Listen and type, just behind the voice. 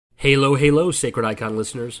Halo, Halo, Sacred Icon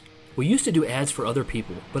listeners. We used to do ads for other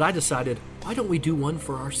people, but I decided, why don't we do one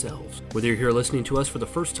for ourselves? Whether you're here listening to us for the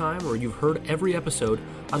first time or you've heard every episode,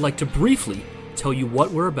 I'd like to briefly tell you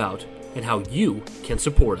what we're about and how you can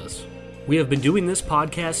support us. We have been doing this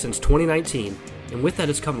podcast since 2019, and with that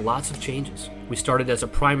has come lots of changes. We started as a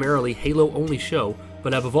primarily Halo-only show,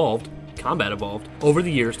 but have evolved, combat evolved, over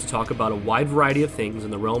the years to talk about a wide variety of things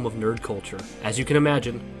in the realm of nerd culture. As you can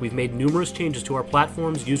imagine, we've made numerous changes to our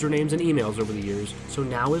platforms, usernames, and emails over the years, so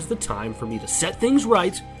now is the time for me to set things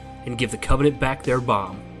right and give the Covenant back their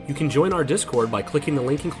bomb. You can join our Discord by clicking the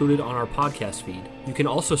link included on our podcast feed. You can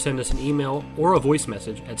also send us an email or a voice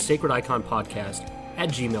message at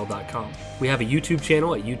sacrediconpodcast@gmail.com. We have a YouTube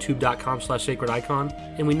channel at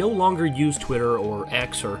youtube.com/sacredicon, and we no longer use Twitter or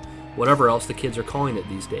X or whatever else the kids are calling it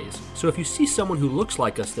these days. So if you see someone who looks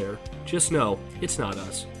like us there, just know it's not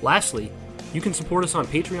us. Lastly, you can support us on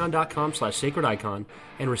patreon.com/sacredicon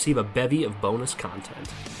and receive a bevy of bonus content.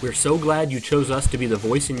 We're so glad you chose us to be the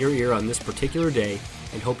voice in your ear on this particular day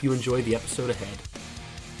and hope you enjoy the episode ahead.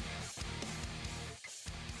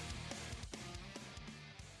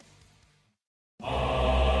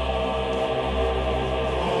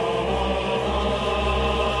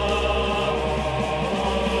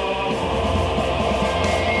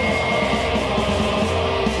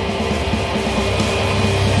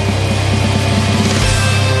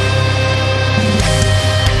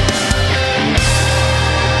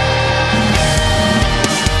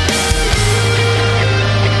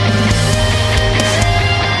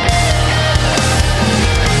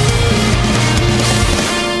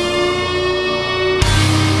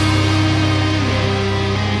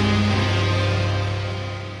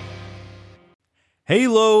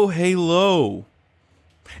 Halo, Halo.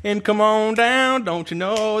 And come on down, don't you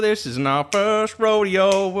know this isn't our first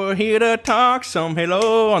rodeo. We're here to talk some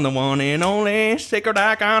Halo on the one and only Sacred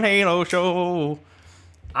Icon Halo Show. Oh,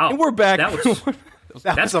 and we're back.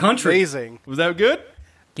 That's country. Amazing. Was that good?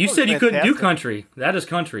 You said you couldn't do country. That is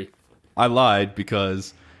country. I lied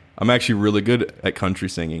because I'm actually really good at country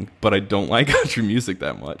singing, but I don't like country music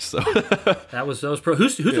that much. So that was Who's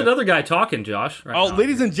that other guy talking, Josh? Right now?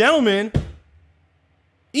 Ladies and gentlemen,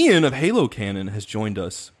 Ian of Halo Canon has joined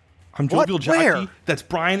us. I'm Jovial Jockey. Where? That's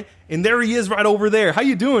Brian, and there he is right over there. How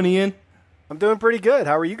you doing, Ian? I'm doing pretty good.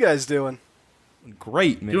 How are you guys doing?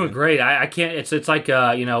 Great, man. Doing great. I can't. It's like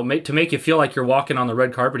to make you feel like you're walking on the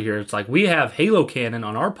red carpet here. It's like we have Halo Canon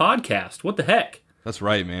on our podcast. What the heck? That's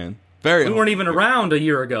right, man. We weren't even around a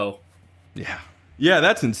year ago. Yeah,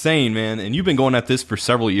 that's insane, man. And you've been going at this for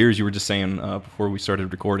several years. You were just saying before we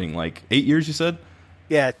started recording, like 8 years. You said?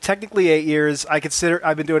 Yeah, technically 8 years. I've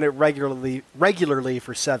been doing it regularly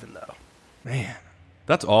for 7 though. Man,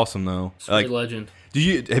 that's awesome though. Straight legend.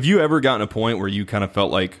 Have you ever gotten a point where you kind of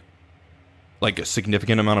felt like a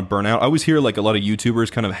significant amount of burnout? I always hear like a lot of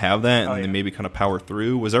YouTubers kind of have that, and they maybe kind of power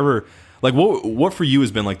through. Was ever like what for you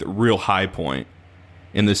has been like the real high point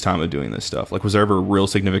in this time of doing this stuff? Like, was there ever a real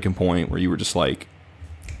significant point where you were just like,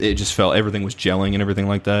 it just felt everything was gelling and everything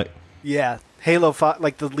like that? Yeah, Halo 5,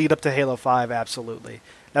 like the lead up to Halo 5, absolutely.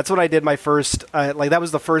 That's when I did my first, that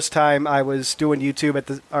was the first time I was doing YouTube at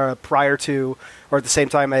the prior to, or at the same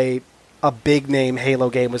time a big name Halo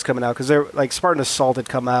game was coming out, because like Spartan Assault had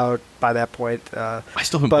come out by that point. I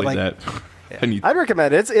still haven't played that. Yeah. I'd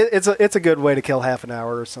recommend it. It's a good way to kill half an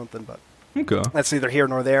hour or something, but okay, that's neither here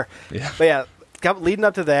nor there. Yeah. But yeah, leading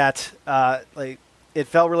up to that, it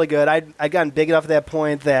felt really good. I'd gotten big enough at that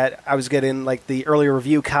point that I was getting like the early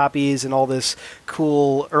review copies and all this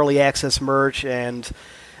cool early access merch, and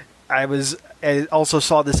I also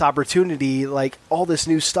saw this opportunity, like all this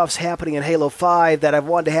new stuff's happening in Halo 5 that I've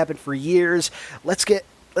wanted to happen for years. Let's get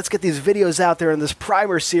these videos out there in this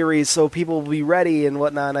primer series so people will be ready and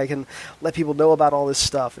whatnot, and I can let people know about all this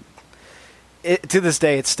stuff. To this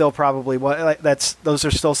day, it's still probably those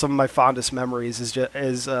are still some of my fondest memories.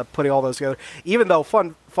 Is putting all those together. Even though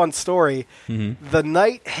fun story, the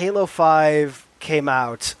night Halo 5 came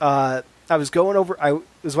out, I was going over. It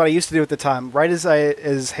was what I used to do at the time. Right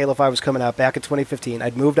as Halo 5 was coming out back in 2015,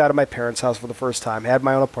 I'd moved out of my parents' house for the first time, had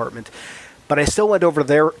my own apartment, but I still went over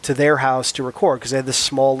to their house to record because they had this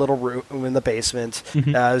small little room in the basement.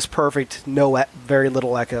 It was perfect, very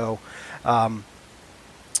little echo.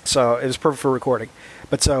 So it was perfect for recording.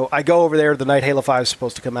 But so I go over there the night Halo 5 is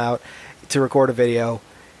supposed to come out to record a video,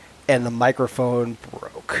 and the microphone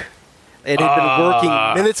broke. It had been working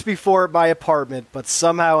minutes before at my apartment, but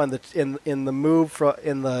somehow in the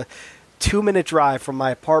 2-minute drive from my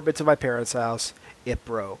apartment to my parents' house, it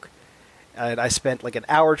broke. And I spent like an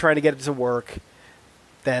hour trying to get it to work.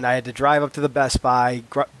 Then I had to drive up to the Best Buy,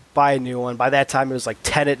 buy a new one. By that time, it was like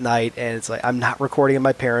 10 at night, and it's like I'm not recording in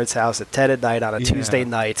my parents' house at 10 at night on a Tuesday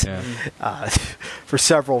night for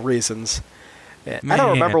several reasons. I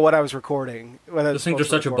don't remember what I was recording. Those things are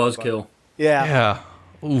such a buzzkill. Yeah.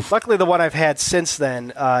 Oof. Luckily, the one I've had since then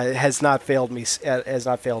has not failed me. Has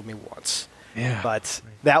not failed me once. Yeah. But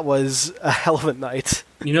that was a hell of a night.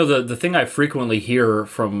 You know, the thing I frequently hear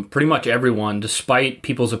from pretty much everyone, despite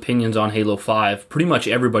people's opinions on Halo 5, pretty much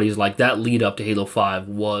everybody's like, that lead up to Halo 5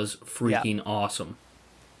 was freaking awesome.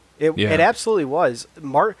 It absolutely was.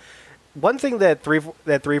 One thing that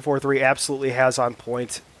 343 absolutely has on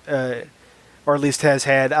point, or at least has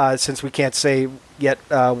had, since we can't say yet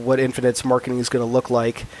what Infinite's marketing is going to look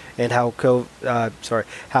like and how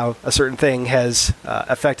a certain thing has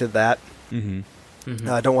affected that.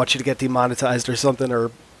 I don't want you to get demonetized or something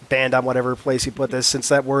or banned on whatever place you put this, since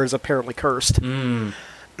that word is apparently cursed.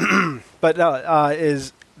 But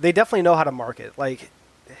they definitely know how to market. Like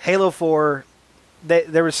Halo 4,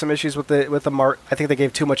 there was some issues with the mark. I think they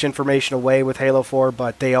gave too much information away with Halo 4,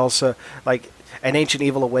 but they also, like, An Ancient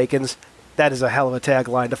Evil Awakens, that is a hell of a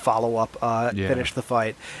tagline to follow up, finish the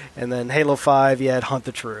fight. And then Halo 5, you had Hunt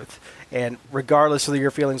the Truth. And regardless of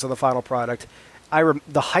your feelings on the final product,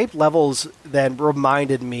 the hype levels then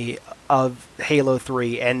reminded me of Halo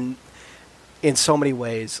 3, and in so many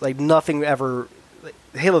ways, like nothing ever.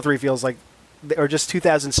 Halo 3 feels like, or just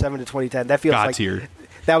 2007 to 2010. That feels God tier.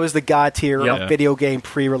 That was the God tier of video game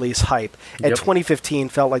pre-release hype. And 2015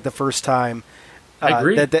 felt like the first time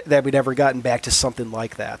that we'd ever gotten back to something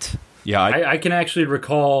like that. Yeah, I can actually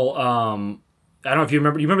recall. I don't know if you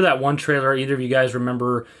remember. You remember that one trailer? Either of you guys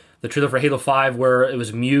remember the trailer for Halo 5 where it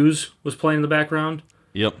was Muse was playing in the background?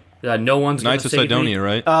 Yep. No one's Knights of Sidonia,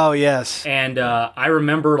 right? Oh, yes. And I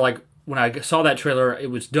remember, like, when I saw that trailer,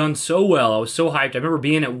 it was done so well. I was so hyped. I remember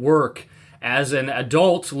being at work as an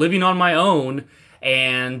adult, living on my own,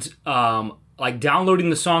 and like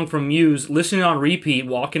downloading the song from Muse, listening on repeat,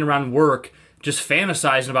 walking around work, just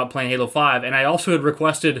fantasizing about playing Halo 5. And I also had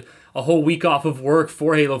requested a whole week off of work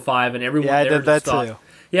for Halo 5, and everyone I did that too.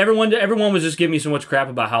 Yeah, everyone was just giving me so much crap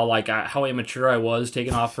about how immature I was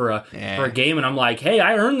taking off for a game, and I'm like, hey,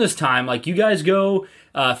 I earned this time. Like, you guys go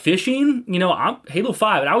fishing, I'm Halo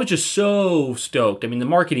 5, and I was just so stoked. I mean, the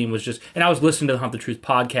marketing was just, and I was listening to the Hunt the Truth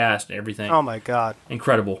podcast and everything. Oh my god,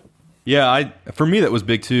 incredible. Yeah, for me that was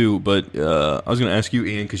big too. But I was going to ask you,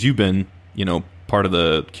 Ian, because you've been part of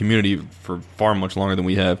the community for far much longer than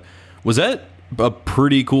we have. Was that a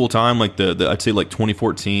pretty cool time? Like I'd say like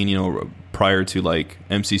 2014, prior to like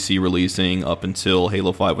MCC releasing up until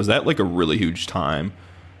Halo 5, was that like a really huge time,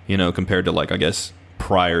 compared to like, I guess,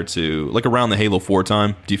 prior to like around the Halo 4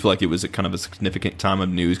 time? Do you feel like it was a kind of a significant time of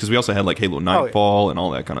news? Because we also had like Halo Nightfall and all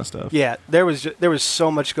that kind of stuff. Yeah, there was so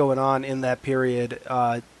much going on in that period.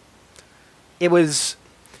 It was,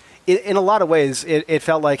 in a lot of ways, it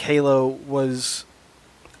felt like Halo was,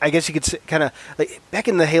 I guess you could kind of, like, back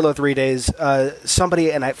in the Halo 3 days,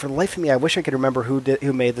 somebody, and for the life of me, I wish I could remember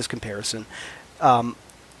who made this comparison.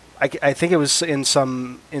 I think it was in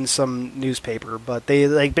some newspaper, but they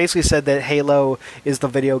like basically said that Halo is the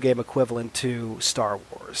video game equivalent to Star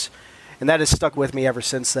Wars, and that has stuck with me ever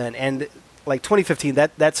since then. And like 2015,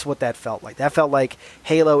 that's what that felt like. That felt like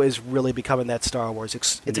Halo is really becoming that Star Wars.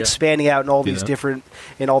 It's expanding out in all these different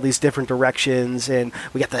directions, and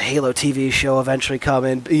we got the Halo TV show eventually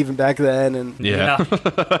coming, even back then.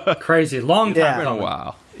 And crazy long time. Oh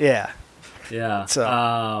wow. Yeah. So,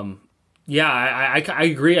 I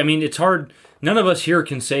agree. I mean, it's hard. None of us here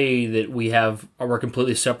can say that we're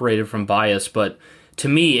completely separated from bias, but to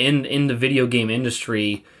me, in the video game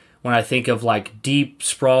industry, when I think of like deep,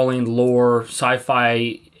 sprawling lore,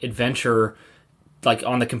 sci-fi adventure, like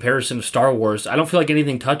on the comparison of Star Wars, I don't feel like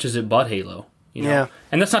anything touches it but Halo. Yeah.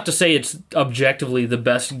 And that's not to say it's objectively the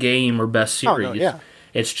best game or best series. Oh, no, yeah.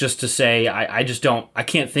 It's just to say I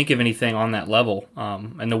can't think of anything on that level.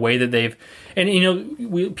 And the way that they've, and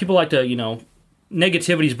people like to,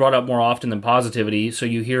 negativity is brought up more often than positivity. So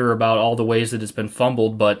you hear about all the ways that it's been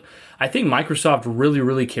fumbled, but I think Microsoft really,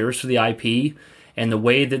 really cares for the IP. And the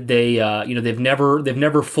way that they, they've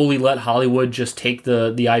never fully let Hollywood just take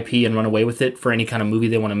the IP and run away with it for any kind of movie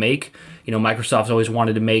they want to make. Microsoft's always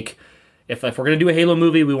wanted to make, if we're going to do a Halo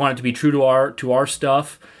movie, we want it to be true to our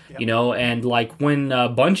stuff. Yep. And like when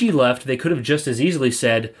Bungie left, they could have just as easily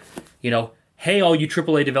said, hey, all you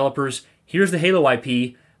AAA developers, here's the Halo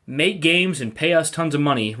IP, make games and pay us tons of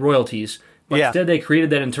money, royalties. But instead, they created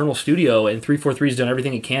that internal studio, and 343's done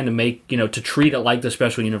everything it can to make, to treat it like the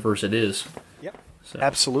special universe it is. Yep. So.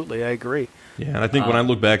 Absolutely, I agree. Yeah, and I think when I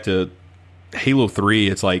look back to Halo 3,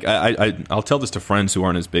 it's like I'll tell this to friends who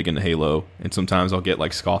aren't as big into Halo, and sometimes I'll get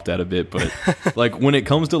like scoffed at a bit, but like when it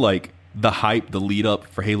comes to like the hype, the lead up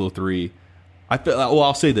for Halo 3,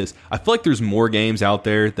 I'll say this. I feel like there's more games out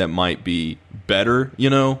there that might be better,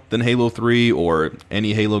 than Halo 3 or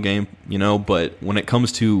any Halo game, but when it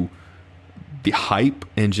comes to the hype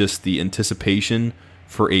and just the anticipation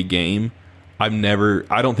for a game, I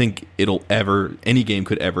don't think any game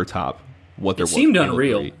could ever top what there was. It seemed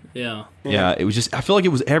unreal. Yeah. Yeah, it was just, I feel like it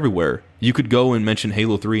was everywhere. You could go and mention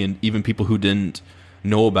Halo 3 and even people who didn't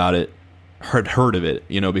know about it heard of it,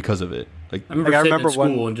 because of it. Like I remember at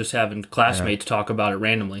school and just having classmates talk about it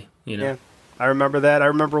randomly, Yeah, I remember that. I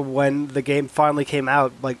remember when the game finally came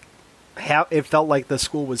out, like it felt like the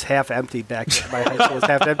school was half empty back then. My high school was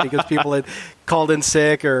half empty because people had called in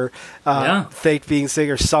sick or faked being sick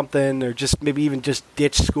or something, or just maybe even just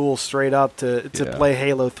ditched school straight up to play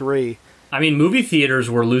Halo 3. I mean, movie theaters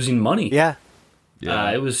were losing money. Yeah.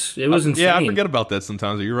 It was insane. Yeah, I forget about that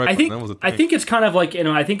sometimes. You're right. I think that was a thing. I think it's kind of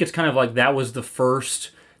like that was the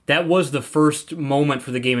first moment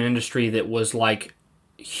for the gaming industry that was like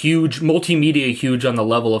huge, multimedia huge on the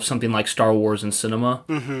level of something like Star Wars and cinema.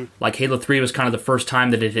 Mm-hmm. Like Halo 3 was kind of the first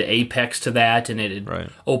time that it hit apex to that, and it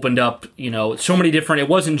had opened up, so many different. It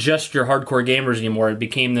wasn't just your hardcore gamers anymore. It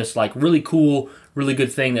became this like really cool, really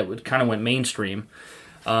good thing that kind of went mainstream.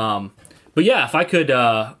 But yeah, if I could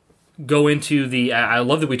go into I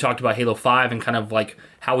love that we talked about Halo 5 and kind of like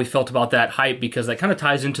how we felt about that hype, because that kind of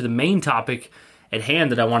ties into the main topic at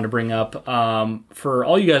hand that I wanted to bring up. For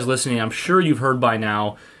all you guys listening, I'm sure you've heard by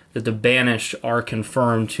now that the Banished are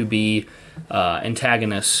confirmed to be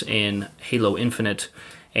antagonists in Halo Infinite.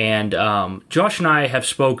 And Josh and I have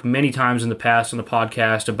spoke many times in the past on the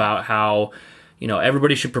podcast about how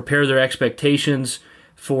everybody should prepare their expectations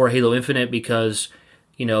for Halo Infinite, because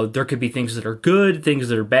there could be things that are good, things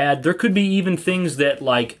that are bad. There could be even things that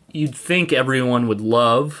like you'd think everyone would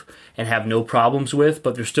love and have no problems with,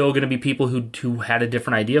 but there's still going to be people who had a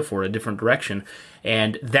different idea for it, a different direction.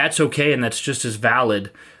 And that's okay, and that's just as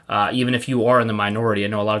valid, even if you are in the minority. I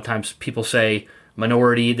know a lot of times people say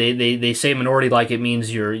minority, they say minority like it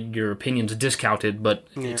means your opinion's discounted, but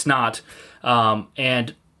it's not.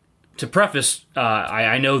 And to preface,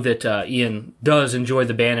 I know that Ian does enjoy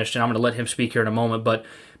The Banished, and I'm going to let him speak here in a moment, but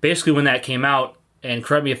basically when that came out, and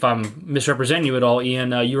correct me if I'm misrepresenting you at all,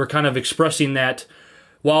 Ian, you were kind of expressing that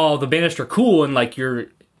while The Banished are cool and like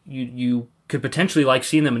you could potentially like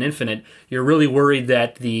seeing them in Infinite, you're really worried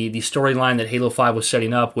that the storyline that Halo 5 was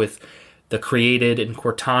setting up with the Created and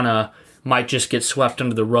Cortana might just get swept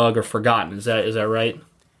under the rug or forgotten. Is that right?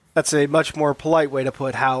 That's a much more polite way to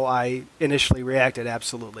put how I initially reacted,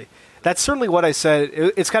 absolutely. That's certainly what I said.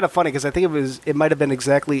 It's kind of funny because I think it might have been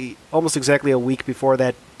almost exactly a week before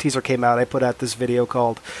that teaser came out. I put out this video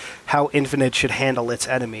called "How Infinite Should Handle Its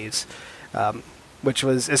Enemies," which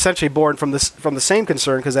was essentially born from the same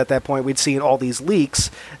concern, because at that point we'd seen all these leaks.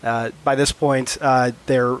 By this point,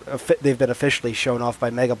 they've been officially shown off by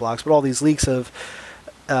Mega Bloks, but all these leaks of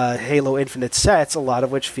Halo Infinite sets, a lot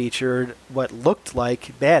of which featured what looked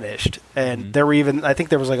like Banished, and there were even, I think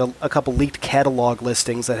there was like a couple leaked catalog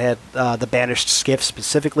listings that had the Banished Skiff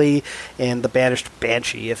specifically and the Banished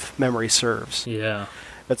Banshee, if memory serves. Yeah.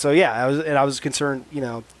 But so yeah, I was concerned,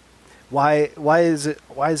 why is it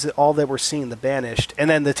all that we're seeing the Banished, and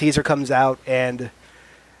then the teaser comes out, and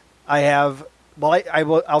I'll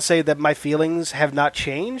say that my feelings have not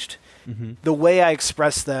changed. Mm-hmm. The way I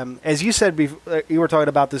express them, as you said, you were talking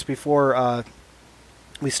about this before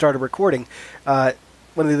we started recording. One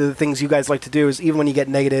of the things you guys like to do is, even when you get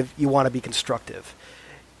negative, you want to be constructive,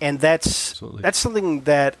 and that's something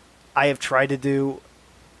that I have tried to do.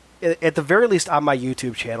 At the very least, on my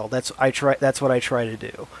YouTube channel, that's what I try to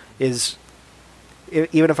do. Is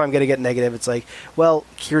even if I'm going to get negative, it's like, well,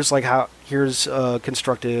 here's a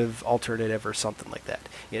constructive alternative or something like that.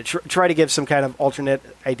 Try to give some kind of alternate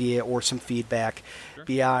idea or some feedback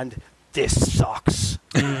beyond "this sucks."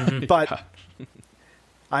 But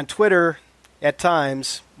on Twitter, at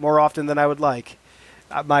times, more often than I would like,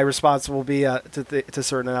 my response will be to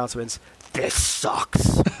certain announcements, "This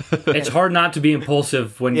sucks." It's hard not to be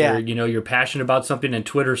impulsive when you're passionate about something, and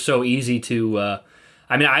Twitter's so easy to.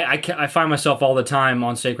 I find myself all the time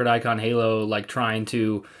on Sacred Icon Halo, like trying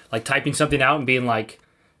to typing something out and being like,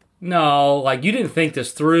 no, like you didn't think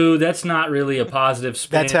this through. That's not really a positive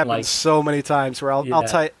spin. That's happened so many times where I'll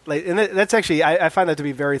type, and that's actually I find that to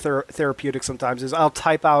be very therapeutic. Sometimes is I'll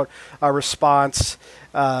type out a response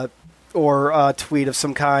or a tweet of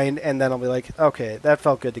some kind, and then I'll be like, okay, that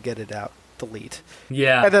felt good to get it out. Delete.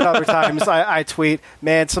 Yeah. And then other times I tweet,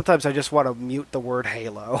 man, sometimes I just want to mute the word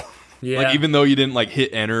Halo. Yeah. Like even though you didn't like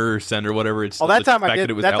hit enter or send or whatever, it's that time the I fact did. that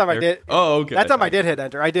it was That out time I there. did. Oh, okay. That time I did hit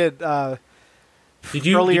enter. I did. Did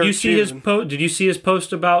you earlier see his June. post? Did you see his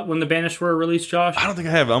post about when the Banished were released, Josh? I don't think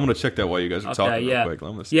I have. I'm gonna check that while you guys are talking real quick.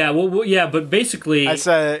 I'm gonna see. Yeah, well, yeah, but basically, I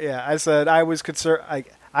said I was concerned.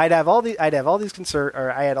 I had all these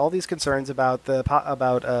concerns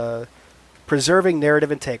about preserving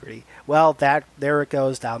narrative integrity. Well, there it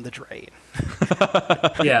goes down the drain.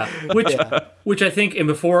 yeah, which I think, and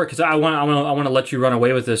before, because I want to let you run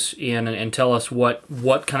away with this, Ian, and tell us what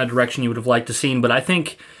kind of direction you would have liked to see. But I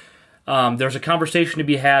think there's a conversation to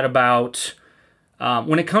be had about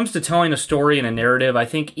when it comes to telling a story and a narrative. I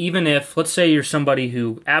think even if, let's say, you're somebody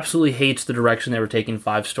who absolutely hates the direction they were taking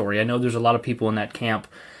 5 story, I know there's a lot of people in that camp.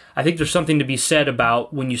 I think there's something to be said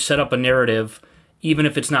about when you set up a narrative, even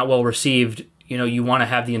if it's not well received, you want to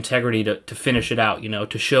have the integrity to finish it out,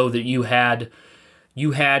 to show that you at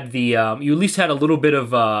least had a little bit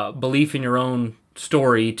of belief in your own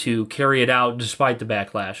story to carry it out despite the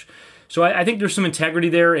backlash. So I think there's some integrity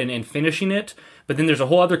there in finishing it, but then there's a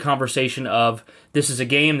whole other conversation of this is a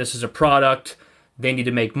game, this is a product, they need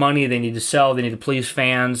to make money, they need to sell, they need to please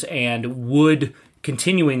fans, and would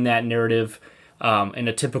continuing that narrative in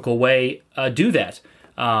a typical way do that.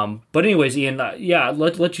 But anyways, Ian,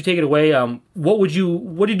 let you take it away. What did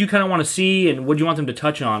you kind of want to see, and what do you want them to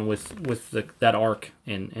touch on with that arc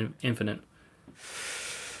in Infinite?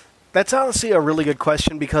 That's honestly a really good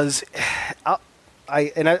question because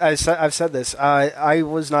I've said this. I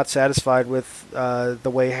was not satisfied with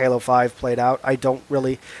the way Halo 5 played out. I don't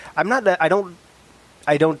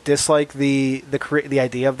dislike the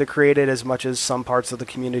idea of the created as much as some parts of the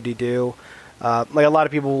community do. Like a lot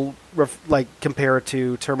of people compare it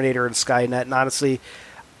to Terminator and Skynet, and honestly,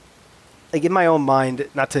 like in my own mind,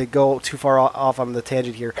 not to go too far off on the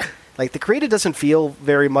tangent here, like the created doesn't feel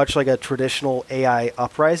very much like a traditional AI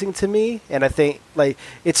uprising to me, and I think like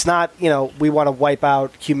it's not we want to wipe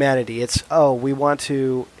out humanity. It's we want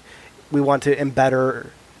to embed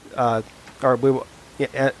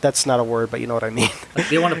that's not a word, but you know what I mean. Like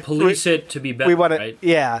they want to police it to be better, right?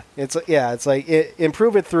 Yeah, it's like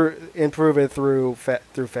improve it through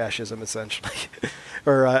fascism essentially,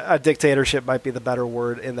 or a dictatorship might be the better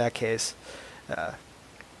word in that case. I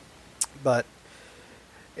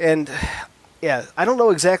don't know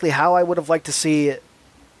exactly how I would have liked to see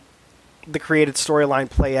the created storyline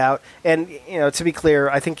play out. And to be clear,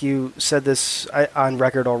 I think you said this on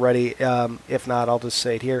record already. If not, I'll just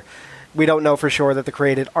say it here. We don't know for sure that the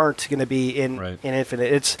created aren't going to be in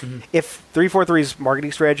Infinite. It's if 343's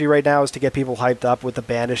marketing strategy right now is to get people hyped up with the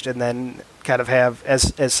Banished, and then kind of have,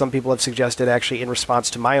 as some people have suggested, actually in response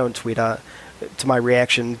to my own tweet, to my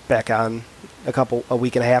reaction back on a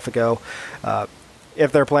week and a half ago.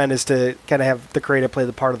 If their plan is to kind of have the creative play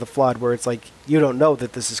the part of the Flood, where it's like you don't know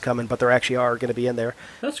that this is coming, but there actually are going to be in there.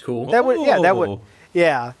 That's cool. That would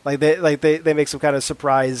they make some kind of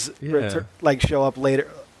surprise show up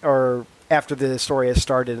later or after the story has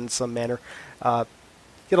started in some manner.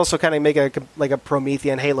 You'd also kind of make a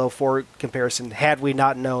Promethean Halo 4 comparison had we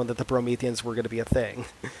not known that the Prometheans were going to be a thing.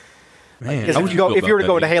 Man, if you were to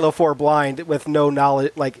go into Halo 4 blind with no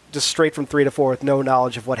knowledge, like just straight from 3 to 4 with no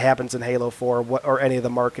knowledge of what happens in Halo 4 or any of the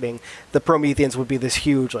marketing, the Prometheans would be this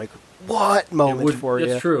huge what moment for you.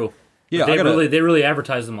 That's true. Yeah, they really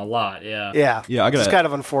advertise them a lot. Yeah. Yeah. I gotta it's kind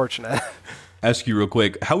of unfortunate. ask you real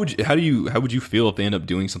quick, how would you feel if they end up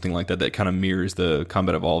doing something like that kind of mirrors the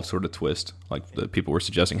Combat Evolved sort of twist, like the people were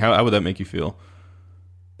suggesting? How would that make you feel?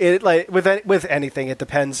 It with anything, it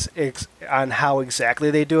depends on how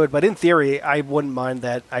exactly they do it. But in theory, I wouldn't mind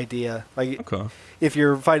that idea. If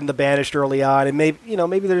you're fighting the Banished early on, and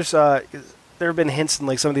maybe there's there have been hints in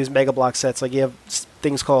like some of these Mega Block sets, like you have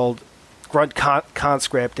things called Grunt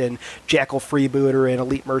Conscript and Jackal Freebooter and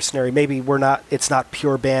Elite Mercenary. Maybe it's not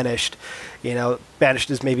pure Banished. Banished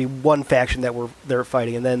is maybe one faction that they're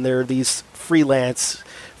fighting, and then there are these freelance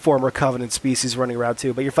former Covenant species running around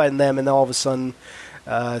too. But you're fighting them, and then all of a sudden,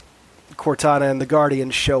 Cortana and the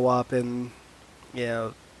Guardians show up, and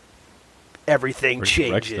everything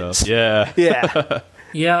changes. Yeah. Yeah.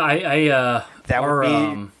 That would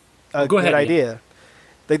be a good idea.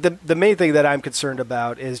 The main thing that I'm concerned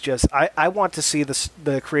about is just I want to see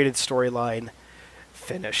the created storyline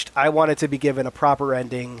finished. I want it to be given a proper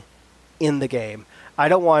ending in the game. I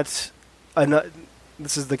don't want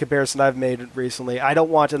this is the comparison I've made recently. I don't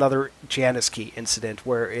want another Janus Key incident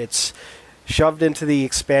where it's shoved into the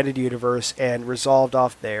expanded universe and resolved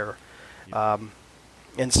off there, and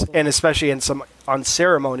especially in some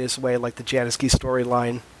unceremonious way like the Janus Key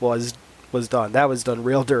storyline was was done. That was done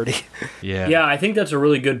real dirty. Yeah, I think that's a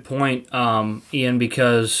really good point, Ian,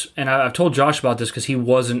 because, and I've told Josh about this because he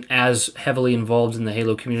wasn't as heavily involved in the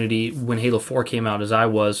Halo community when Halo 4 came out as I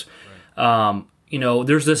was. Right.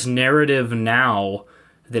 There's this narrative now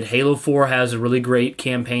that Halo 4 has a really great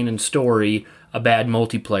campaign and story, a bad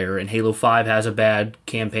multiplayer, and Halo 5 has a bad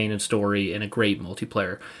campaign and story and a great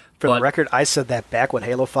multiplayer. For the record, I said that back when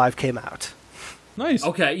Halo 5 came out. Nice.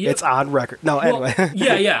 Okay, yeah. It's on record. No, anyway.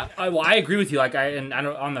 Yeah. I agree with you. Like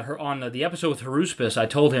on the episode with Haruspis, I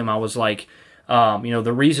told him I was like,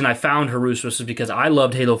 the reason I found Haruspis is because I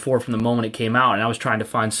loved Halo 4 from the moment it came out, and I was trying to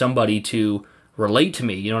find somebody to relate to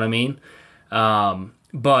me. You know what I mean?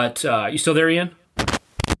 But you still there, Ian?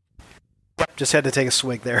 Just had to take a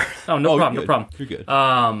swig there. Oh, no problem. No problem. You're good.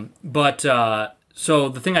 So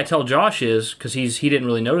the thing I tell Josh is, because he didn't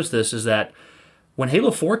really notice this, is that when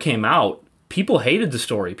Halo 4 came out, people hated the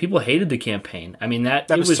story. People hated the campaign. I mean, that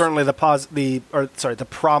was certainly the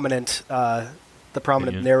prominent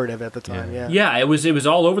narrative at the time. Yeah, it was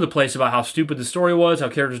all over the place about how stupid the story was, how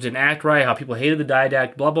characters didn't act right, how people hated the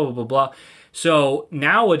didact, blah blah blah blah blah. So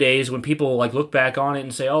nowadays, when people like look back on it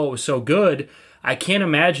and say, "Oh, it was so good," I can't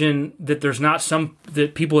imagine that there's not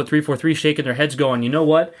that people at 343 shaking their heads, going, "You know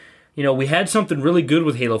what? We had something really good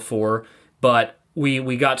with Halo 4, but."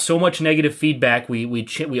 We got so much negative feedback.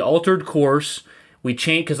 We altered course. We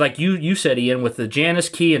changed because, like you said, Ian, with the Janus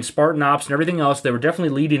Key and Spartan Ops and everything else, they were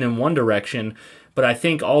definitely leading in one direction. But I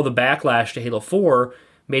think all the backlash to Halo 4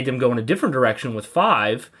 made them go in a different direction with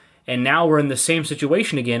 5, and now we're in the same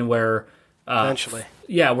situation again, where eventually,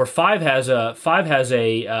 where 5 has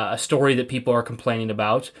a story that people are complaining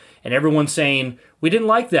about, and everyone's saying we didn't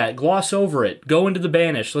like that. Gloss over it. Go into the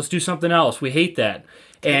Banish. Let's do something else. We hate that.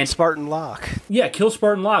 And Spartan Locke. Yeah, kill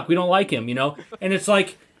Spartan Locke. We don't like him, And it's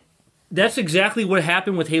like, that's exactly what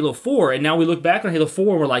happened with Halo 4. And now we look back on Halo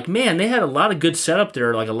 4 and we're like, man, they had a lot of good setup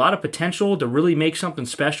there, like a lot of potential to really make something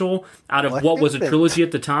special out of what was a trilogy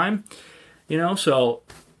at the time. So,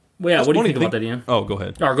 what do you think about that, Ian? Oh, go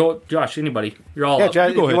ahead. Or go, Josh, anybody. You're all up.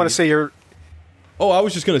 Josh, you want to say your... Oh, I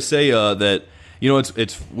was just going to say that...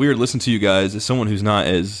 it's weird listening to you guys as someone who's not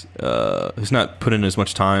put in as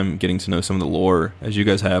much time getting to know some of the lore as you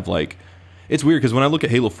guys have. Like, it's weird because when I look at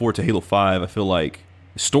Halo 4 to Halo 5, I feel like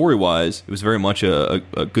story-wise, it was very much a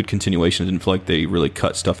good continuation. I didn't feel like they really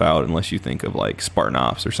cut stuff out unless you think of like Spartan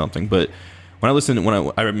Ops or something. But when I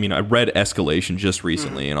read Escalation just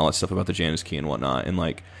recently and all that stuff about the Janus Key and whatnot, and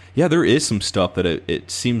like, yeah, there is some stuff that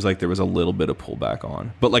it seems like there was a little bit of pullback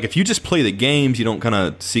on. But like, if you just play the games, you don't kind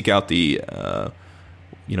of seek out the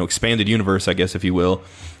expanded universe, I guess, if you will.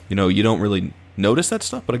 You don't really notice that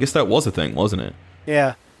stuff. But I guess that was a thing, wasn't it?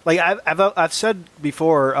 Yeah, like I've said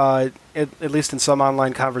before, at least in some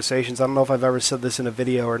online conversations. I don't know if I've ever said this in a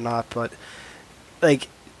video or not, but like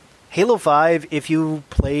Halo 5, if you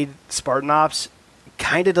played Spartan Ops,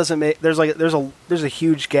 kind of doesn't make there's a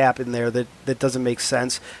huge gap in there that doesn't make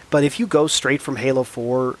sense. But if you go straight from Halo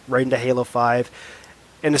 4 right into Halo 5,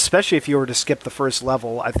 and especially if you were to skip the first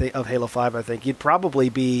level, I think, of Halo 5, I think you'd probably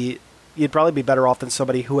be better off than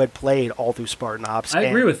somebody who had played all through Spartan Ops. I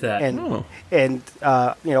agree with that. And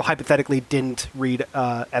hypothetically didn't read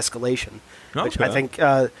Escalation, which I think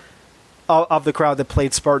of the crowd that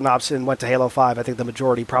played Spartan Ops and went to Halo 5, I think the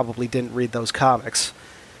majority probably didn't read those comics.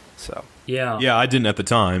 So. Yeah, I didn't at the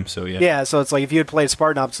time, so yeah. Yeah, so it's like if you had played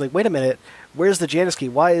Spartan Ops, it's like, wait a minute, where's the Janus Key?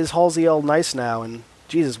 Why is Halsey all nice now? And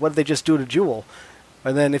Jesus, what did they just do to Jewel?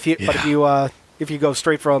 And then if you go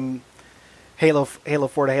straight from Halo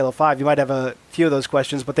 4 to Halo 5, you might have a few of those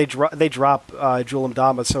questions, but they drop Jewel and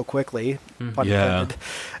Dama so quickly,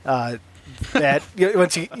 that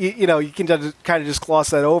once you can kind of just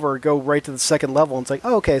gloss that over, go right to the second level, and it's like,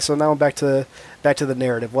 oh, okay, so now I'm back to the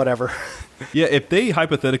narrative, whatever. Yeah, if they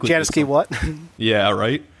hypothetically Janus Key, what? Yeah,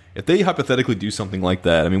 right. If they hypothetically do something like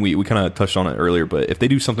that, I mean, we kind of touched on it earlier, but if they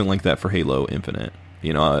do something like that for Halo Infinite,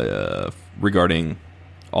 regarding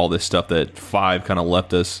all this stuff that 5 kind of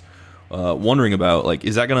left us wondering about, like,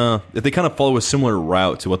 is that gonna, if they kind of follow a similar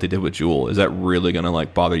route to what they did with Jewel, is that really gonna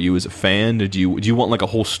like bother you as a fan? Do you want like a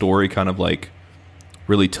whole story kind of like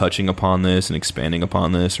really touching upon this and expanding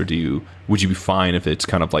upon this, or would you be fine if it's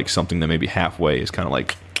kind of like something that maybe halfway is kind of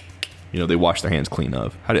like, they wash their hands clean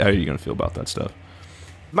of? How are you gonna feel about that stuff?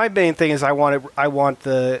 My main thing is I want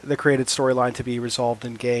the created storyline to be resolved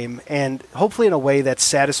in game, and hopefully in a way that's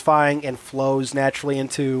satisfying and flows naturally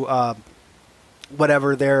into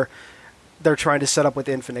whatever they're trying to set up with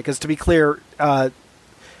Infinite. Because to be clear, at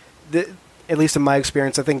least in my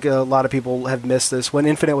experience, I think a lot of people have missed this. When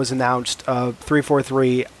Infinite was announced,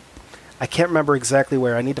 343, I can't remember exactly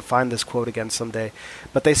where. I need to find this quote again someday.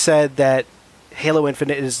 But they said that Halo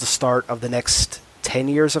Infinite is the start of the next 10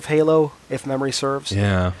 years of Halo, if memory serves.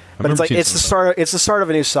 Yeah. But it's the start. It's the start of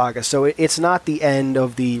a new saga. So it's not the end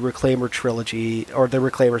of the Reclaimer trilogy or the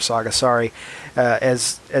Reclaimer saga. Sorry,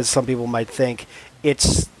 as some people might think.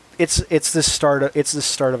 It's the start. It's the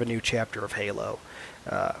start of a new chapter of Halo.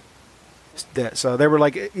 So they were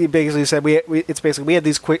like, he basically said we had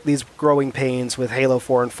these growing pains with Halo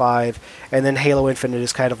 4 and 5, and then Halo Infinite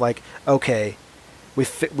is kind of like, okay,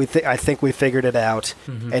 I think we figured it out,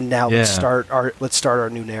 and now let's start our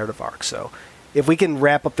new narrative arc. So if we can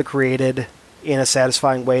wrap up the created in a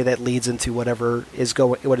satisfying way that leads into what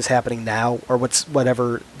is happening now, or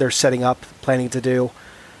whatever they're setting up, planning to do,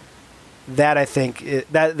 that I think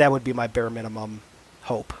that would be my bare minimum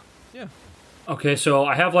hope. Yeah. Okay, so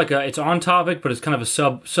I have it's on topic, but it's kind of a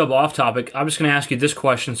sub off topic. I'm just going to ask you this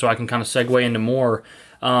question so I can kind of segue into more.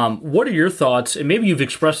 What are your thoughts, and maybe you've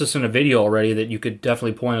expressed this in a video already that you could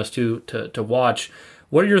definitely point us to watch.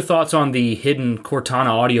 What are your thoughts on the hidden Cortana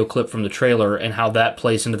audio clip from the trailer and how that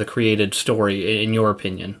plays into the created story, in your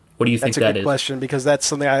opinion? What do you think that is? That's a good question, because that's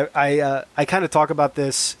something I kind of talk about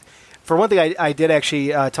this. For one thing, I did actually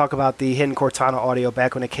talk about the hidden Cortana audio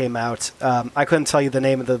back when it came out. I couldn't tell you the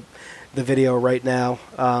name of the video right now.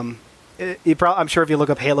 I'm sure if you look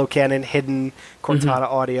up Halo Canon hidden Cortana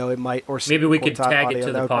audio, it might, or maybe we Cortana could tag audio, it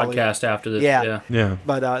to the podcast after this. Yeah.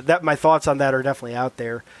 But my thoughts on that are definitely out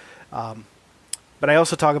there. But I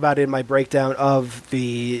also talk about it in my breakdown of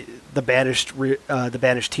the banished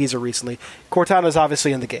teaser recently. Cortana is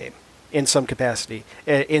obviously in the game in some capacity,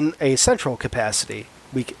 in a central capacity.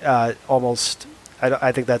 We almost.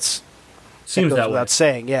 I think that's seems that without way.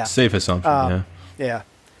 Saying, yeah. Safe assumption. Yeah.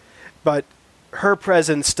 But her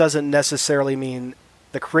presence doesn't necessarily mean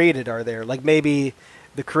the created are there. Like, maybe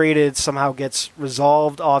the created somehow gets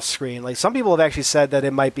resolved off screen. Like, some people have actually said that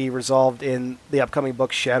it might be resolved in the upcoming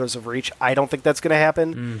book Shadows of Reach. I don't think that's going to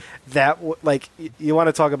happen. You want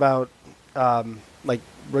to talk about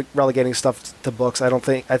relegating stuff to books. I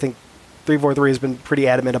think 343 has been pretty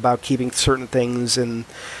adamant about keeping certain things in,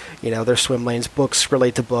 their swim lanes. Books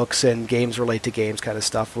relate to books and games relate to games, kind of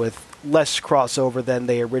stuff, with less crossover than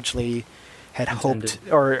they originally had hoped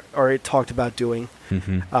or talked about doing.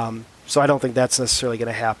 So I don't think that's necessarily going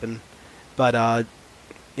to happen. But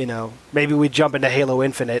maybe we jump into Halo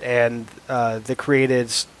Infinite and the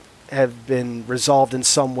creatives have been resolved in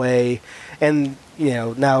some way, and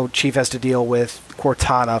now Chief has to deal with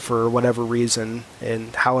Cortana for whatever reason,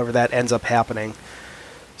 and however that ends up happening.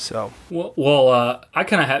 So I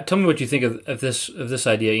kind of tell me what you think of this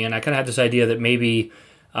idea, Ian. I kind of had this idea that maybe,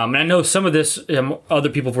 and I know some of this other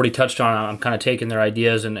people have already touched on. I'm kind of taking their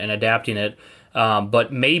ideas and adapting it.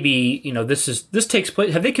 But maybe this takes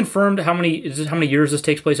place. Have they confirmed how many years this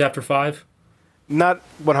takes place after 5? Not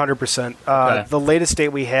 100%. Okay. The latest date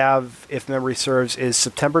we have, if memory serves, is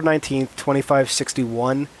September 19th,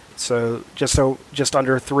 2561. So just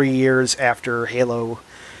under 3 years after Halo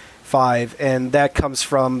 5, and that comes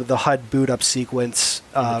from the HUD boot up sequence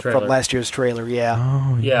from last year's trailer. Yeah.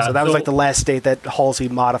 Oh, yeah. So that was like the last date that Halsey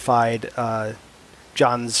modified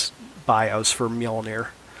John's BIOS for Mjolnir.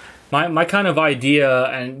 My kind of idea,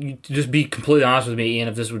 and to just be completely honest with me, Ian,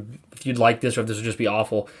 if you'd like this or if this would just be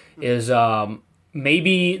awful, is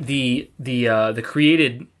maybe the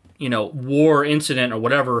created war incident or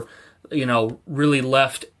whatever really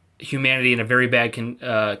left humanity in a very bad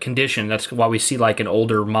condition. That's why we see like an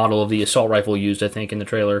older model of the assault rifle used, I think, in the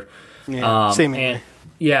trailer. Yeah, seemingly.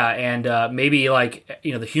 And maybe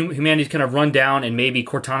the humanity's kind of run down, and maybe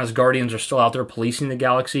Cortana's guardians are still out there policing the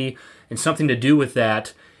galaxy, and something to do with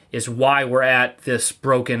that is why we're at this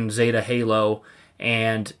broken Zeta Halo.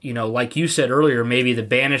 And, like you said earlier, maybe the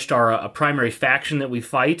Banished are a primary faction that we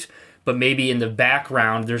fight, but maybe in the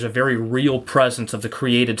background there's a very real presence of the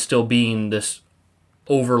created still being this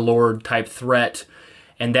overlord type threat.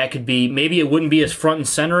 And that could be, maybe it wouldn't be as front and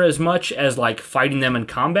center as much as like fighting them in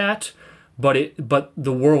combat, but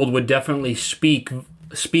the world would definitely speak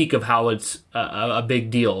of how it's a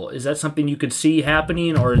big deal. Is that something you could see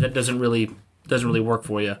happening, or that doesn't really work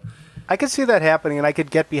for you? I could see that happening, and I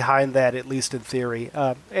could get behind that, at least in theory.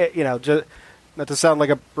 Just, not to sound like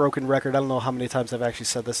a broken record, I don't know how many times I've actually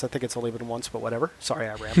said this. I think it's only been once, but whatever. Sorry,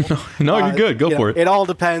 I rambled. No, you're good. Go for it. It all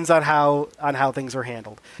depends on how things are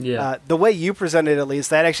handled. Yeah. The way you present it, at least,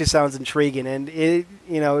 that actually sounds intriguing, and it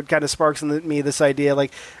kind of sparks in me this idea,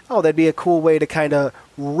 like, oh, that'd be a cool way to kind of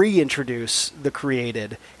reintroduce the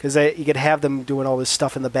created, because you could have them doing all this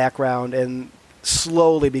stuff in the background and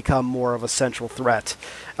slowly become more of a central threat,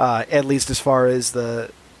 at least as far as the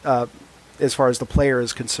player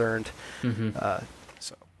is concerned. Mm-hmm.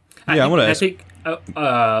 I want to ask.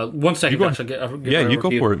 One second, Josh. You go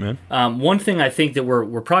for it, man. One thing I think that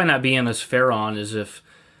we're probably not being as fair on is if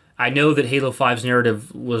I know that Halo 5's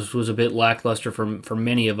narrative was a bit lackluster for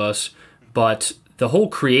many of us, but the whole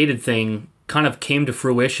created thing kind of came to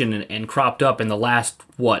fruition and cropped up in the last,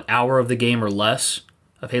 hour of the game or less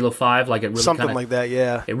of Halo 5. Like it really something like that,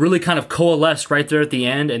 yeah. It really kind of coalesced right there at the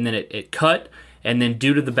end, and then it cut. And then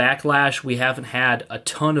due to the backlash, we haven't had a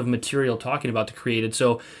ton of material talking about the created.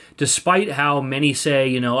 So despite how many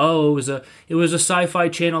say, it was a Sci-Fi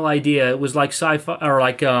Channel idea, it was like sci-fi, or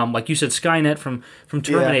like you said, Skynet from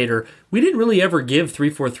Terminator. Yeah. We didn't really ever give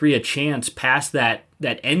 343 a chance past that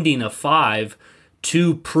ending of 5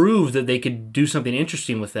 to prove that they could do something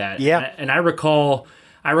interesting with that. Yeah. And I recall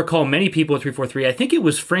many people at 343. I think it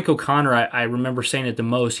was Frank O'Connor. I remember saying it the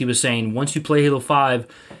most. He was saying once you play Halo 5.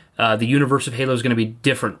 The universe of Halo is going to be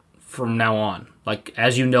different from now on. Like,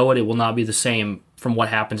 as you know it will not be the same from what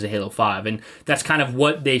happens in Halo 5. And that's kind of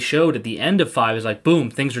what they showed at the end of 5 is like,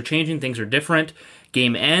 boom, things are changing, things are different,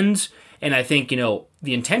 game ends. And I think,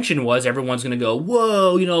 the intention was everyone's going to go,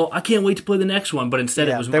 whoa, I can't wait to play the next one. But instead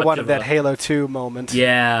it was they wanted that Halo 2 moment.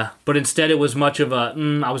 Yeah, but instead it was much of a,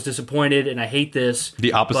 I was disappointed and I hate this.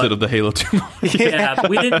 The opposite of the Halo 2 moment. Yeah, but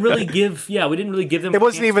we didn't really give them. It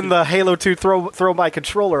wasn't even the Halo 2 throw my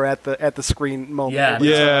controller at the screen moment.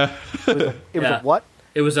 Yeah. It was a what?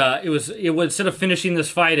 It was instead of finishing this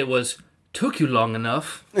fight, it was took you long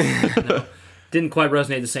enough. Didn't quite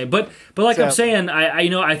resonate the same. But like I'm saying,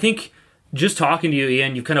 I think just talking to you,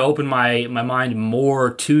 Ian, you've kind of opened my mind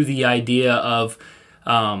more to the idea of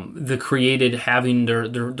the created having their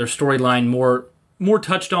storyline more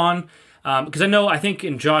touched on. Because I think,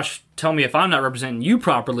 and Josh, tell me if I'm not representing you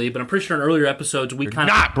properly, but I'm pretty sure in earlier episodes we kind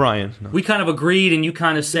of agreed, and you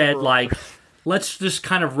kind of said like, let's just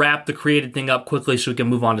kind of wrap the created thing up quickly so we can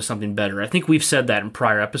move on to something better. I think we've said that in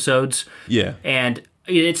prior episodes. Yeah, and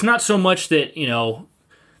it's not so much that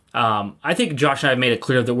I think Josh and I have made it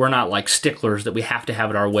clear that we're not like sticklers that we have to have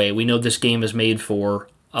it our way. We know this game is made for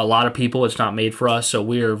a lot of people. It's not made for us, so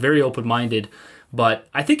we are very open-minded. But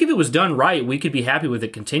I think if it was done right, we could be happy with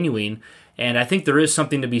it continuing. And I think there is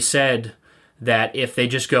something to be said that if they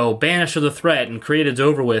just go banish of the threat and created's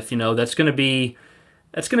over with, that's going to be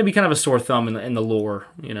kind of a sore thumb in the lore.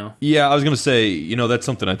 Yeah, I was going to say, that's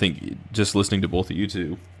something I think just listening to both of you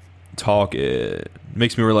two talk, it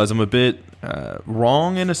makes me realize I'm a bit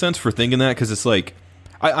wrong in a sense for thinking that, because it's like,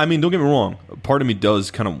 I mean, don't get me wrong, part of me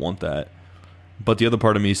does kind of want that, but the other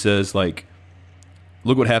part of me says, like,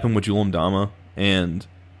 look what happened with Julam Dama, and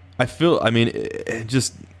I don't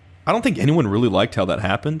think anyone really liked how that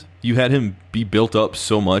happened. You had him be built up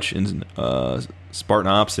so much in Spartan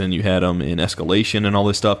Ops, and you had him in Escalation and all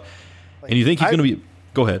this stuff, and you think he's going to be...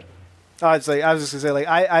 Go ahead. I was just going to say, like,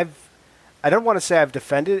 I don't want to say I've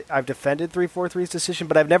defended 343's decision,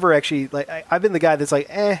 but I've never actually, like, I've been the guy that's like,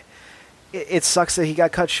 it sucks that he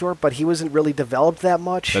got cut short, but he wasn't really developed that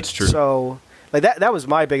much. That's true. So, like, that was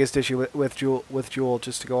my biggest issue with Jewel,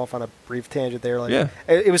 just to go off on a brief tangent there. Like, yeah.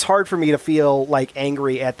 It was hard for me to feel, like,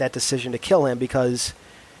 angry at that decision to kill him, because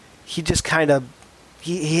he just kind of,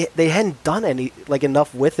 they hadn't done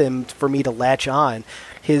enough with him for me to latch on.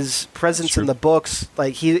 His presence in the books,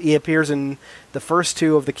 like he appears in the first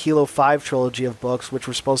 2 of the Kilo 5 trilogy of books, which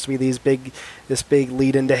were supposed to be this big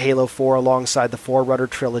lead into Halo 4 alongside the Forerunner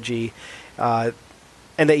trilogy, and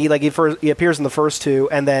that he appears in the first 2,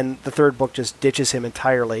 and then the 3rd book just ditches him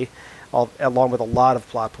entirely, along with a lot of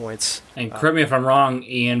plot points. And correct me if I'm wrong,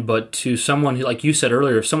 Ian, but to someone who, like you said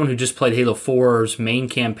earlier, someone who just played Halo 4's main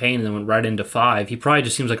campaign and then went right into 5, he probably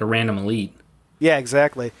just seems like a random elite. Yeah,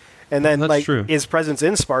 exactly. And then, like, true. His presence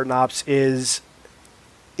in Spartan Ops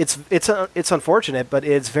it's unfortunate, but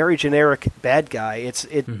it's very generic bad guy.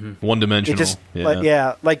 One dimensional.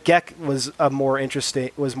 Like Gek was more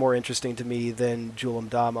interesting to me than Julam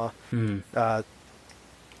Dama.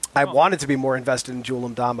 I wanted to be more invested in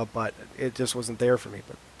Julam Dama, but it just wasn't there for me.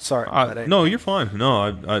 But sorry. No, you're fine.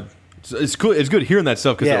 No, it's good. It's good hearing that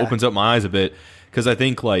stuff, because it opens up my eyes a bit. Because I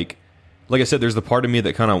think like I said, there's the part of me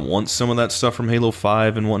that kind of wants some of that stuff from Halo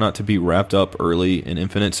 5 and whatnot to be wrapped up early in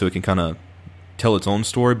Infinite so it can kind of tell its own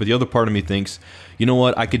story. But the other part of me thinks, you know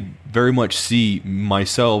what, I could very much see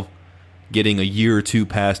myself getting a year or 2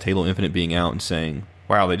 past Halo Infinite being out and saying,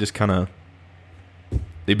 wow, they just kind of...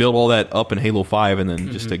 They built all that up in Halo 5 and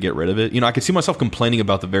then just to get rid of it. I could see myself complaining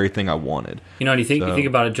about the very thing I wanted. You think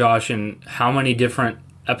about it, Josh, and how many different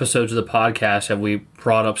episodes of the podcast have we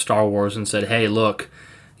brought up Star Wars and said, hey, look...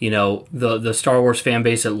 the Star Wars fan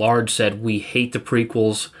base at large said we hate the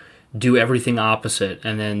prequels. do everything opposite,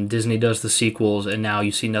 and then Disney does the sequels, and now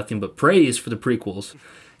you see nothing but praise for the prequels.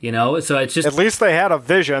 So it's just... At least they had a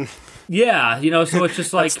vision. Yeah, so it's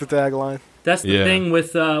just like... That's the tagline. That's the thing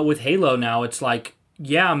with Halo now. It's like,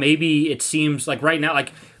 yeah, maybe it seems like right now,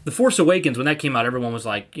 like The Force Awakens, when that came out, everyone was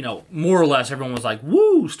like, more or less, everyone was like,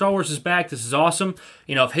 woo, Star Wars is back, this is awesome.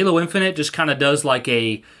 If Halo Infinite just kind of does like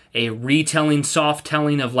a retelling, soft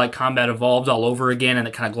telling of like Combat Evolved all over again, and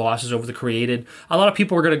it kind of glosses over the created, a lot of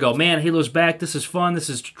people are going to go, man, Halo's back, this is fun, this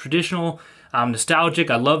is traditional, I'm nostalgic,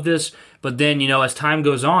 I love this. But then, as time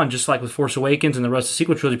goes on, just like with Force Awakens and the rest of the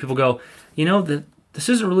sequel trilogy, people go, this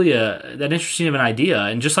isn't really that interesting of an idea.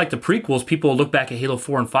 And just like the prequels, people look back at Halo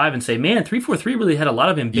 4 and 5 and say, man, 343 really had a lot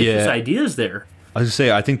of ambitious ideas there. I was going to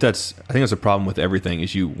say, I think that's a problem with everything,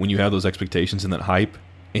 is when you have those expectations and that hype,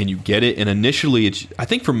 and you get it, and initially, I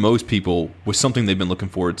think for most people, with something they've been looking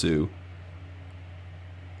forward to,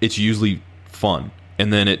 it's usually fun.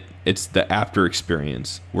 And then it's the after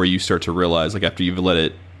experience where you start to realize, like after you've let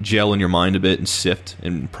it gel in your mind a bit and sift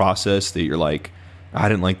and process, that you're like, I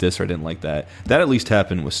didn't like this or I didn't like that. That at least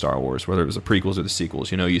happened with Star Wars, whether it was the prequels or the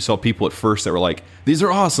sequels. You saw people at first that were like, these are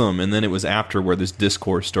awesome, and then it was after where this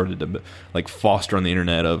discourse started to like foster on the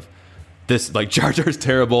internet of this, like Jar Jar's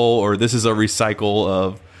terrible, or this is a recycle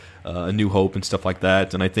of A New Hope and stuff like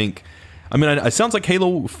that. And I think, it sounds like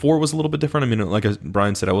Halo 4 was a little bit different. Like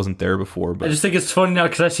Brian said, I wasn't there before, but I just think it's funny now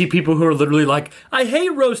because I see people who are literally like, I hate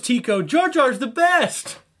Rose Tico, Jar Jar's the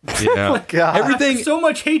best. Yeah, oh my God. Everything. So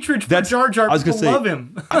much hatred for Jar Jar. I was People gonna say, love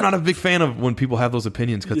him. I'm not a big fan of when people have those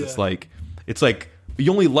opinions because it's like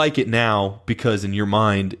you only like it now because in your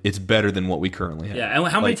mind it's better than what we currently have. Yeah, and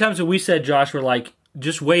how many times have we said, Josh, we're like,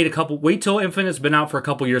 just wait till Infinite's been out for a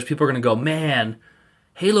couple years. People are going to go, man,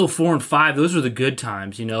 Halo 4 and 5, those were the good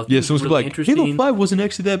times, Yeah, someone's really like, Halo 5 wasn't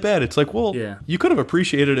actually that bad. It's like, well, you could have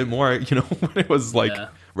appreciated it more, when it was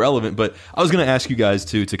relevant. But I was going to ask you guys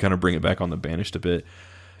too to kind of bring it back on the Banished a bit.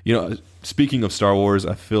 Speaking of Star Wars,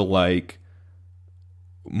 I feel like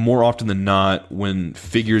more often than not, when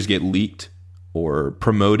figures get leaked or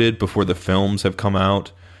promoted before the films have come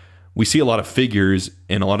out, we see a lot of figures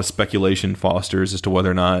and a lot of speculation fosters as to whether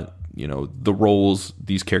or not, the roles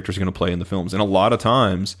these characters are going to play in the films. And a lot of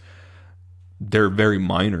times, they're very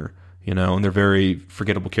minor, and they're very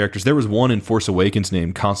forgettable characters. There was one in Force Awakens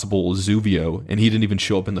named Constable Zuvio, and he didn't even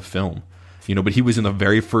show up in the film. But he was in the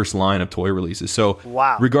very first line of toy releases. So,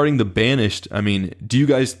 wow. Regarding the Banished,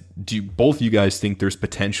 do both of you guys think there's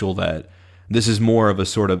potential that this is more of a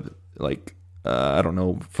sort of like, I don't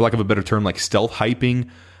know, for lack of a better term, like stealth hyping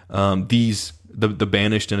the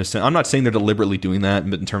Banished in a sense? I'm not saying they're deliberately doing that,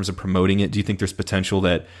 but in terms of promoting it, do you think there's potential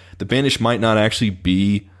that the Banished might not actually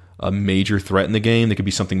be a major threat in the game? They could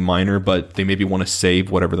be something minor, but they maybe want to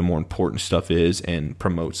save whatever the more important stuff is and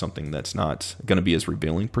promote something that's not going to be as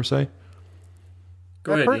revealing per se?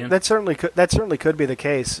 Go ahead, Ian. That certainly could be the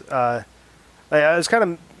case. I was kind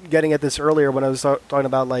of getting at this earlier when I was talking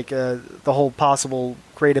about the whole possible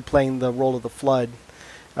creative playing the role of the Flood.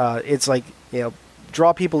 It's like,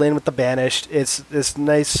 draw people in with the Banished. It's this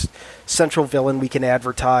nice central villain we can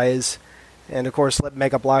advertise, and of course let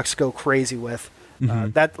Mega Bloks go crazy with.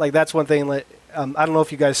 Mm-hmm. That's one thing. I don't know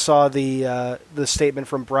if you guys saw the statement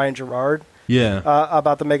from Brian Gerard. Yeah.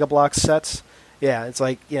 About the Mega Bloks sets. Yeah, it's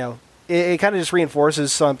like It kind of just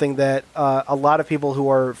reinforces something that a lot of people who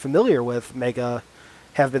are familiar with Mega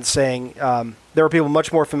have been saying. There are people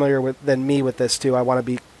much more familiar than me with this too. I want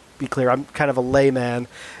to be clear. I'm kind of a layman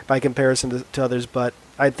by comparison to others, but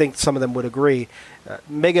I think some of them would agree.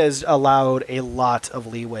 Mega is allowed a lot of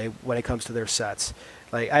leeway when it comes to their sets.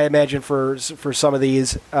 Like I imagine for some of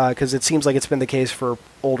these, because it seems like it's been the case for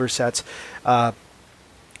older sets.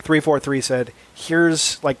 343 said,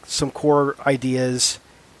 "Here's some core ideas.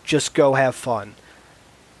 Just go have fun."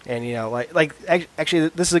 And actually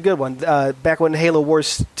this is a good one. Back when Halo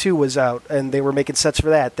Wars 2 was out and they were making sets for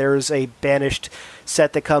that, there's a Banished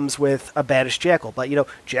set that comes with a Banished Jackal. But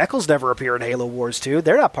Jackals never appear in Halo Wars 2.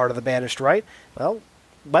 They're not part of the Banished, right? Well,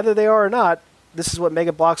 whether they are or not, this is what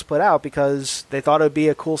Mega Bloks put out because they thought it would be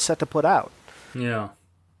a cool set to put out. Yeah.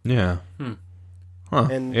 Yeah. Huh.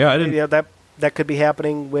 And yeah, I didn't. That could be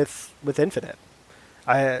happening with Infinite.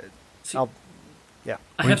 I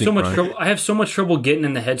have so much trouble getting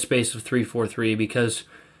in the headspace of 343 because,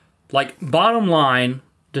 bottom line,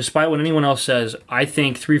 despite what anyone else says, I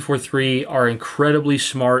think 343 are incredibly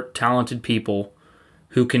smart, talented people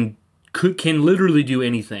who can literally do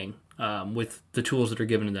anything with the tools that are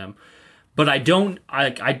given to them. But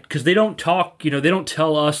because they don't talk, they don't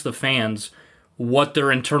tell us, the fans, what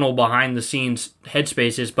their internal behind the scenes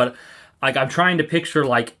headspace is. But I'm trying to picture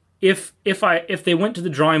if they went to the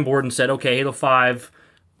drawing board and said, okay, Halo 5,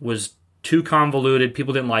 was too convoluted.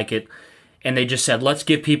 People didn't like it. And they just said, let's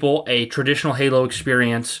give people a traditional Halo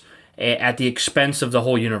experience at the expense of the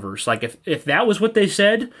whole universe. Like, if that was what they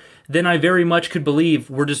said, then I very much could believe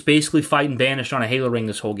we're just basically fighting Banished on a Halo ring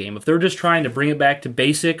this whole game. If they're just trying to bring it back to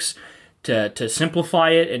basics, to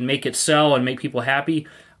simplify it and make it sell and make people happy,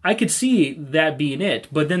 I could see that being it.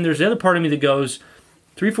 But then there's the other part of me that goes,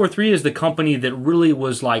 343 is the company that really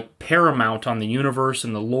was like paramount on the universe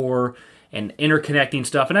and the lore and interconnecting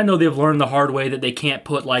stuff. And I know they've learned the hard way that they can't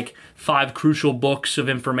put like 5 crucial books of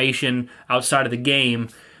information outside of the game.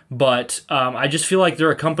 But I just feel like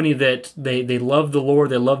they're a company that they love the lore,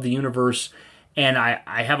 they love the universe, and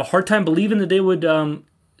I have a hard time believing that they would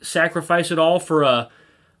sacrifice it all for a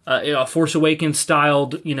Force Awakens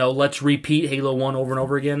styled, let's repeat Halo 1 over and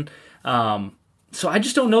over again. So I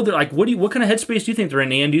just don't know that. Like, what kind of headspace do you think they're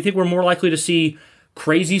in, Ian? Do you think we're more likely to see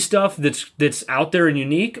crazy stuff that's out there and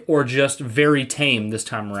unique, or just very tame this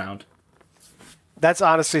time around? That's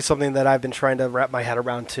honestly something that I've been trying to wrap my head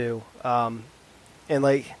around too. And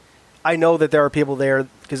like, I know that there are people there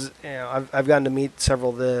because I've gotten to meet several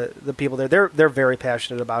of the people there. They're very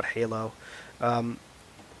passionate about Halo.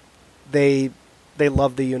 They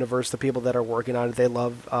love the universe. The people that are working on it, they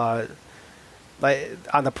love. Like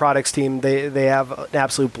on the products team, they have an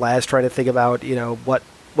absolute blast trying to think about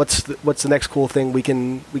what's the next cool thing we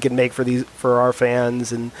can make for our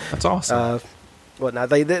fans, and that's awesome. Whatnot.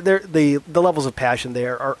 The levels of passion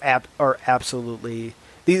there are absolutely.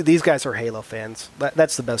 These guys are Halo fans.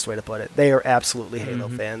 That's the best way to put it. They are absolutely Halo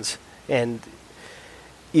fans, and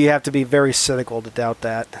you have to be very cynical to doubt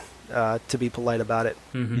that. To be polite about it,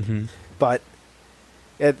 but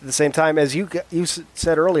at the same time, as you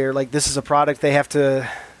said earlier, like this is a product they kind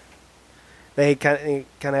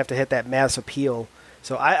of have to hit that mass appeal.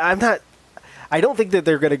 So I don't think that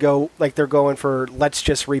they're going to go like they're going for let's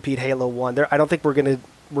just repeat Halo 1. I don't think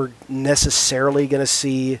we're necessarily going to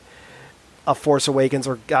see a Force Awakens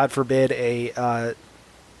or, God forbid, a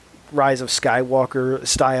Rise of Skywalker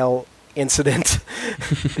style incident.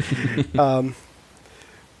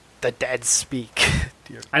 The dead speak.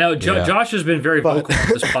 I know Josh has been very vocal on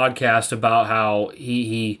this podcast about how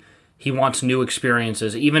he wants new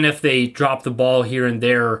experiences. Even if they drop the ball here and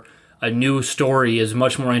there, a new story is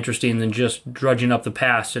much more interesting than just drudging up the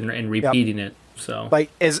past and repeating it. So, like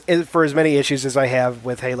for as many issues as I have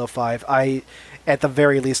with Halo 5, at the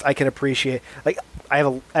very least I can appreciate. Like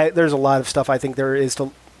there's a lot of stuff I think there is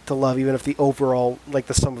to love, even if the overall, like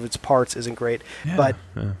the sum of its parts isn't great.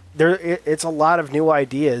 It's a lot of new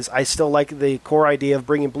ideas. I still like the core idea of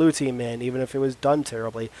bringing Blue Team in, even if it was done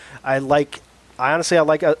terribly. I honestly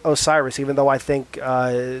like Osiris, even though I think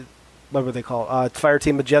what would they call Fire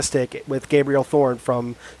Team Majestic with Gabriel Thorne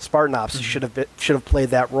from Spartan Ops should have played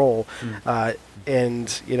that role.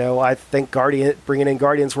 And I think bringing in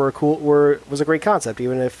Guardians was a great concept,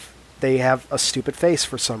 even if they have a stupid face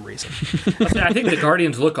for some reason. I think the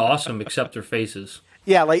Guardians look awesome, except their faces.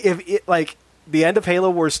 Yeah, like the end of Halo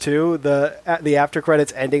Wars 2, the after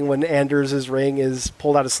credits ending when Anders' ring is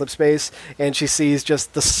pulled out of slip space and she sees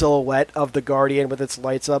just the silhouette of the Guardian with its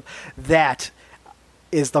lights up. That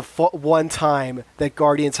is the one time that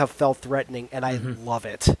Guardians have felt threatening, and I love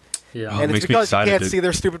it. Yeah, and it's because you can't see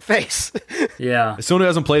their stupid face. Yeah. As someone who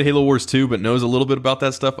hasn't played Halo Wars 2 but knows a little bit about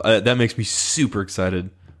that stuff, that makes me super excited.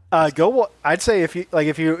 I'd say if you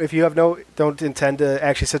don't intend to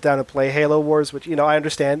actually sit down and play Halo Wars, which I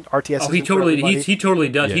understand RTS. Oh, he totally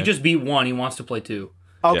does. Yeah. He just beat 1. He wants to play 2.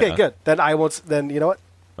 Okay, good. Then I won't. Then you know what?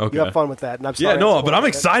 Okay. You have fun with that. And I'm sorry. Yeah, but I'm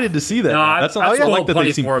excited to see that. No, that's I like that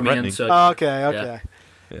they seem threatening. Okay. Yeah,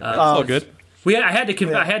 that's all good. I had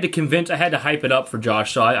to hype it up for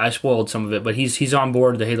Josh, so I spoiled some of it. But he's on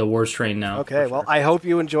board the Halo Wars train now. Okay, well, I hope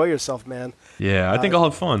you enjoy yourself, man. Yeah, I think I'll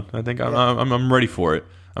have fun. I think I'm ready for it.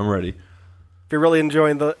 I'm ready. If you really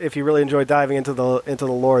enjoy diving into the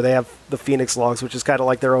lore, they have the Phoenix Logs, which is kind of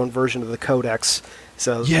like their own version of the Codex.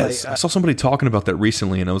 So yes, I saw somebody talking about that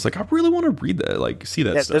recently, and I was like, I really want to read that, see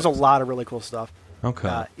that stuff. There's a lot of really cool stuff.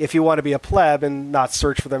 Okay. If you want to be a pleb and not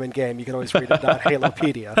search for them in game, you can always read it on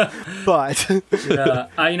Halopedia. But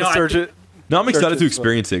I'm excited to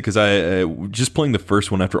experience it because I just playing the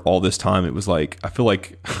first one after all this time. It was like I feel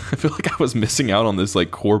like I was missing out on this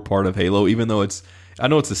core part of Halo, even though I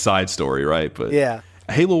know it's a side story, right? But yeah.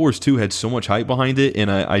 Halo Wars 2 had so much hype behind it,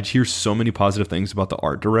 and I hear so many positive things about the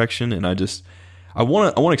art direction, and I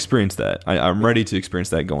want to experience that. I'm ready to experience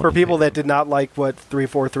that going for people that did not like what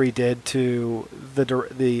 343 did to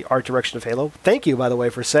the art direction of Halo. Thank you, by the way,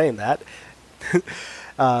 for saying that.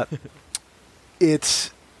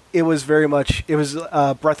 It was very much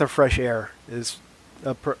a breath of fresh air is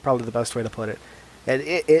probably the best way to put it. And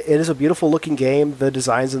it is a beautiful looking game. The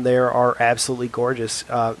designs in there are absolutely gorgeous.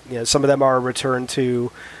 Some of them are a return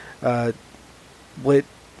to what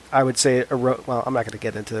I would say. Well, I'm not going to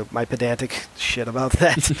get into my pedantic shit about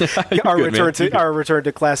that. Our return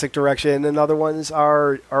to classic direction, and other ones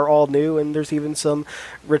are all new. And there's even some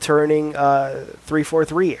returning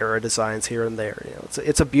 343 era designs here and there.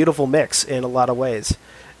 It's a beautiful mix in a lot of ways.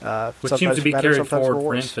 Which seems to be carried forward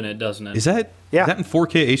for Infinite, doesn't it? Is that in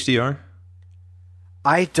 4K HDR?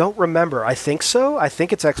 I don't remember. I think so. I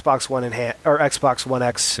think it's Xbox One or Xbox One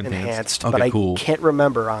X enhanced, okay, but I can't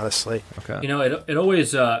remember honestly. Okay. It always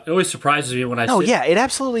surprises me when I. Yeah, it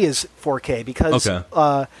absolutely is 4K because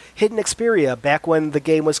Hidden Xperia, back when the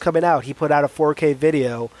game was coming out, he put out a 4K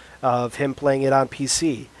video of him playing it on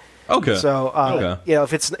PC. Okay. So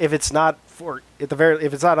if it's not on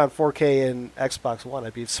 4K in Xbox One,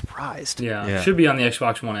 I'd be surprised. Yeah, it should be on the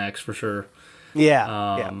Xbox One X for sure.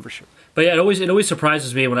 Yeah, for sure. But yeah, it always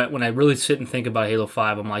surprises me when I really sit and think about Halo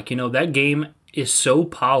 5. I'm like, that game is so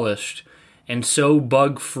polished and so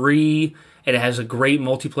bug free, and it has a great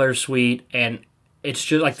multiplayer suite, and it's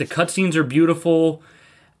just like the cutscenes are beautiful.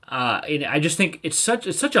 And I just think it's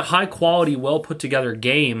such a high quality, well put together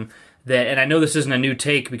game that, and I know this isn't a new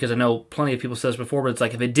take because I know plenty of people said this before, but it's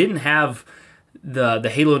like if it didn't have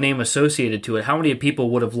the Halo name associated to it, how many people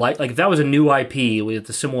would have liked, like if that was a new IP with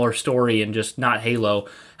a similar story and just not Halo,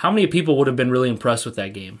 how many people would have been really impressed with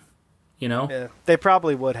that game? Yeah, they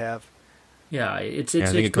probably would have. Yeah, it's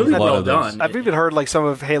really well done. I've even heard like some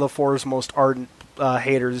of Halo 4's most ardent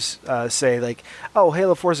haters say like, "Oh,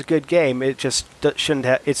 Halo 4 is a good game. It just shouldn't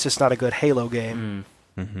have. It's just not a good Halo game."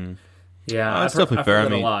 Mm-hmm. Yeah, that's definitely fair. I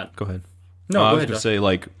mean, go ahead. No, I was going to say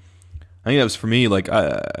like, I think that was for me. Like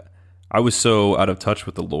I was so out of touch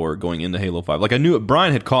with the lore going into Halo 5. Like I knew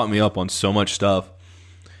Brian had caught me up on so much stuff,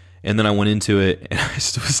 and then I went into it and I was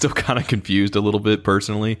still kind of confused a little bit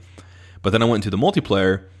personally. But then I went into the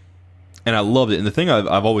multiplayer and I loved it. And the thing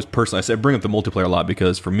I've always personally, I bring up the multiplayer a lot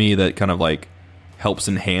because for me that kind of like helps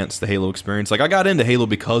enhance the Halo experience. Like I got into Halo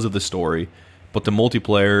because of the story, but the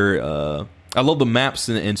multiplayer, I love the maps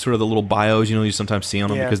and sort of the little bios you sometimes see on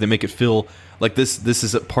them because they make it feel like this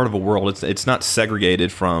is a part of a world. It's not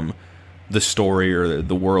segregated from the story or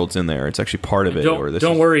the world's in there. It's actually part of it.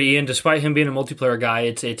 Don't worry, Ian. Despite him being a multiplayer guy,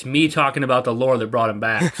 it's me talking about the lore that brought him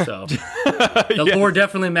back. So the lore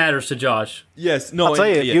definitely matters to Josh. Yes. No. I'll tell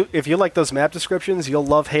you, if you like those map descriptions, you'll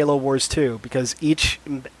love Halo Wars 2 because each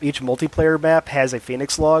multiplayer map has a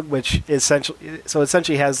Phoenix log, which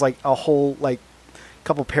essentially has like a whole like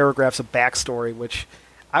couple paragraphs of backstory, which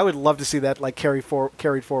I would love to see that like carried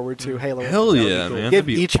forward to Halo. Hell yeah, man! Give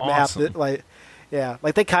each awesome. map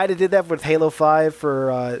like they kind of did that with Halo 5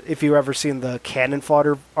 for if you've ever seen the cannon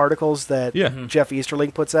fodder articles that Jeff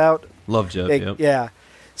Easterling puts out. Love Jeff. Yeah.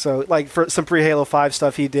 So like for some pre-Halo 5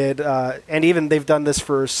 stuff he did, and even they've done this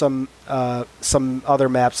for some other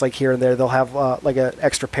maps like here and there. They'll have like an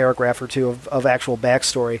extra paragraph or two of actual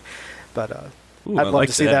backstory, but I'd love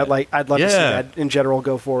to see that. Like I'd love to see that in general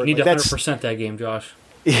go forward. You need to 100% that game, Josh.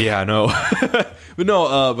 Yeah, I know. But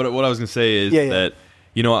no, but what I was going to say is that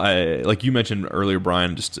I like you mentioned earlier,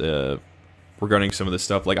 Brian, just regarding some of this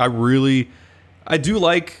stuff. Like I do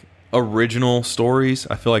like original stories.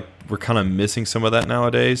 I feel like we're kind of missing some of that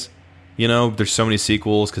nowadays. There's so many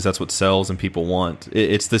sequels because that's what sells and people want.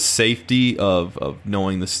 It's the safety of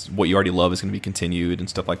knowing this what you already love is going to be continued and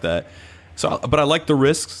stuff like that. So, but I like the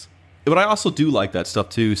risks. But I also do like that stuff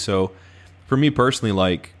too. So for me personally,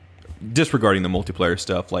 like disregarding the multiplayer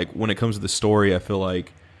stuff, like when it comes to the story, I feel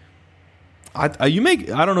like you make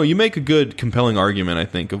a good compelling argument, I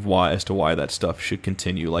think, of as to why that stuff should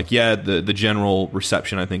continue. Like, the general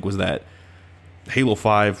reception, I think, was that Halo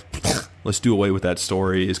 5, let's do away with that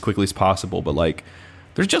story as quickly as possible. But like,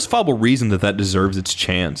 there's justifiable reason that deserves its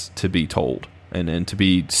chance to be told and to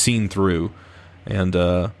be seen through. And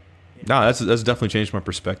that's definitely changed my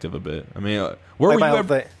perspective a bit. I mean, where were you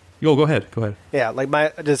ever? Yo, go ahead. Yeah, like I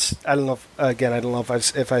don't know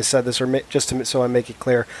if I said this or so I make it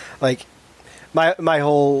clear. Like my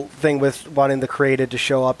whole thing with wanting the created to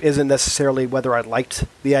show up isn't necessarily whether I liked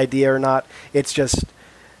the idea or not. It's just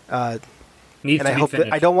needs and to I be hope finished.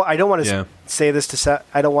 that I don't want to say this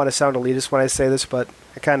I don't want to sound elitist when I say this, but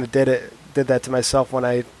I kind of did that to myself when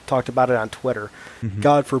I talked about it on Twitter. Mm-hmm.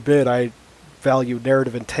 God forbid I value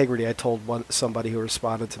narrative integrity, I told somebody who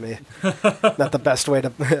responded to me. Not the best way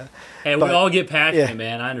to... Hey, we all get passionate,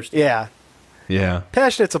 man. I understand. Yeah.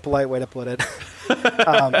 Passionate's a polite way to put it.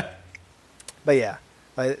 But yeah,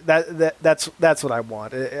 that's what I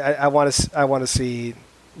want. I want to see,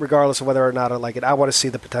 regardless of whether or not I like it, I want to see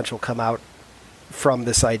the potential come out from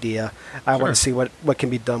this idea. I want to see what can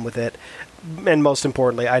be done with it, and most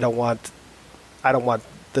importantly, I don't want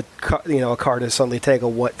the a car to suddenly take a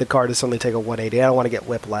 180. I don't want to get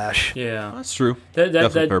whiplash. Yeah, that's true.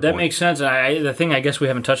 That makes sense. And the thing I guess we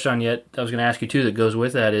haven't touched on yet, I was going to ask you too, that goes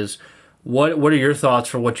with that is what are your thoughts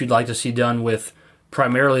for what you'd like to see done with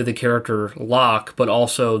primarily the character Locke, but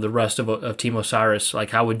also the rest of Team Osiris?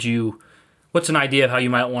 Like, what's an idea of how you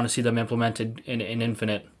might want to see them implemented in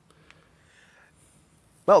Infinite?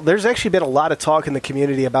 Well, there's actually been a lot of talk in the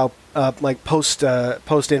community about like post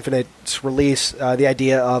Infinite's release, the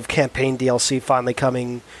idea of campaign DLC finally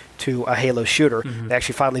coming to a Halo shooter. Mm-hmm. They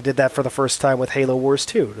actually finally did that for the first time with Halo Wars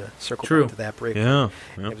 2, to circle back to that briefly. Yeah.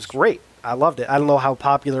 It was great. I loved it. I don't know how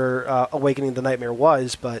popular Awakening the Nightmare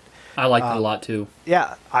was, but I liked it a lot too.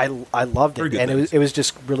 Yeah, I loved it, and it was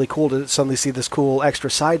just really cool to suddenly see this cool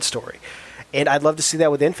extra side story. And I'd love to see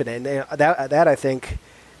that with Infinite. And that I think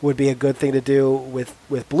would be a good thing to do with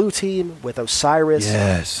Blue Team, with Osiris.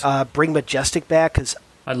 Yes. Bring Majestic back, because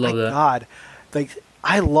I love that. God, like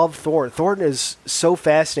I love Thorn. Thorn is so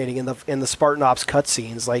fascinating in the Spartan Ops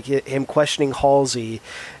cutscenes, like him questioning Halsey,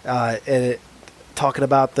 and talking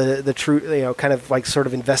about the true, kind of like sort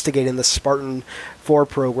of investigating the Spartan 4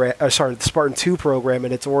 program, the Spartan 2 program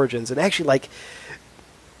and its origins, and actually like.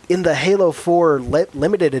 In the Halo 4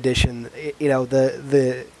 limited edition,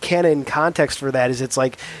 the canon context for that is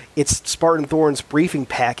it's Spartan Thorn's briefing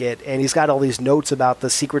packet, and he's got all these notes about the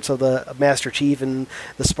secrets of the Master Chief and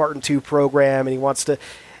the Spartan 2 program, and he wants to,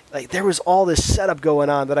 there was all this setup going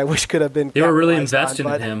on that I wish could have been. They were really invested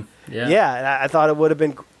in him. Yeah, yeah, and I thought it would have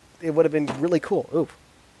been really cool. Oops.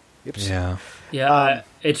 Yeah. Yeah,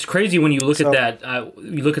 it's crazy when you look at that.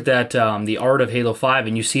 You look at that, the art of Halo 5,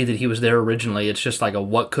 and you see that he was there originally. It's just like a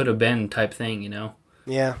what could have been type thing,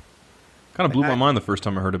 Yeah. Kind of blew my mind the first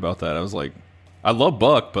time I heard about that. I was like, I love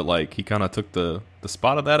Buck, but like he kind of took the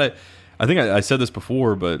spot of that. I think I said this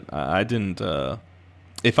before, but I didn't.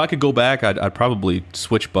 If I could go back, I'd probably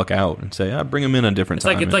switch Buck out and say, bring him in a different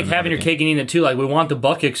time. It's like having your cake and eating it too. Like, we want the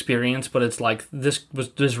Buck experience, but it's like this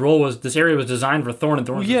area was designed for Thorn and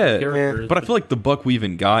Thorn's characters. But I feel like the Buck we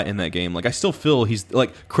even got in that game, like I still feel he's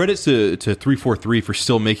like, credits to 343 for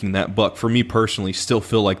still making that Buck. For me personally, still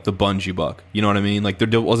feel like the Bungie Buck. You know what I mean? Like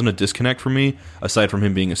there wasn't a disconnect for me aside from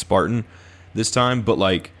him being a Spartan this time, but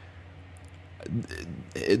like.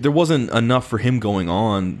 There wasn't enough for him going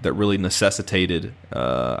on that really necessitated,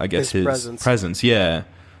 I guess, his presence. Yeah.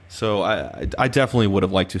 So I definitely would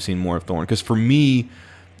have liked to have seen more of Thorn, because for me,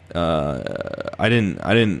 I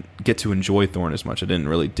didn't get to enjoy Thorn as much. I didn't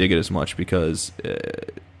really dig it as much because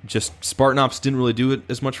just Spartan Ops didn't really do it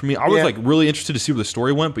as much for me. I was like really interested to see where the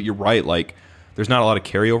story went, but you're right, like there's not a lot of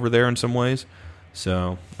carryover there in some ways.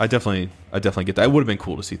 So I definitely get that. It would have been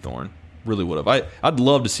cool to see Thorn. Really would have. I'd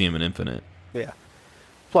love to see him in Infinite. Yeah.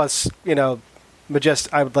 Plus,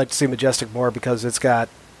 Majestic. I would like to see Majestic more because it's got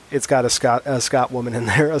a Scot woman in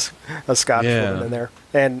there, a Scottish woman in there,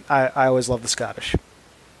 and I always love the Scottish.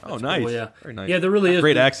 Oh, nice. Cool, yeah. Very nice. Yeah, there really is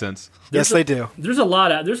great accents. Yes, they do. There's a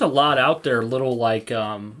lot out there,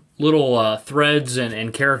 little threads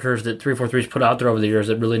and characters that 343's put out there over the years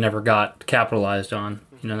that really never got capitalized on.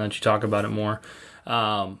 That you talk about it more. But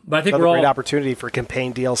I think another great opportunity for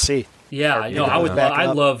campaign DLC. Yeah,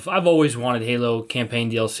 I've always wanted Halo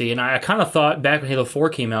campaign DLC, and I kind of thought back when Halo 4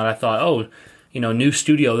 came out, I thought, new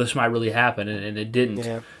studio, this might really happen, and it didn't.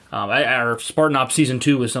 Yeah. Our Spartan Ops Season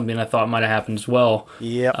 2 was something I thought might have happened as well.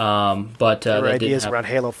 Yep. But there were ideas around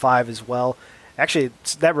Halo 5 as well. Actually,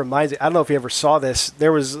 that reminds me, I don't know if you ever saw this.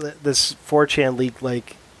 There was this 4chan leak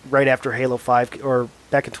like right after Halo 5, or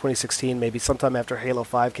back in 2016, maybe sometime after Halo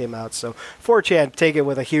 5 came out. So 4chan, take it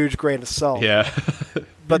with a huge grain of salt. Yeah.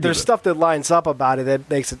 But there's stuff that lines up about it that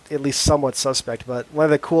makes it at least somewhat suspect. But one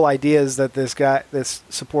of the cool ideas that this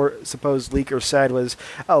supposed leaker said was,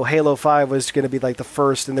 Halo 5 was going to be like the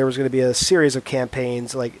first, and there was going to be a series of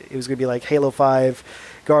campaigns. Like it was going to be like Halo 5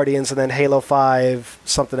 Guardians, and then Halo 5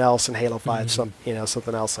 something else, and Halo 5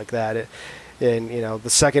 something else like that. And the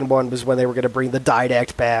second one was when they were going to bring the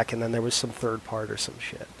Didact back, and then there was some third part or some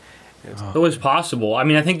shit. It was possible. I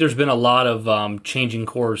mean, I think there's been a lot of changing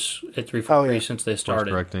course at 343 since they started.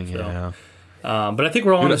 Correcting, yeah. But I think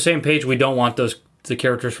we're all on the same page. We don't want the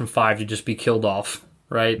characters from 5 to just be killed off,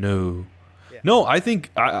 right? No. Yeah. No, I think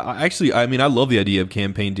I love the idea of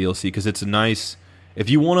campaign DLC because it's a nice. If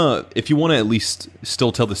you wanna at least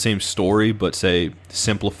still tell the same story, but say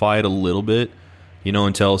simplify it a little bit,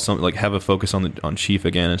 and tell something like have a focus on Chief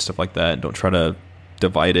again and stuff like that. And don't try to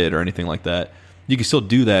divide it or anything like that. you can still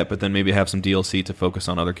do that, but then maybe have some DLC to focus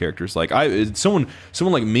on other characters. Like someone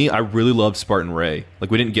like me, I really loved Spartan Ray.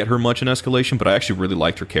 Like we didn't get her much in Escalation, but I actually really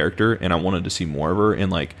liked her character, and I wanted to see more of her.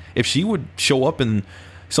 And like if she would show up in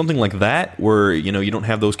something like that, where you don't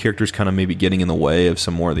have those characters kind of maybe getting in the way of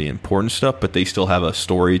some more of the important stuff, but they still have a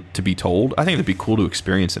story to be told, I think that'd be cool to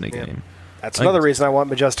experience in a game. That's another reason I want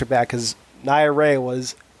Majestic back, because Nia Ray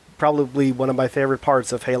was probably one of my favorite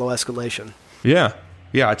parts of Halo Escalation. Yeah.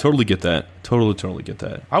 Yeah, I totally get that. Totally get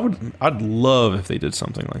that. I'd love if they did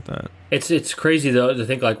something like that. It's crazy though to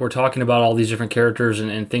think like we're talking about all these different characters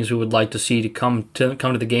and things we would like to see to come to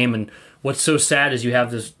the game, and what's so sad is you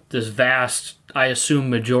have this vast, I assume,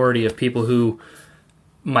 majority of people who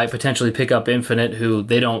might potentially pick up Infinite who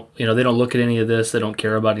they don't look at any of this, they don't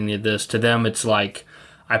care about any of this. To them it's like,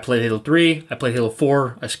 I played Halo 3, I played Halo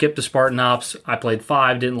 4, I skipped the Spartan Ops, I played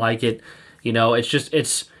 5, didn't like it.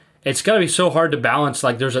 It's got to be so hard to balance.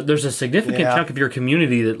 Like there's a significant chunk of your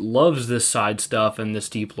community that loves this side stuff and this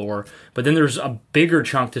deep lore, but then there's a bigger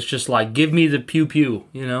chunk that's just like, give me the pew pew,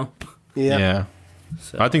 Yeah.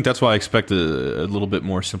 So. I think that's why I expect a little bit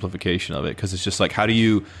more simplification of it, because it's just like, how do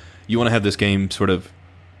you want to have this game sort of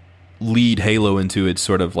lead Halo into its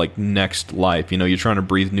sort of like next life? You're trying to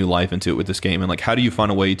breathe new life into it with this game, and like, how do you find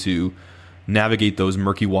a way to navigate those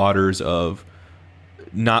murky waters of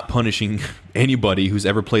not punishing anybody who's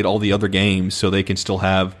ever played all the other games, so they can still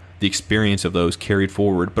have the experience of those carried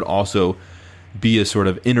forward, but also be a sort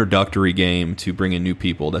of introductory game to bring in new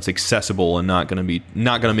people that's accessible and not going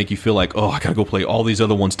to make you feel like, oh, I got to go play all these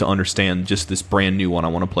other ones to understand just this brand new one I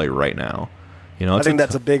want to play right now. I think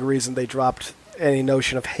that's a big reason they dropped any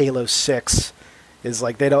notion of Halo 6, is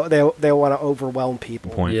like they don't want to overwhelm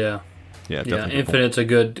people. Point. Yeah. Definitely. Infinite's a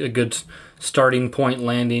good starting point,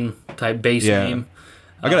 landing type base game.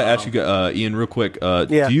 I gotta ask you, Ian, real quick. Are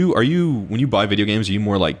you when you buy video games, are you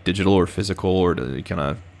more like digital or physical, or do you kind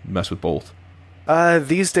of mess with both?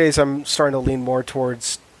 These days, I'm starting to lean more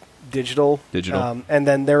towards digital. And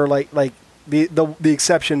then there are like the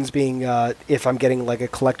exceptions being if I'm getting like a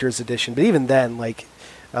collector's edition. But even then, like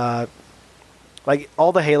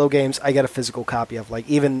all the Halo games, I get a physical copy of. Like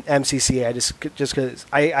even MCCA, I just because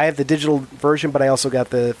I have the digital version, but I also got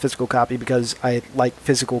the physical copy because I like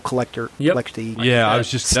physical collecting. Yeah,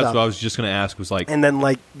 that's what I was just going to ask. Was like, and then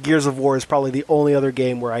like Gears of War is probably the only other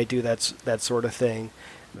game where I do that sort of thing.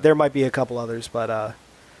 There might be a couple others, but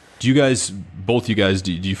do you guys, both you guys,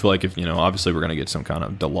 do you feel like if obviously we're going to get some kind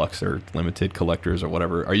of deluxe or limited collectors or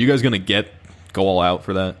whatever, are you guys going to go all out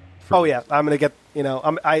for that? Oh yeah, I'm going to get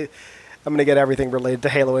I'm going to get everything related to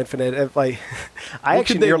Halo Infinite. What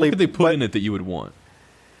could they put in it that you would want?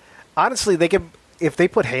 Honestly, if they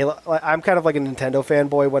put Halo. I'm kind of like a Nintendo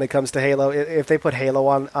fanboy when it comes to Halo. If they put Halo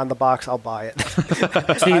on the box, I'll buy it.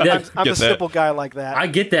 See, I'm a simple guy like that. I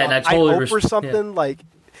get that, and I totally hope for something like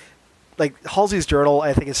Halsey's Journal.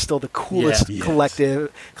 I think is still the coolest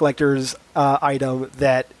collector's item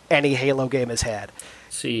that any Halo game has had.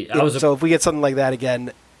 See, so if we get something like that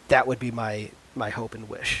again, that would be my hope and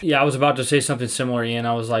wish. Yeah, I was about to say something similar, Ian.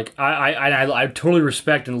 I was like, I totally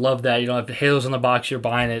respect and love that. If the Halo's on the box, you're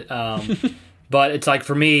buying it. But it's like,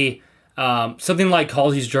 for me, something like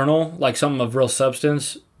Halsey's Journal, like something of real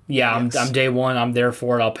substance, I'm day one, I'm there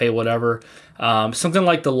for it, I'll pay whatever. Something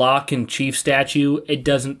like the Locke and Chief statue, it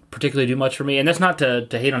doesn't particularly do much for me. And that's not to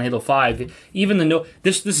hate on Halo 5. Even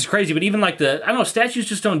this is crazy, but even like statues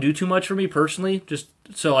just don't do too much for me personally. Just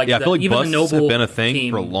so like, I feel like even busts the Noble have been a thing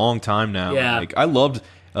team, for a long time now. Yeah. Like, I loved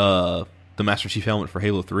the Master Chief helmet for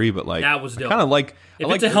Halo 3, but like, that was dope. Kind of like, if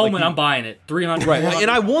it's a helmet, I'm buying it. 300. Right,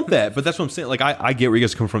 and I want that, but that's what I'm saying. Like, I get where you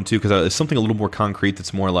guys come from too, because it's something a little more concrete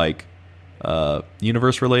that's more like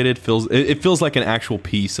universe related. It feels like an actual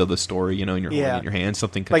piece of the story, and you're holding it in your hand,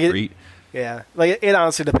 something concrete. Like it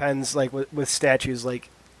honestly depends. Like with statues, like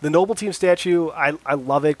the Noble Team statue, I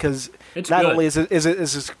love it because not only is it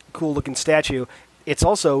this cool looking statue, it's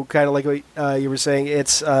also kind of like what you were saying.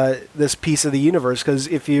 It's this piece of the universe, because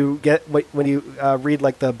if you get when you read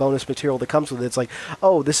like the bonus material that comes with it, it's like,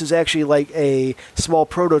 oh, this is actually like a small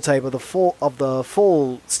prototype of the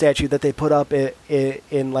full statue that they put up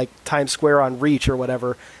in like Times Square on Reach or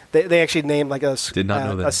whatever. They actually named like a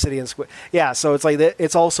city in Square. Yeah, so it's like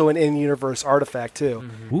it's also an in-universe artifact too.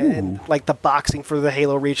 Mm-hmm. And like the boxing for the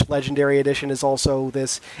Halo Reach Legendary Edition is also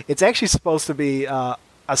this. It's actually supposed to be a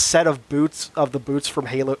set of the boots from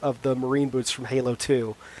Halo, of the Marine boots from Halo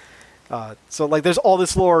 2. So like there's all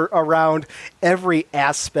this lore around every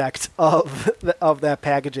aspect of that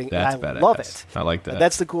packaging. That's and I badass. love it. I like that.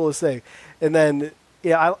 That's the coolest thing. And then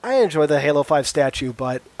I enjoy the Halo 5 statue,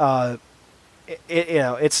 but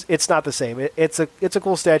it's not the same. It's a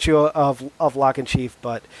cool statue of Locke and Chief,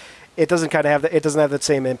 but it doesn't have that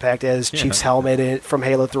same impact as Chief's helmet from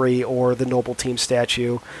Halo 3 or the Noble Team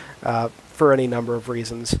statue for any number of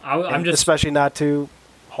reasons. Especially not to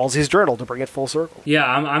Halsey's Journal, to bring it full circle. Yeah,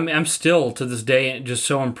 I'm still to this day just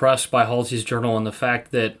so impressed by Halsey's Journal and the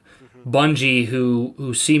fact that Bungie,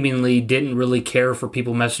 who seemingly didn't really care for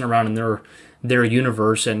people messing around in their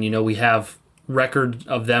universe, and we have record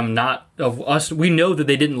of them, not of us. We know that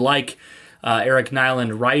they didn't like Eric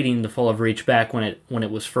Nyland writing The Fall of Reach back when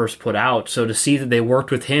it was first put out. So to see that they worked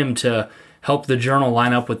with him to help the journal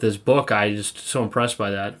line up with this book, I just so impressed by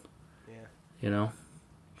that. Yeah.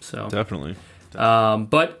 So definitely.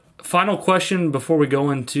 But final question before we go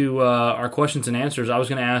into our questions and answers, I was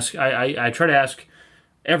going to ask. I try to ask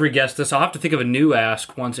every guest this. I'll have to think of a new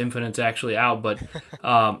ask once Infinite's actually out. But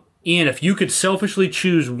Ian, if you could selfishly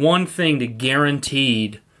choose one thing to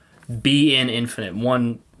guaranteed be in Infinite,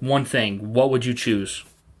 one thing, what would you choose?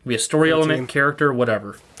 Be a story element, character,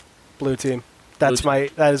 whatever. Blue Team. That is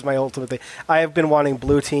my ultimate thing. I have been wanting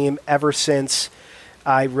Blue Team ever since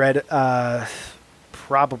I read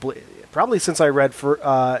probably since I read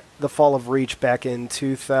for The Fall of Reach back in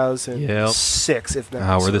 2006. If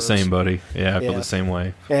not, we're the same, buddy. Yeah, I feel the same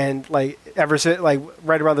way. And ever since,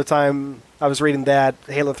 right around the time I was reading that,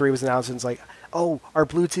 Halo 3 was announced, and it's like, oh, our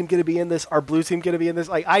Blue Team going to be in this? Our Blue Team going to be in this?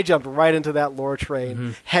 I jumped right into that lore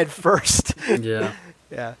train head first. Yeah.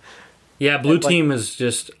 Yeah. Yeah, Blue Team is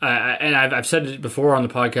just, and I've said it before on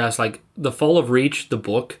the podcast, The Fall of Reach, the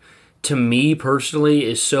book, to me personally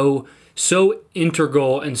is so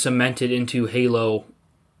integral and cemented into Halo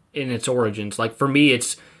in its origins. For me,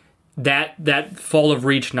 it's that Fall of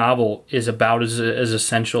Reach novel is about as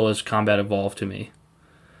essential as Combat Evolved to me.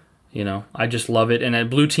 I just love it. And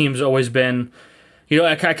Blue Team's always been,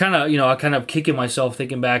 I kind of kicking myself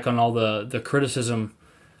thinking back on all the criticism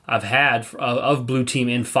I've had of Blue Team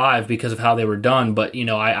in 5 because of how they were done. But,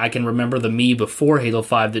 I can remember the me before Halo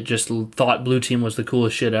 5 that just thought Blue Team was the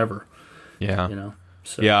coolest shit ever. Yeah.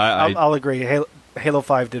 So yeah, I'll agree. Halo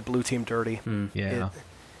 5 did Blue Team dirty. Yeah.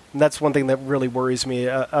 And that's one thing that really worries me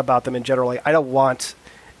about them in general. I don't want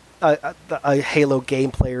a Halo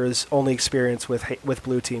game player's only experience with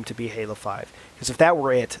Blue Team to be Halo 5. Because if that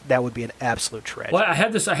were it, that would be an absolute tragedy. Well, I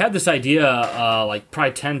had this idea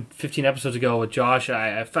probably 10, 15 episodes ago with Josh.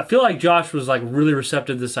 I feel like Josh was really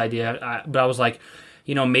receptive to this idea, but I was like,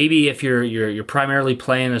 maybe if you're primarily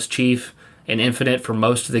playing as Chief in Infinite for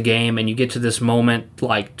most of the game, and you get to this moment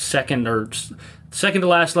second to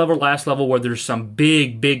last level where there's some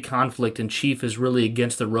big conflict and Chief is really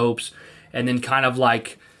against the ropes, and then kind of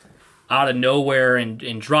out of nowhere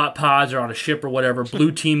in drop pods or on a ship or whatever,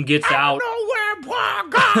 Blue Team gets out.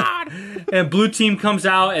 God! And Blue Team comes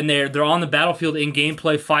out and they're on the battlefield in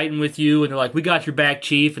gameplay fighting with you, and they're like, "We got your back,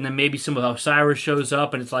 Chief." And then maybe some of Osiris shows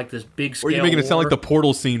up, and it's this big scale. Or you're making it sound like the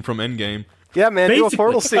Portal scene from Endgame. Yeah, man, basically. Do a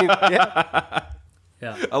Portal scene. Yeah.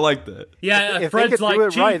 Yeah, I like that. Yeah, if Fred's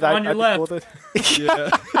Chief right, on your left.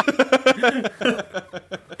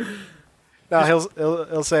 No,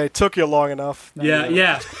 he'll say, "It took you long enough."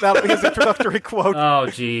 Yeah. That'll be his introductory quote. Oh,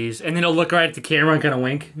 jeez. And then he'll look right at the camera and kind of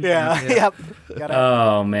wink. Yeah. Yep.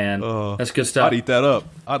 Oh, man. That's good stuff. I'd eat that up.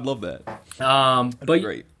 I'd love that. But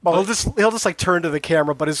great. Well, he'll just turn to the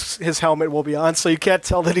camera, but his helmet will be on, so you can't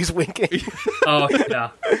tell that he's winking. Oh, yeah.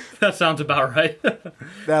 That sounds about right.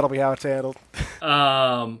 That'll be how it's handled.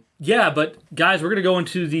 Yeah, but guys, we're going to go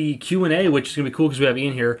into the Q&A, which is going to be cool because we have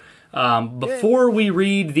Ian here. Before we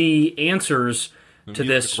read the answers to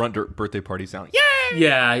this... Run birthday party sound. Yay!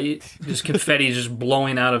 Yeah, just confetti is just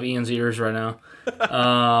blowing out of Ian's ears right now.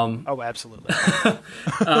 Oh, absolutely.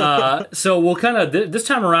 So we'll kind of... This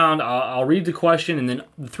time around, I'll read the question, and then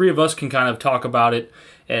the three of us can kind of talk about it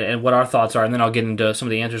and what our thoughts are, and then I'll get into some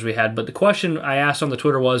of the answers we had. But the question I asked on the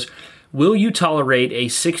Twitter was, will you tolerate a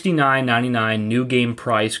 $69.99 new game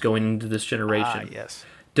price going into this generation? Yes.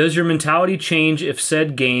 Does your mentality change if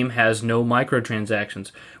said game has no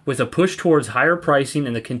microtransactions? With a push towards higher pricing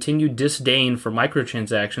and the continued disdain for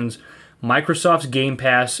microtransactions, Microsoft's Game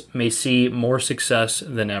Pass may see more success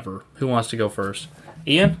than ever. Who wants to go first?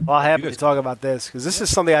 Ian? Well, I'm happy to talk about this, because this is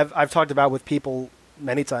something I've talked about with people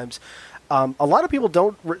many times. A lot of people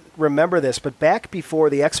don't remember this, but back before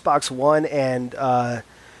the Xbox One and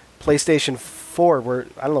PlayStation 4,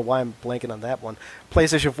 I don't know why I'm blanking on that one,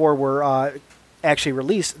 PlayStation 4 were... actually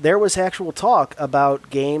released, there was actual talk about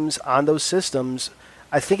games on those systems.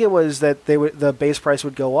 I think it was that the base price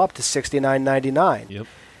would go up to $69.99. Yep,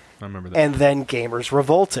 I remember that. And then gamers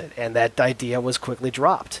revolted, and that idea was quickly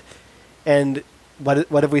dropped. And what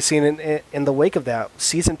have we seen in the wake of that?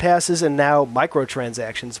 Season passes and now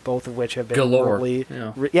microtransactions, both of which have been galore. horribly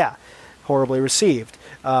horribly received.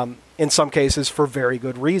 In some cases, for very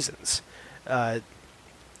good reasons.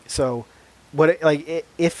 So,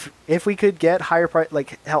 if we could get higher price,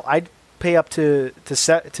 like hell, I'd pay up to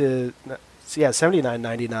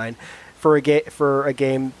 $79.99 for a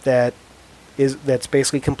game that's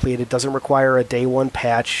basically complete. It doesn't require a day one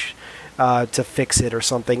patch to fix it or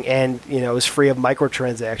something, and is free of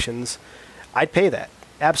microtransactions. I'd pay that,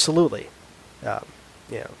 absolutely. No,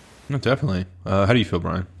 definitely. How do you feel,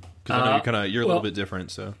 Brian? Because I know you're a little bit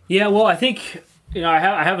different. So yeah, well, I think I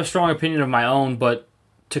have a strong opinion of my own, but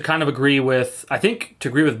to kind of agree with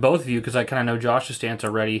both of you, because I kind of know Josh's stance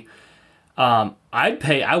already. I'd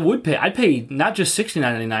pay not just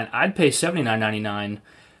 $69.99, I'd pay $79.99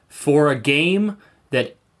 for a game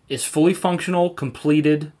that is fully functional,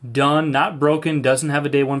 completed, done, not broken, doesn't have a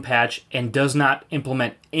day one patch, and does not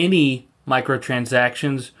implement any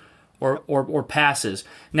microtransactions or passes.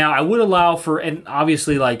 Now, I would allow for, and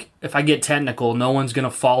obviously, like, if I get technical, no one's going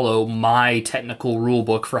to follow my technical rule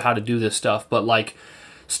book for how to do this stuff, but, like,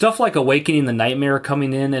 stuff like Awakening the Nightmare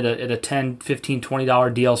coming in at a $10, $15,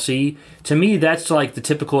 $20 DLC, to me, that's like the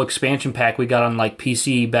typical expansion pack we got on, like,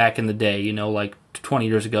 PC back in the day, like 20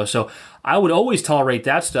 years ago. So I would always tolerate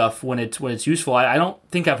that stuff when it's useful. I don't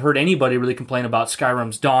think I've heard anybody really complain about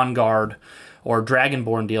Skyrim's Dawn Guard or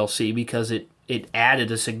Dragonborn DLC because it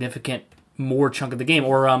added a significant more chunk of the game,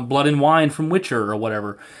 or Blood and Wine from Witcher or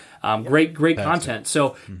whatever. Great content.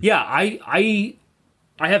 So yeah, I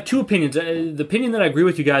have two opinions. The opinion that I agree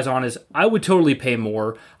with you guys on is I would totally pay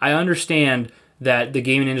more. I understand that the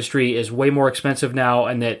gaming industry is way more expensive now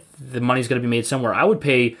and that the money's going to be made somewhere. I would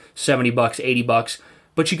pay $70, $80,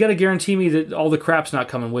 but you got to guarantee me that all the crap's not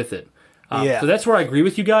coming with it. So that's where I agree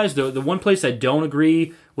with you guys. The one place I don't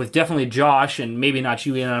agree with, definitely Josh, and maybe not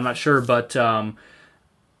you, Ian, I'm not sure, but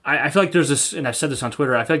I feel like there's this, and I've said this on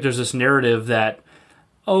Twitter, I feel like there's this narrative that,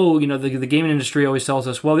 the gaming industry always tells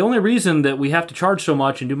us, well, the only reason that we have to charge so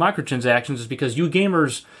much and do microtransactions is because you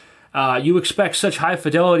gamers, you expect such high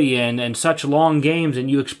fidelity and such long games, and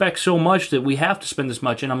you expect so much that we have to spend this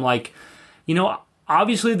much. And I'm like,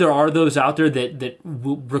 obviously there are those out there that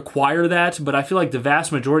require that, but I feel like the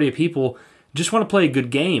vast majority of people just want to play a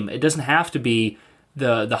good game. It doesn't have to be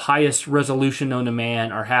the highest resolution known to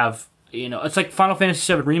man, or have, it's like Final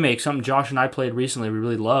Fantasy VII Remake, something Josh and I played recently, we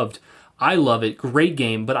really loved. I love it, great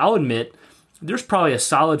game, but I'll admit there's probably a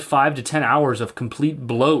solid 5 to 10 hours of complete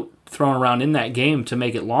bloat thrown around in that game to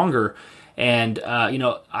make it longer. And,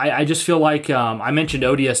 I just feel like I mentioned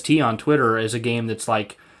ODST on Twitter as a game that's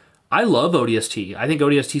like, I love ODST. I think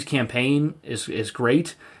ODST's campaign is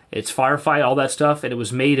great. It's Firefight, all that stuff, and it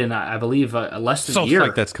was made in, I believe, less than a year. Sounds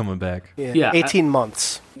like that's coming back. Yeah, 18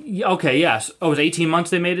 months. Okay, yes. Oh, it was 18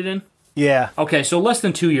 months they made it in? Yeah. Okay, so less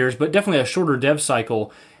than 2 years, but definitely a shorter dev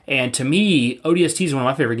cycle. And to me, ODST is one of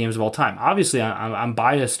my favorite games of all time. Obviously, I'm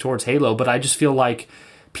biased towards Halo, but I just feel like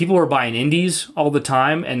people are buying indies all the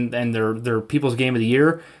time, and they're people's game of the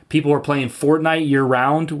year. People are playing Fortnite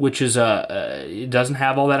year-round, which is it doesn't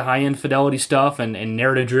have all that high-end fidelity stuff and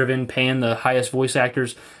narrative-driven, paying the highest voice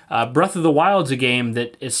actors. Breath of the Wild's a game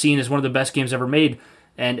that is seen as one of the best games ever made,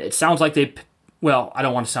 and it sounds like I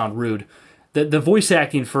don't want to sound rude. The voice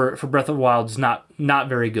acting for Breath of the Wild is not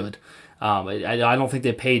very good. I don't think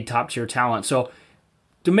they paid top-tier talent. So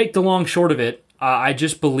to make the long short of it, I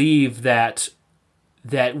just believe that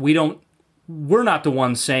we're not the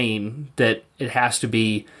ones saying that it has to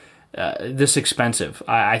be this expensive.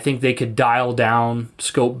 I think they could dial down,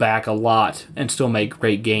 scope back a lot, and still make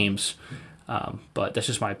great games. But that's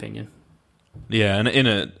just my opinion. Yeah,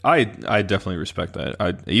 and I definitely respect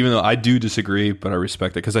that. Even though I do disagree, but I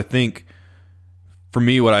respect it, because I think, for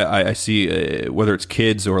me, what I see, whether it's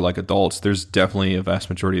kids or like adults, there's definitely a vast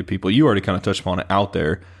majority of people, you already kind of touched upon it, out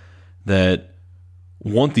there that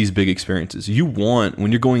want these big experiences. You want,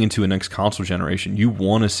 when you're going into a next console generation, you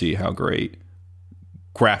want to see how great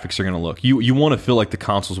graphics are going to look. You want to feel like the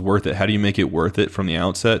console's worth it. How do you make it worth it from the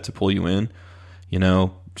outset to pull you in?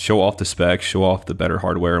 Show off the specs, show off the better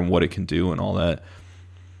hardware and what it can do and all that.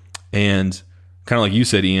 And kind of like you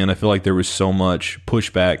said, Ian, I feel like there was so much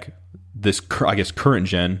pushback this, I guess, current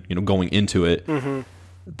gen, going into it,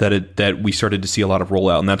 that we started to see a lot of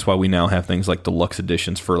rollout, and that's why we now have things like deluxe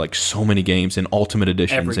editions for like so many games and ultimate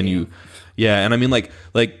editions. And I mean,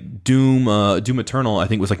 like Doom Eternal, I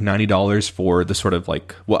think was like $90 for the sort of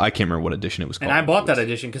like, I can't remember what edition it was called. And I bought that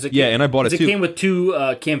edition because and I bought it too. It came with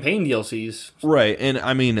 2 campaign DLCs. Right, and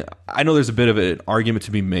I mean, I know there's a bit of an argument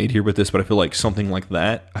to be made here with this, but I feel like something like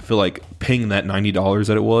that, I feel like paying that $90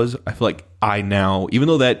 that it was, I feel like I now, even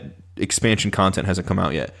though that expansion content hasn't come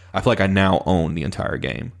out yet, I feel like I now own the entire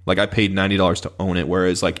game. Like I paid $90 to own it,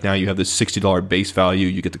 whereas like now you have this $60 base value,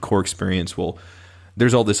 you get the core experience. Well,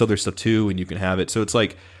 there's all this other stuff too, and you can have it. So it's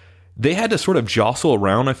like they had to sort of jostle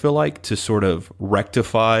around, I feel like, to sort of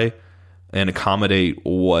rectify and accommodate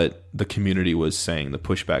what the community was saying, the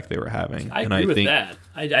pushback they were having. I agree with that.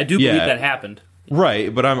 I do believe that happened.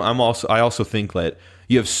 Right, but I also think that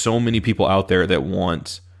you have so many people out there that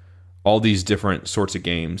want all these different sorts of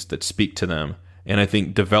games that speak to them, and I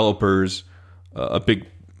think developers, a big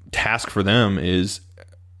task for them is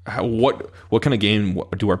what kind of game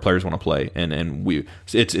do our players want to play, and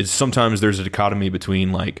it's sometimes there's a dichotomy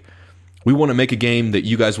between like we want to make a game that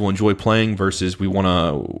you guys will enjoy playing versus we want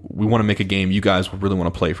to make a game you guys will really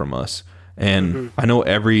want to play from us, and I know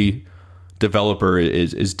every developer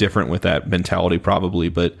is different with that mentality probably,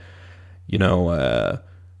 but you know.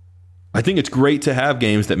 I think it's great to have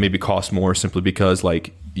games that maybe cost more simply because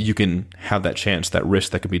like you can have that chance, that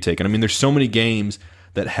risk that can be taken. I mean, there's so many games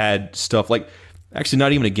that had stuff like, actually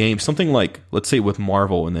not even a game, something like, let's say with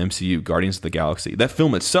Marvel and the MCU, Guardians of the Galaxy. That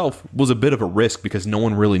film itself was a bit of a risk because no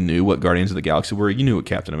one really knew what Guardians of the Galaxy were. You knew what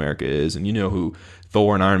Captain America is, and you know who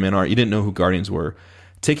Thor and Iron Man are. You didn't know who Guardians were.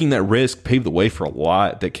 Taking that risk paved the way for a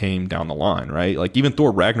lot that came down the line, right? Like even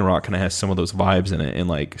Thor Ragnarok kind of has some of those vibes in it, and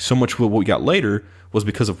like so much of what we got later was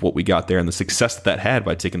because of what we got there and the success that had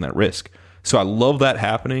by taking that risk. So I love that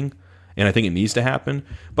happening, and I think it needs to happen.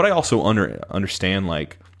 But I also understand,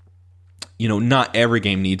 like, you know, not every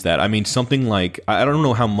game needs that. I mean, something like, I don't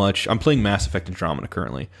know how much, I'm playing Mass Effect Andromeda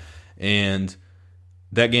currently, and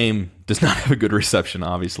that game does not have a good reception,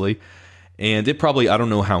 obviously. And it probably, I don't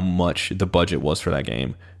know how much the budget was for that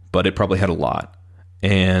game, but it probably had a lot,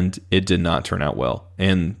 and it did not turn out well.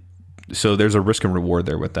 And so there's a risk and reward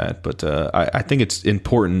there with that. But I think it's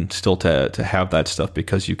important still to have that stuff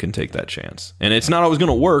because you can take that chance. And it's not always going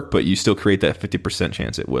to work, but you still create that 50%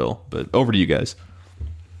 chance it will. But over to you guys.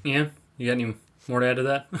 Yeah, you got any more to add to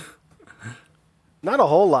that? Not a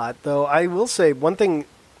whole lot, though. I will say one thing.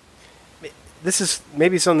 This is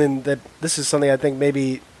something I think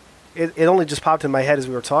maybe it only just popped in my head as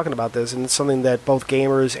we were talking about this, and it's something that both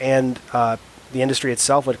gamers and the industry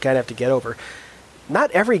itself would kind of have to get over.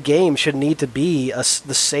 Not every game should need to be the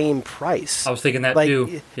same price. I was thinking that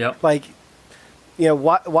too. Yep. Like, you know,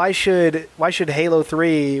 why should Halo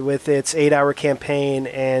 3 with its 8-hour campaign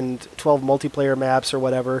and 12 multiplayer maps or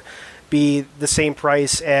whatever be the same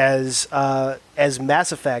price as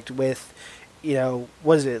Mass Effect with, you know,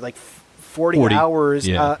 what is it, like 40 hours,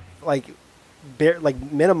 yeah. like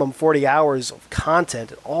minimum 40 hours of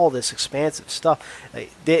content and all this expansive stuff.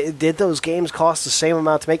 Like, did those games cost the same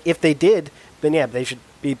amount to make? If they did, then yeah, they should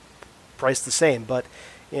be priced the same. But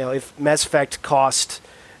you know, if Mass Effect cost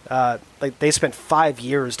like they spent 5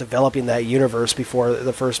 years developing that universe before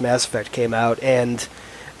the first Mass Effect came out, and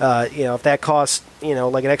you know, if that cost, you know,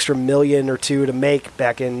 like an extra $1 million or $2 million to make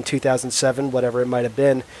back in 2007, whatever it might have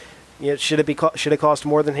been, you know, should it cost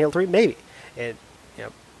more than Halo 3? Maybe. And you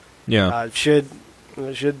know, yeah, should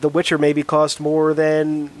The Witcher maybe cost more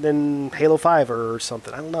than Halo 5 or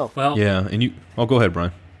something? I don't know. Well, yeah, and go ahead,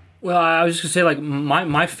 Brian. Well, I was just going to say, like,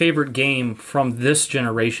 my favorite game from this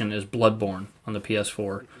generation is Bloodborne on the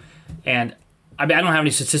PS4. And, I mean, I don't have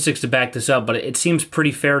any statistics to back this up, but it seems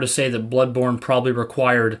pretty fair to say that Bloodborne probably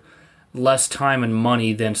required less time and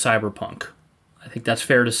money than Cyberpunk. I think that's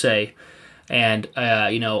fair to say. And,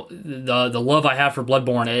 you know, the love I have for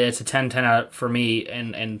Bloodborne, it's a 10-10 out for me.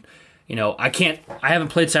 And you know, I haven't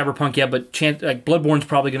played Cyberpunk yet, but Bloodborne's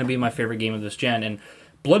probably going to be my favorite game of this gen. And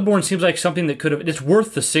Bloodborne seems like something that could have... It's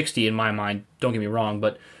worth the $60 in my mind, don't get me wrong,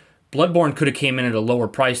 but Bloodborne could have came in at a lower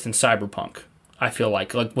price than Cyberpunk, I feel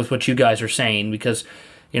like with what you guys are saying, because,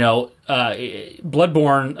 you know,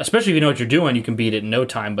 Bloodborne, especially if you know what you're doing, you can beat it in no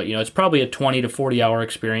time, but, you know, it's probably a 20 to 40-hour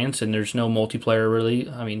experience, and there's no multiplayer, really.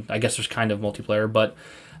 I mean, I guess there's kind of multiplayer, but...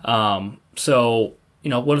 so,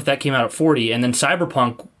 you know, what if that came out at 40, and then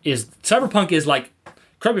Cyberpunk is like...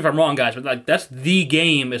 Correct me if I'm wrong, guys, but like that's the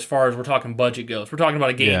game as far as we're talking budget goes. We're talking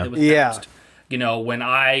about a game that was announced, you know, when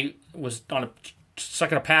I was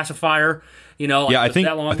stuck in a pacifier, you know. Like, yeah, I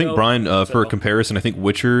think Brian, for a comparison, I think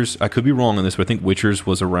Witcher's, I could be wrong on this, but I think Witcher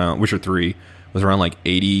 3 was around like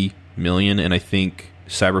 80 million, and I think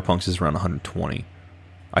Cyberpunk's is around 120.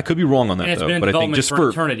 I could be wrong on that, though, but I think just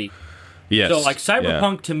for eternity. Yes. So like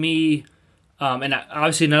Cyberpunk to me. And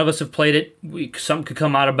obviously none of us have played it. Something could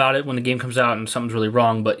come out about it when the game comes out and something's really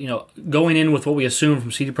wrong. But, you know, going in with what we assume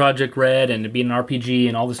from CD Projekt Red and it being an RPG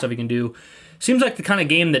and all the stuff you can do, seems like the kind of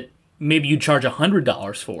game that maybe you'd charge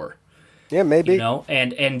 $100 for. Yeah, maybe. You know,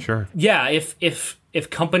 and sure. Yeah, if if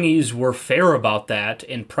companies were fair about that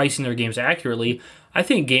and pricing their games accurately, I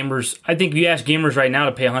think if you ask gamers right now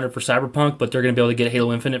to pay $100 for Cyberpunk, but they're going to be able to get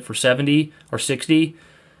Halo Infinite for $70 or $60,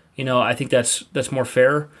 I think that's more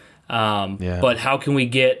fair. But how can we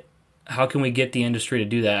get the industry to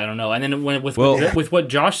do that? I don't know. And then with what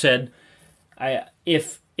Josh said,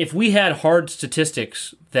 if we had hard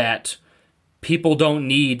statistics that people don't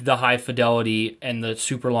need the high fidelity and the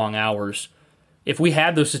super long hours, if we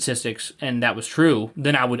had those statistics and that was true,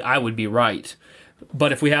 then I would be right.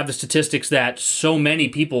 But if we have the statistics that so many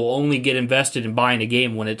people only get invested in buying a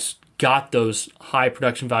game when it's got those high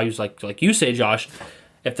production values, like you say, Josh,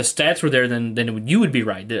 if the stats were there, then you would be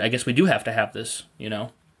right. I guess we do have to have this,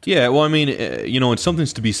 Yeah, well, I mean, and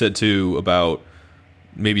something's to be said too about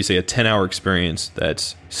maybe say a 10-hour experience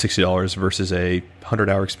that's $60 versus a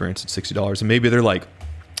 100-hour experience at $60, and maybe they're like,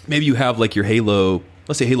 maybe you have like your Halo,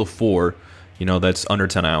 let's say Halo 4, that's under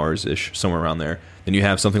 10 hours ish, somewhere around there. Then you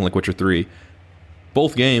have something like Witcher 3.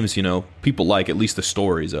 Both games, people like at least the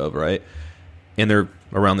stories of, right? And they're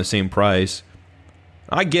around the same price.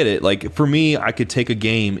 I get it. Like, for me, I could take a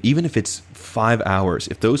game, even if it's 5 hours.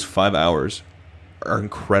 If those 5 hours are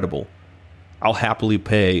incredible, I'll happily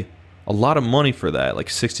pay a lot of money for that, like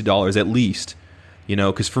 $60 at least.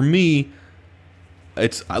 Because for me,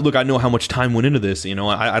 look, I know how much time went into this.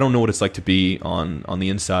 I don't know what it's like to be on the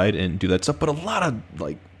inside and do that stuff, but a lot of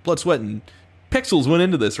like blood, sweat, and pixels went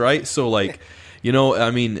into this, right? So like,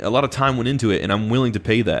 I mean, a lot of time went into it, and I'm willing to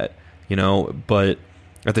pay that. But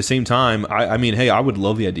at the same time, I mean, hey, I would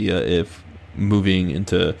love the idea if moving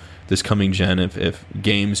into this coming gen, if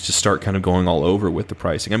games just start kind of going all over with the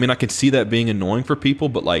pricing. I mean, I could see that being annoying for people,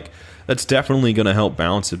 but like that's definitely going to help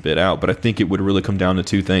balance a bit out. But I think it would really come down to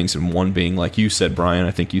two things, and one being, like you said, Brian,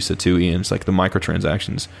 I think you said too, Ian, it's like the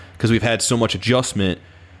microtransactions, because we've had so much adjustment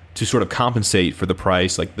to sort of compensate for the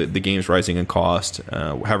price, like the game's rising in cost,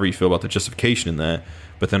 however you feel about the justification in that,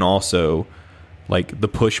 but then also like the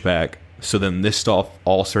pushback. So then this stuff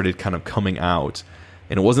all started kind of coming out,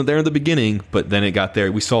 and it wasn't there in the beginning, but then it got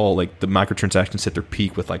there. We saw like the microtransactions hit their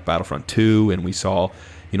peak with like Battlefront 2, and we saw,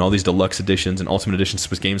 all these deluxe editions and ultimate editions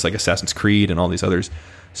with games like Assassin's Creed and all these others.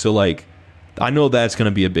 So like, I know that's going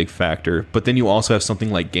to be a big factor, but then you also have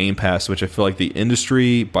something like Game Pass, which I feel like the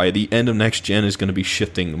industry by the end of next gen is going to be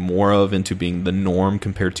shifting more of into being the norm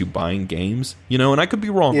compared to buying games, and I could be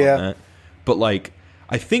wrong on that, but like,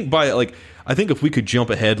 I think if we could jump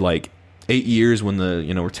ahead like 8 years when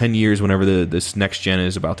or 10 years whenever this next gen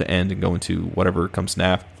is about to end and go into whatever comes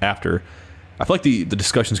after, I feel like the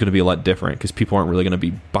discussion is going to be a lot different because people aren't really going to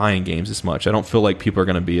be buying games as much. I don't feel like people are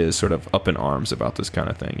going to be as sort of up in arms about this kind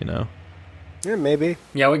of thing, Yeah, maybe.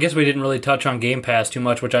 Yeah, I guess we didn't really touch on Game Pass too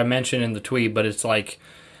much, which I mentioned in the tweet, but it's like,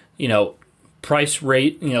 price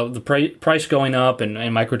rate, the price going up and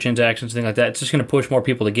microtransactions, things like that. It's just going to push more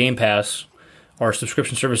people to Game Pass or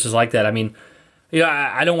subscription services like that. I mean,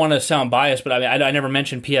 I don't want to sound biased, but I never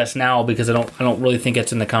mentioned PS Now because I don't really think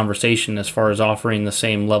it's in the conversation as far as offering the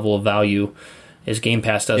same level of value as Game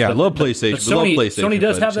Pass does. Yeah, I love PlayStation. Sony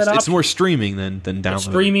does have that option. It's more streaming than downloading. It's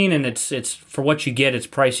streaming, and it's for what you get. It's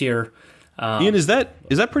pricier. Ian, is that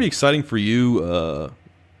pretty exciting for you? I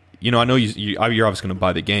know you're obviously going to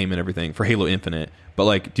buy the game and everything for Halo Infinite, but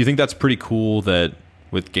like, do you think that's pretty cool that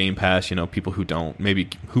with Game Pass, people who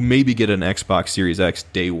maybe get an Xbox Series X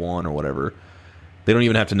day one or whatever, they don't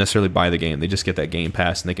even have to necessarily buy the game. They just get that Game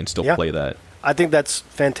Pass and they can still play that. I think that's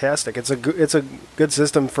fantastic. It's a good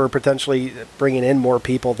system for potentially bringing in more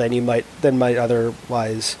people than might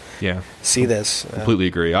otherwise see this. Completely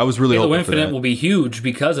agree. I was really Halo hoping Infinite for that. will be huge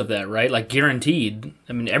because of that, right? Like guaranteed.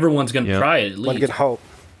 I mean, everyone's going to try it at least. One can hope.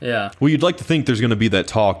 Yeah. Well, you'd like to think there's going to be that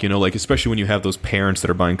talk, like especially when you have those parents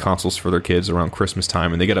that are buying consoles for their kids around Christmas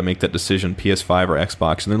time, and they got to make that decision, PS5 or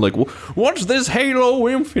Xbox, and they're like, well, what's this Halo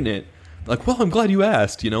Infinite? Like, well, I'm glad you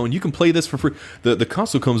asked, and you can play this for free. The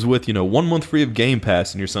console comes with, 1 month free of Game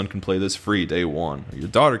Pass, and your son can play this free day one. Or your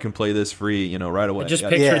daughter can play this free, right away. I just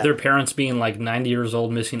pictured their parents being like 90 years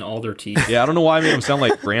old, missing all their teeth. Yeah, I don't know why I made them sound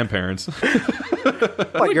like grandparents.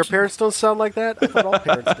 What, your parents don't sound like that? I thought all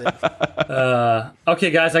parents did.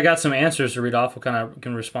 Okay, guys, I got some answers to read off. We kind of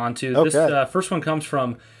can respond to. Okay. This first one comes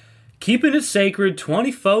from Keeping It Sacred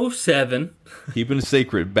 24/7. Keeping it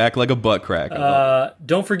sacred, back like a butt crack.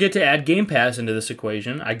 Don't forget to add Game Pass into this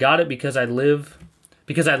equation. I got it because I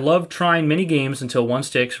love trying many games until one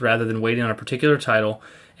sticks rather than waiting on a particular title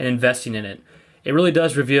and investing in it. It really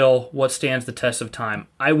does reveal what stands the test of time.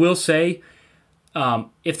 I will say,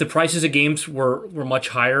 if the prices of games were much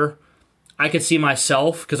higher, I could see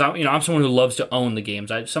myself, because I'm someone who loves to own the games.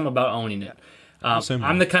 Something about owning it.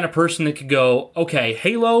 I'm the kind of person that could go, okay,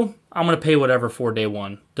 Halo, I'm going to pay whatever for day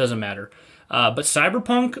one. Doesn't matter. But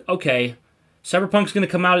Cyberpunk, okay. Cyberpunk's going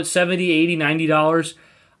to come out at $70, $80, $90.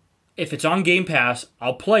 If it's on Game Pass,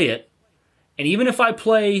 I'll play it. And even if I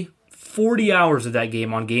play 40 hours of that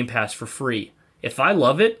game on Game Pass for free, if I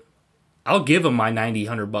love it, I'll give them my $90,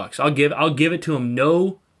 $100. I'll give it to them,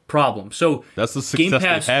 no problem. So that's the success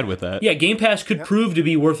they've had with that. Yeah, Game Pass could prove to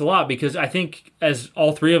be worth a lot because I think, as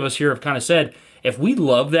all three of us here have kind of said, if we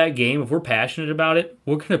love that game, if we're passionate about it,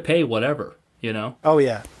 we're going to pay whatever, you know? Oh,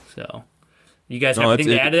 yeah. So, you guys have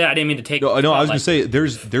anything to add to that? I didn't mean to take... No, I was going to say,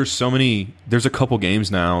 there's so many... There's a couple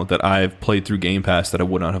games now that I've played through Game Pass that I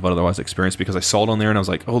would not have otherwise experienced because I saw it on there and I was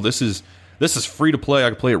like, oh, this is free to play. I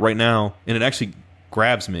can play it right now. And it actually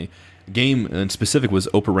grabs me. The game in specific was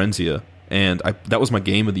Operenzia. And that was my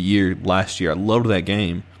game of the year last year. I loved that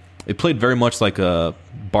game. It played very much like a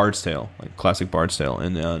Bard's Tale, like classic Bard's Tale.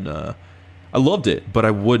 And I loved it, but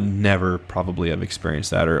I would never probably have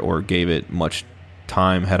experienced that or gave it much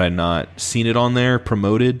time had I not seen it on there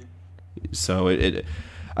promoted. So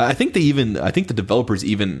I think the developers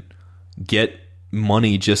even get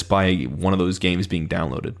money just by one of those games being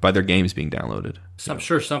downloaded, by their games being downloaded. I'm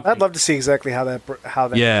sure something. I'd love to see exactly how that.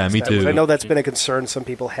 Yeah, me too. I know that's been a concern some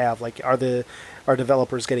people have. Like, are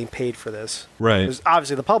developers getting paid for this? Right. Because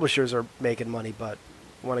obviously the publishers are making money, but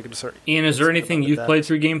I want to concern. Ian, is there anything you've played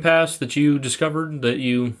through Game Pass that you discovered that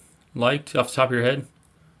you liked off the top of your head?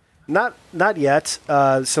 Not yet.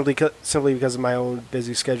 Simply because of my own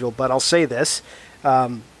busy schedule. But I'll say this: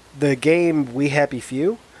 the game We Happy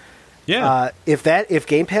Few. Yeah. If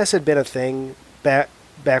Game Pass had been a thing back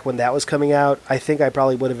when that was coming out, I think I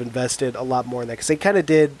probably would have invested a lot more in that because they kind of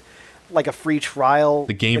did like a free trial.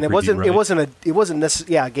 The game and preview, it wasn't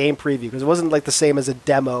necessarily a game preview because it wasn't like the same as a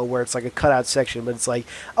demo where it's like a cutout section, but it's like,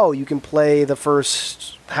 oh, you can play the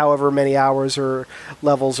first however many hours or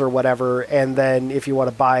levels or whatever, and then if you want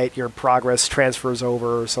to buy it, your progress transfers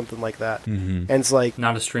over or something like that. Mm-hmm. And it's like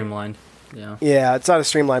not as streamlined. Yeah, it's not a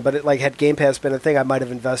streamline, but had Game Pass been a thing, I might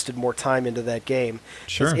have invested more time into that game.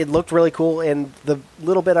 Sure. It looked really cool, and the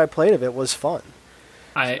little bit I played of it was fun.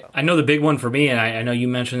 I know the big one for me, and I know you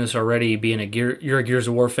mentioned this already, being you're a Gears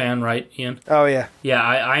of War fan, right, Ian? Oh, yeah. Yeah,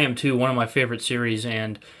 I am too, one of my favorite series,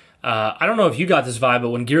 and I don't know if you got this vibe,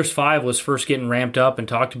 but when Gears 5 was first getting ramped up and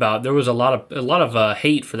talked about, there was a lot of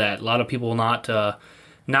hate for that. A lot of people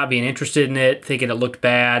not being interested in it, thinking it looked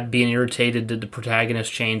bad, being irritated that the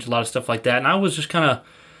protagonist changed, a lot of stuff like that. And I was just kind of,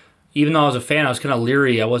 even though I was a fan, I was kind of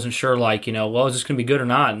leery. I wasn't sure, well, is this going to be good or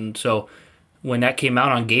not? And so when that came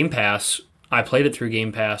out on Game Pass, I played it through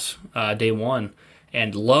Game Pass day one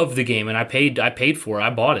and loved the game. And I paid for it. I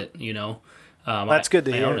bought it, That's good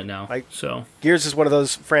to hear. I own it now. Gears is one of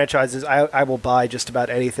those franchises I will buy just about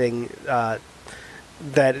anything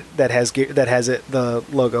that has the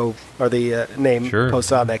logo or the name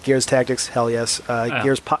posted on that. Gears Tactics, hell yes.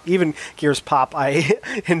 Gears Pop, even Gears Pop, I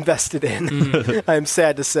invested in. I'm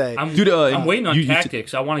sad to say. I'm waiting on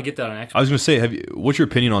Tactics. I want to get that on Xbox. I was going to say, what's your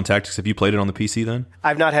opinion on Tactics? Have you played it on the PC then?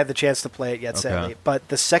 I've not had the chance to play it yet, sadly. But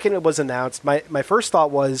the second it was announced, my first thought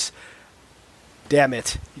was, damn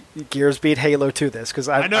it, Gears beat Halo to this because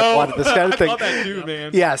I wanted this kind of thing. I thought that too, man.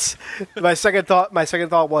 Yes, my second thought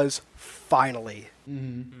was finally,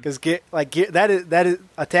 because that is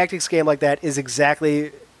a tactics game like that is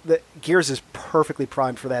exactly Gears is perfectly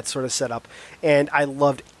primed for that sort of setup, and I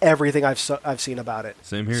loved everything I've seen about it.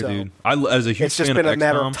 Same here, dude. As a huge it's just fan been of a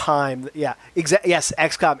matter XCOM, of time. Yeah, yes,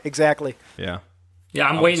 XCOM, exactly. Yeah. Yeah,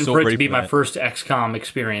 I'm waiting for it to be my first XCOM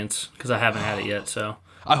experience because I haven't had it yet. So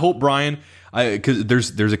I hope, Brian, because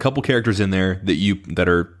there's a couple characters in there that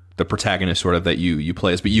are the protagonist sort of that you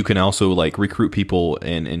play as, but you can also recruit people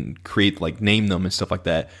and create name them and stuff like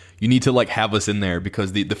that. You need to have us in there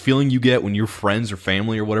because the feeling you get when your friends or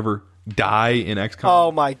family or whatever die in XCOM.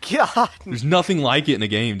 Oh my god! There's nothing like it in a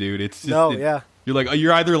game, dude. It's just, yeah.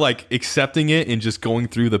 You're either accepting it and just going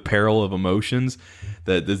through the peril of emotions,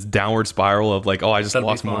 this downward spiral of I just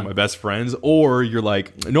lost one of my best friends, or you're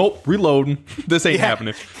nope, reloading. This ain't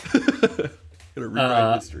happening. Gonna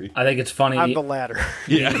rewrite history. I think it's funny. I'm the latter.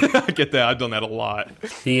 Yeah, I get that. I've done that a lot.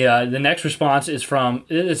 The next response is from.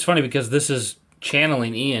 It's funny because this is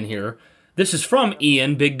channeling Ian here. This is from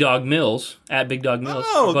Ian Big Dog Mills at Big Dog Mills.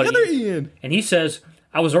 Oh, the other Ian. And he says,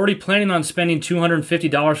 "I was already planning on spending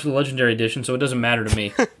 $250 for the Legendary Edition, so it doesn't matter to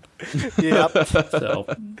me." Yep. So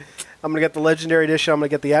I'm gonna get the Legendary Edition. I'm gonna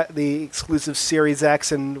get the exclusive Series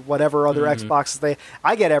X and whatever other Xboxes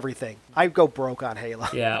I get everything. I go broke on Halo.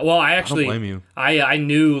 Yeah, well, I actually, don't blame you. I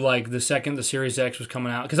knew like the second the Series X was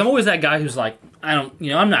coming out, because I'm always that guy who's like, I'm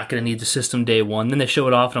not going to need the system day one. Then they show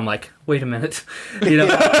it off, and I'm like, wait a minute,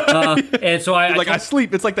 and so I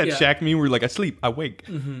sleep. It's like that Shaq meme where you're like, I sleep, I wake.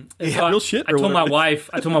 So real shit. I told my wife,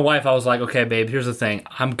 I was like, okay, babe, here's the thing.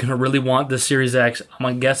 I'm gonna really want the Series X. I'm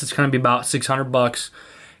gonna guess it's gonna be about $600.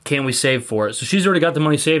 Can we save for it? So she's already got the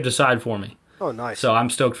money saved aside for me. Oh, nice. So I'm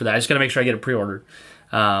stoked for that. I just got to make sure I get it pre-ordered.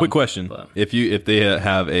 Quick question: if they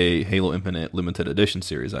have a Halo Infinite limited edition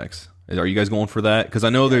Series X, are you guys going for that? Because I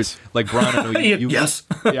know there's like Brian. I know you yes.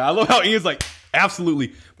 Yeah, I love how Ian's like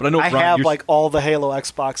absolutely. But I know I Brian, have like all the Halo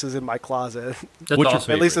Xboxes in my closet. That's what's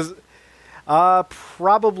awesome. your At least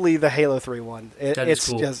probably the Halo 3 one. It's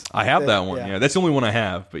cool. just I have that one. Yeah, that's the only one I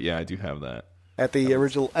have. But yeah, I do have that. At the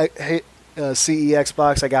original CE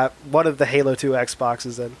Xbox, I got one of the Halo 2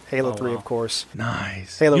 Xboxes and Halo 3, of course.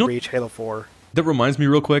 Nice. Halo Reach, Halo 4. That reminds me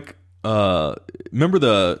real quick. Remember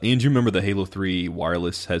the Halo 3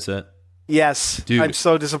 wireless headset? Yes. Dude. I'm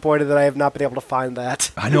so disappointed that I have not been able to find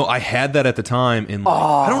that. I know. I had that at the time, and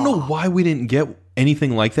I don't know why we didn't get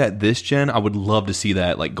anything like that this gen. I would love to see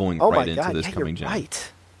that like going right into this coming gen.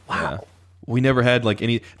 Right. Wow. Yeah. We never had like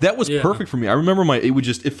any. That was perfect for me. I remember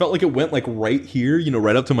it felt like it went like right here,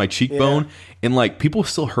 right up to my cheekbone, and like people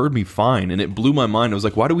still heard me fine, and it blew my mind. I was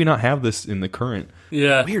like, why do we not have this in the current?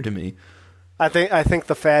 Yeah, weird to me. I think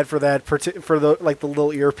the fad for that for the little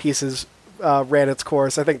earpieces ran its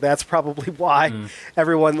course. I think that's probably why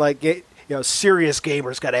everyone serious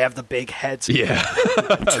gamers got to have the big heads. Yeah,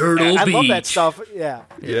 Turtle I Beach. love that stuff. Yeah.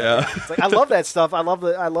 It's like, I love that stuff. I love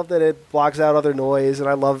that it blocks out other noise, and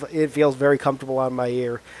I love it feels very comfortable on my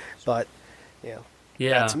ear. But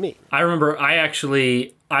that's me. I remember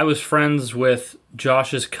I was friends with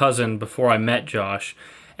Josh's cousin before I met Josh,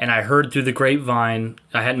 and I heard through the grapevine.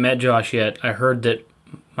 I hadn't met Josh yet. I heard that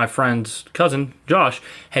my friend's cousin Josh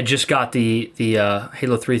had just got the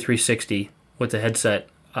Halo 3 360 with the headset.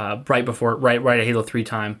 Right at Halo 3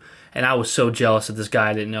 time, and I was so jealous that this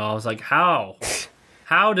guy didn't know. I was like, how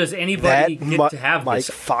does anybody get to have Mike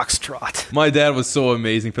this? Foxtrot. My dad was so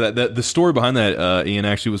amazing for that. The story behind that, Ian,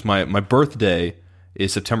 actually was my birthday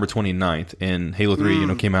is September 29th, and Halo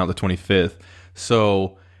 3 came out the 25th.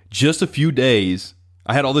 So just a few days,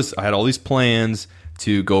 I had all these plans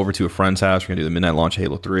to go over to a friend's house. We're gonna do the midnight launch of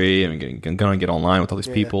Halo 3, and I'm gonna get online with all these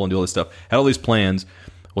people and do all this stuff. Had all these plans.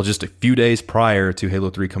 Well, just a few days prior to Halo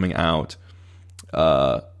 3 coming out,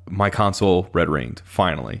 my console red ringed,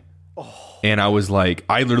 finally. And I was like,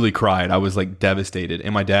 I literally cried. I was like devastated.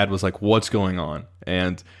 And my dad was like, what's going on?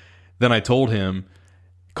 And then I told him,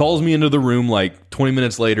 calls me into the room like 20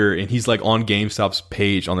 minutes later, and he's like on GameStop's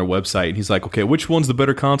page on their website. And he's like, okay, which one's the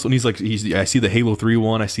better console? And he's like, I see the Halo 3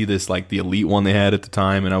 one. I see this like the Elite one they had at the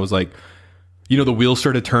time. And I was like, the wheels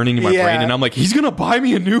started turning in my brain, and I'm like, he's gonna buy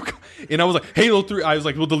me a new. And I was like, Halo 3. I was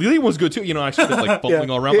like, well, the Elite one's good too. I started like bumbling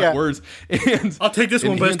all around my words. And I'll take this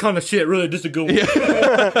one, but it's kind of shit. Really, just a good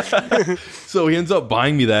one. So he ends up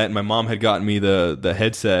buying me that, and my mom had gotten me the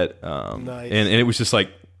headset. Nice. And it was just like,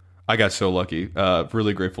 I got so lucky.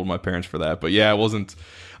 Really grateful to my parents for that. But yeah, it wasn't.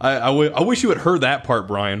 I wish you had heard that part,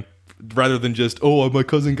 Brian. Rather than just, my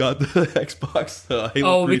cousin got the Xbox.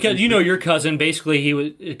 Halo 3, because your cousin, basically,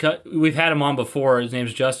 we've had him on before. His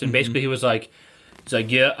name's Justin. Basically, he was like,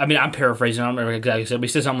 yeah. I mean, I'm paraphrasing. I don't remember exactly what he said, but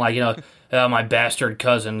he said something like, my bastard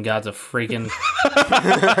cousin got the freaking.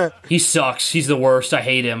 He sucks. He's the worst. I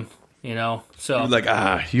hate him. So you're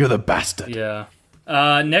like, you're the bastard. Yeah.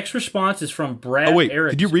 Next response is from Brad. Oh wait,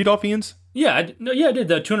 Erickson. did you read off Ian's? Yeah, I did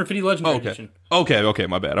the 250 Legendary Edition. Okay,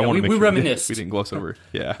 my bad. I want to make we sure reminisced. We didn't gloss over.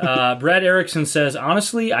 Yeah. Brad Erickson says,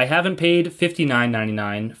 honestly, I haven't paid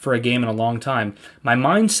 $59.99 for a game in a long time. My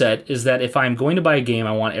mindset is that if I'm going to buy a game,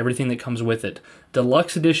 I want everything that comes with it.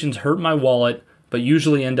 Deluxe editions hurt my wallet, but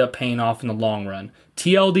usually end up paying off in the long run.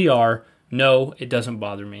 TLDR, no, it doesn't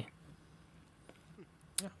bother me.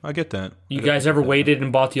 I get that. You guys ever waited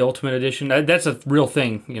and bought the Ultimate Edition? That's a real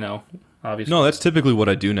thing, obviously. No, that's typically what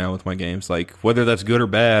I do now with my games. Like, whether that's good or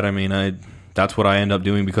bad, I mean, that's what I end up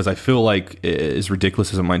doing because I feel like, as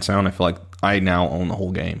ridiculous as it might sound, I feel like I now own the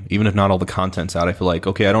whole game. Even if not all the content's out, I feel like,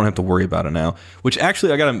 okay, I don't have to worry about it now. Which,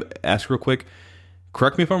 actually, I got to ask real quick,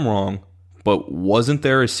 correct me if I'm wrong, but wasn't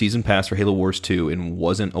there a season pass for Halo Wars 2 and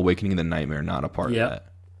wasn't Awakening the Nightmare not a part of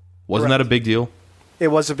that? Wasn't that a big deal? It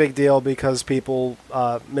was a big deal because people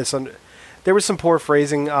misunderstood. There was some poor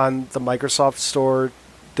phrasing on the Microsoft store,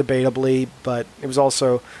 debatably, but it was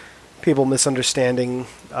also people misunderstanding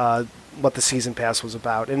what the season pass was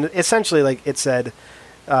about. And essentially, like it said,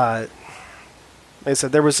 like I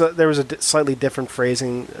said, there was a slightly different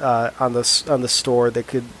phrasing on the store that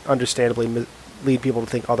could understandably lead people to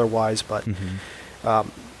think otherwise. But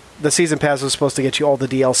the season pass was supposed to get you all the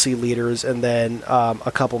DLC leaders and then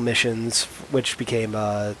a couple missions, which became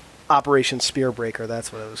Operation Spearbreaker.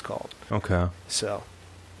 That's what it was called. Okay. So.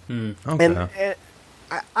 Okay. And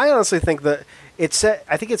I honestly think that it said.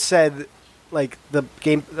 I think it said, like, the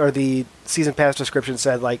game or the season pass description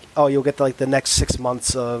said, like, oh, you'll get the next 6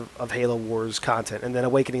 months of Halo Wars content, and then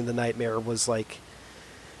Awakening the Nightmare was like.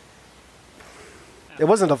 It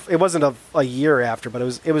wasn't a year after, but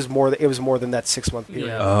it was more than that 6 month period.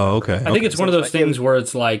 Yeah. Oh, okay. I think it's one of those things where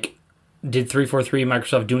it's like, did 343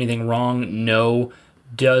 Microsoft do anything wrong? No.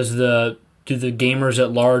 Do the gamers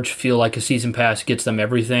at large feel like a season pass gets them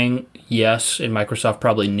everything? Yes, and Microsoft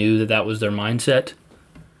probably knew that was their mindset.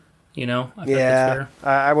 You know, I think that's fair.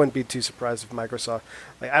 I wouldn't be too surprised if Microsoft.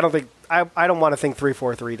 Like, I don't want to think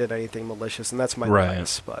 343 did anything malicious, and that's my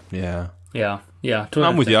bias. But yeah. Totally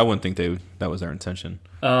I'm with you. I wouldn't think that was their intention.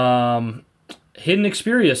 Hidden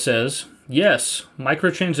Xperia says, yes,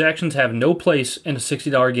 microtransactions have no place in a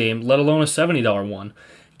 $60 game, let alone a $70 one.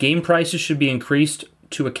 Game prices should be increased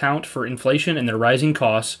to account for inflation and their rising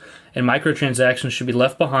costs, and microtransactions should be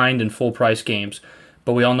left behind in full-price games.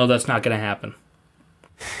 But we all know that's not going to happen.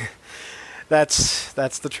 That's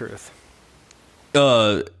the truth.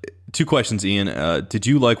 2 questions, Ian. Did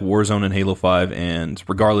you like Warzone and Halo 5? And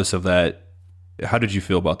regardless of that, how did you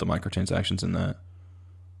feel about the microtransactions in that?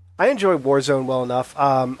 I enjoy Warzone well enough.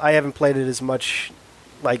 I haven't played it as much,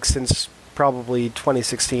 like, since probably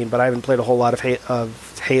 2016, but I haven't played a whole lot of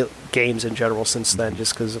Halo games in general since then,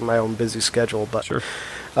 just because of my own busy schedule. But sure.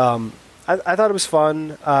 I thought it was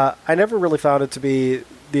fun. I never really found it to be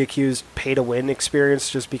the accused pay-to-win experience,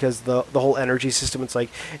 just because the whole energy system, it's like,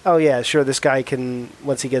 oh yeah, sure, this guy can,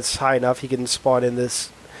 once he gets high enough, he can spawn in this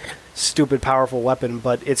stupid powerful weapon,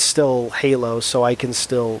 but it's still Halo, so I can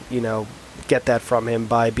still, get that from him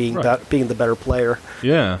by being being the better player.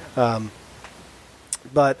 Yeah.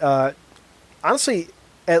 But honestly,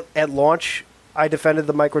 at launch, I defended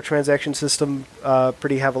the microtransaction system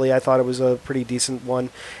pretty heavily. I thought it was a pretty decent one,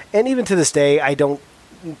 and even to this day, I don't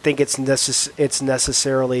think it's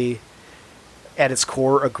necessarily at its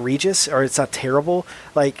core egregious, or it's not terrible.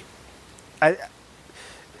 Like,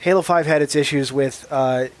 Halo 5 had its issues with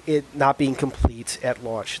it not being complete at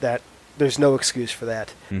launch. That there's no excuse for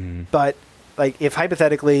that. Mm-hmm. But like, if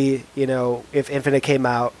hypothetically, if Infinite came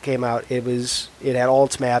out, it had all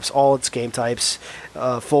its maps, all its game types,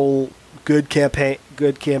 full good campaign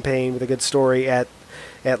with a good story at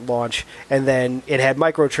launch, and then it had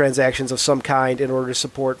microtransactions of some kind in order to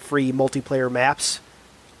support free multiplayer maps,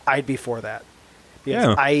 I'd be for that. Because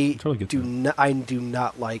yeah, I totally do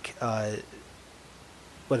not like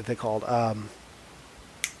what are they called?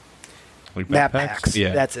 Like map packs.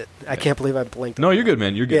 Yeah, that's it. I can't believe I blinked. No, you're good,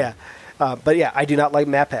 man. You're good. Yeah, but yeah, I do not like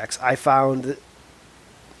map packs. I found,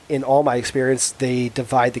 in all my experience, they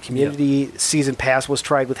divide the community. Yep. Season Pass was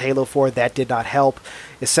tried with Halo 4. That did not help.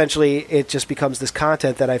 Essentially, it just becomes this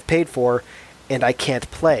content that I've paid for, and I can't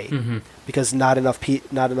play because not enough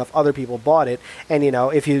other people bought it. And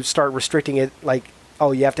if you start restricting it, like,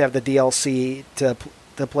 oh, you have to have the DLC to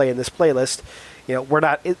play in this playlist.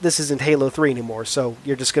 This isn't Halo 3 anymore. So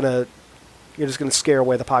you're just gonna scare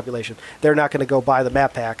away the population. They're not gonna go buy the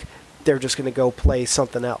map pack. They're just going to go play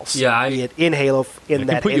something else. Yeah, be it in Halo, in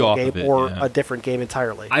that Halo game, or a different game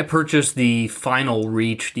entirely. I purchased the final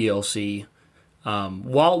Reach DLC.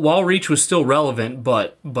 While Reach was still relevant,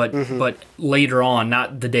 but later on,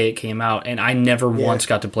 not the day it came out, and I never once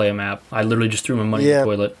got to play a map. I literally just threw my money in the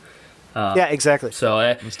toilet. Yeah, exactly. So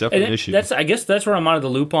it's definitely an issue. I guess that's where I'm out of the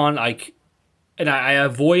loop on. And I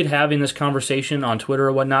avoid having this conversation on Twitter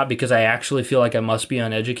or whatnot because I actually feel like I must be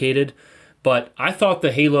uneducated. But I thought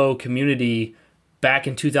the Halo community back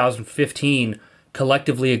in 2015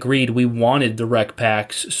 collectively agreed we wanted the rec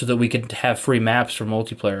packs so that we could have free maps for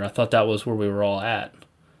multiplayer. I thought that was where we were all at.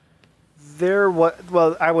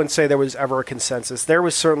 Well, I wouldn't say there was ever a consensus. There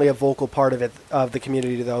was certainly a vocal part of the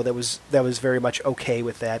community, though, that was very much okay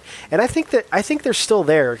with that. And I think they're still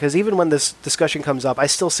there, because even when this discussion comes up, I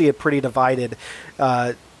still see it pretty divided.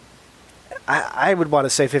 I would want to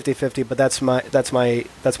say 50-50, but that's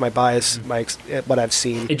my bias, what I've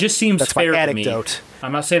seen. It just seems that's fair my to me. Anecdote.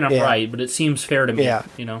 I'm not saying I'm right, but it seems fair to me. Yeah.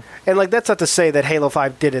 And like, that's not to say that Halo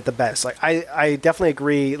 5 did it the best. Like, I definitely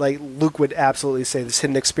agree. Like, Luke would absolutely say this.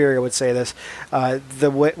 Hidden Xperia would say this.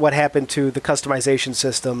 What happened to the customization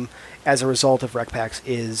system as a result of rec packs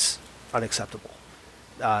is unacceptable.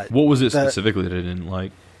 What was it specifically that I didn't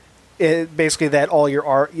like? basically that all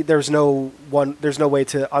your there's no way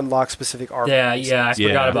to unlock specific armor. Yeah, I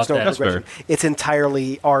forgot about that. That's fair. It's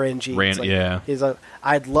entirely RNG.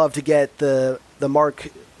 I'd love to get the Mark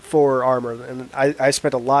IV armor, and I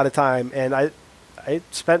spent a lot of time, and I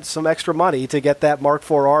spent some extra money to get that Mark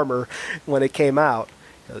IV armor when it came out,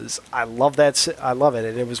 because I love it,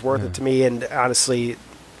 and it was worth it to me. And honestly,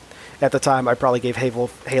 at the time, I probably gave Halo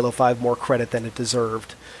 5 more credit than it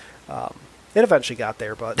deserved. It eventually got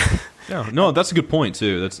there, but no, that's a good point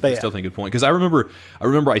too. That's definitely a good point, because I remember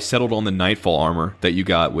I settled on the Nightfall armor that you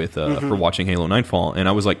got with for watching Halo Nightfall, and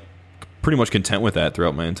I was like pretty much content with that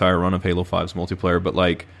throughout my entire run of Halo 5's multiplayer. But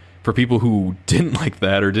like for people who didn't like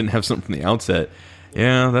that or didn't have something from the outset,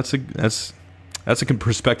 that's a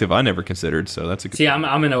perspective I never considered. So that's a good point.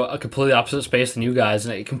 I'm in a completely opposite space than you guys,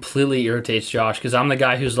 and it completely irritates Josh, because I'm the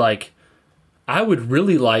guy who's like, I would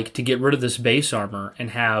really like to get rid of this base armor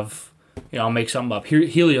and have, I'll make something up,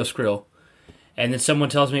 Helios Grill. And then someone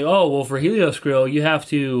tells me, oh, well, for Helios Grill, you have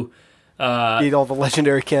to beat all the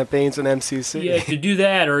legendary campaigns in MCC. Yeah, to do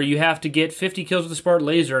that, or you have to get 50 kills with the Spartan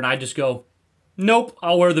laser, and I just go, nope,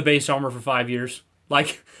 I'll wear the base armor for 5 years.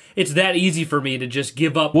 Like, it's that easy for me to just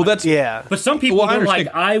give up. Well, that's But some people are like,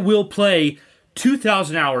 I will play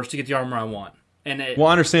 2,000 hours to get the armor I want. And I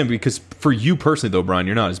understand, because for you personally, though, Brian,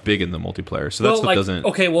 you're not as big in the multiplayer, so that's what doesn't.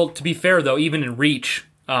 Okay, well, to be fair though, even in Reach,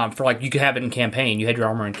 for like, you could have it in campaign. You had your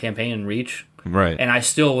armor in campaign and Reach. Right. And I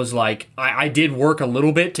still was like, I did work a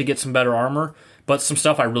little bit to get some better armor, but some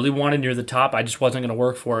stuff I really wanted near the top, I just wasn't going to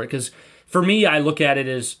work for it. Because for me, I look at it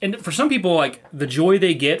as, and for some people, like, the joy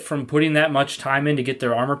they get from putting that much time in to get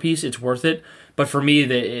their armor piece, it's worth it. But for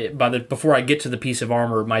me, before I get to the piece of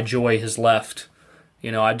armor, my joy has left.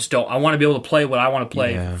 I just don't, I want to be able to play what I want to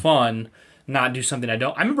play for fun, not do something I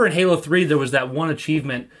don't. I remember in Halo 3, there was that one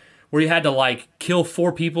achievement where you had to, like, kill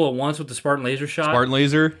 4 people at once with the Spartan laser shot. Spartan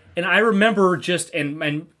laser? And I remember and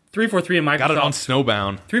 343 and Microsoft. Got it on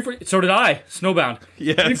Snowbound. So did I. Snowbound.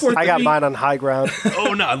 Yes. I got mine on High Ground.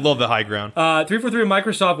 Oh, no, I love the High Ground. 343 and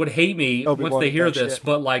Microsoft would hate me once they hear this,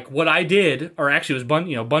 but, like, what I did, or actually it was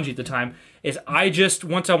Bungie at the time, is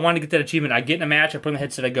once I wanted to get that achievement, I'd get in a match, I'd put on the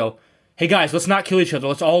headset, I'd go, hey guys, let's not kill each other.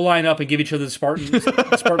 Let's all line up and give each other the Spartan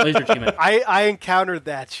laser achievement. I encountered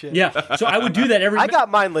that shit. Yeah, so I would do that every. I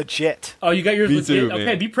got mine legit. Oh, you got yours legit. Too,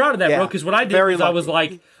 okay, be proud of that, bro. Because what I did was I was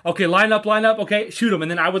like, okay, line up, okay, shoot them,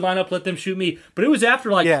 and then I would line up, let them shoot me. But it was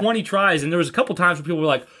after like 20 tries, and there was a couple times where people were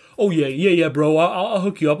like, oh yeah, bro, I'll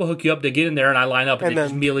hook you up. They get in there, and I line up, and they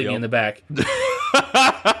just melee me in the back.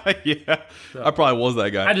 Yeah, so, I probably was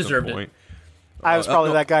that guy. I deserved it. I was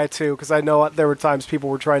probably that guy too, because I know there were times people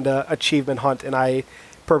were trying to achievement hunt, and I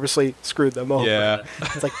purposely screwed them over. Yeah.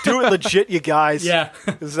 It's like, do it legit, you guys. Yeah.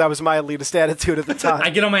 That was my elitist attitude at the time. I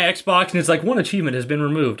get on my Xbox, and it's like, one achievement has been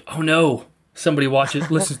removed. Oh no. Somebody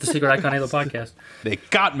listens to Secret Icon Halo podcast. They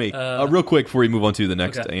got me. Real quick before we move on to the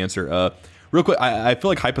next answer. Real quick, I feel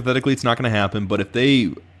like hypothetically it's not going to happen, but if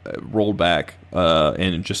they rolled back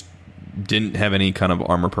and just didn't have any kind of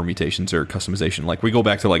armor permutations or customization, like we go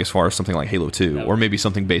back to like as far as something like Halo 2 or maybe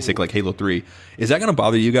something basic like Halo 3, is that going to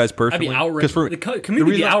bother you guys personally? I'd be outraged. The community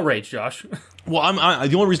would be outraged, Josh. Well,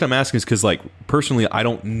 the only reason I'm asking is because, like, personally, I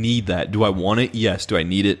don't need that. Do I want it? Yes. Do I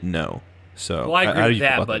need it? No. So, well, I agree with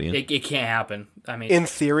that, but it can't happen. I mean, in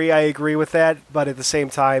theory, I agree with that, but at the same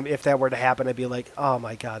time, if that were to happen, I'd be like, "Oh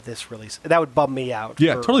my god, that would bum me out."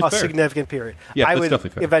 Yeah, for totally a fair. significant period. Yeah, I that's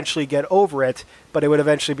would eventually get over it, but it would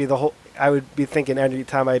eventually be the whole. I would be thinking every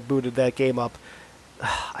time I booted that game up,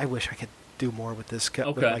 I wish I could do more with this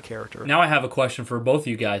with my character. Now I have a question for both of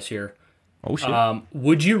you guys here. Oh shit!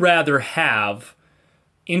 Would you rather have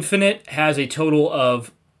Infinite has a total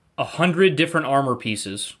of 100 different armor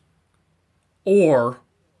pieces, or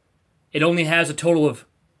it only has a total of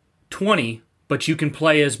 20, but you can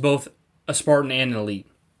play as both a Spartan and an Elite?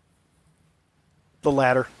 The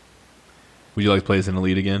latter. Would you like to play as an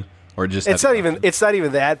Elite again, or just? It's not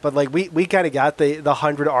even that, but like we kind of got the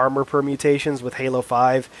 100 armor permutations with Halo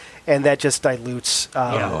 5, and that just dilutes.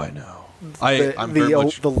 I know. I'm the very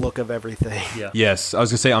much the look of everything. Yeah. Yes, I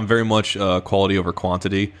was gonna say I'm very much quality over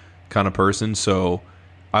quantity kind of person, so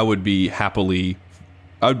I would be happily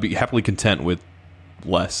content with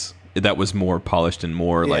less. That was more polished and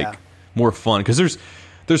more like more fun, because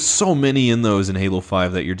there's so many in those in Halo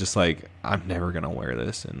 5 that you're just like, I'm never gonna wear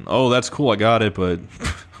this, and oh, that's cool, I got it, but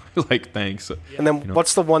Like, thanks. And then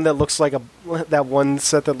what's the one that looks like that one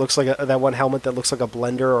set that looks like that one helmet that looks like a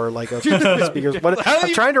blender or like a speaker?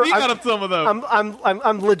 I'm trying to.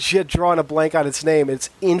 I'm legit drawing a blank on its name. It's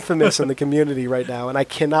infamous in the community right now, and I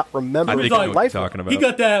cannot remember. I think I know what you're talking about. He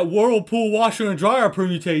got that Whirlpool washer and dryer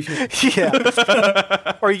permutation.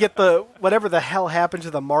 Yeah. Or you get the whatever the hell happened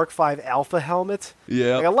to the Mark V Alpha helmet.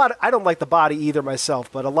 Yeah. Like I don't like the body either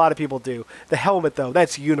myself, but a lot of people do. The helmet though,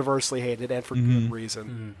 that's universally hated and for good reason.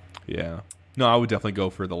 Mm-hmm. Yeah. No, I would definitely go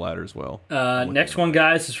for the latter as well. Next one,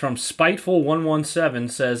 guys, is from Spiteful117.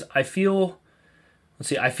 Says, I feel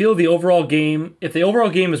the overall game. If the overall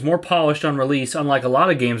game is more polished on release, unlike a lot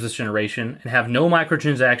of games this generation, and have no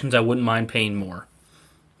microtransactions, I wouldn't mind paying more.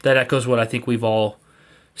 That echoes what I think we've all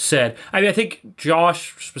said. I mean, I think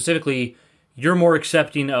Josh specifically, you're more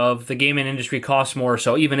accepting of the gaming industry costs more.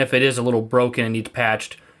 So even if it is a little broken and needs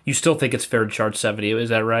patched, you still think it's fair to charge $70. Is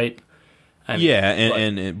that right? But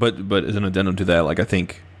as an addendum to that, like I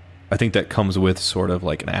think that comes with sort of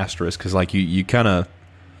like an asterisk because like you kind of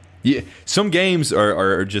some games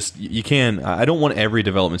are just you can. I don't want every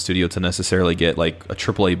development studio to necessarily get like a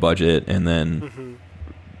AAA budget and then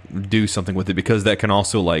do something with it because that can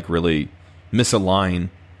also like really misalign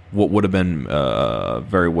what would have been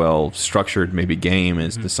very well structured maybe game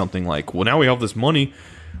is to something like, well, now we have this money.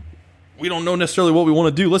 We don't know necessarily what we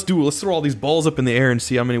want to do. Let's throw all these balls up in the air and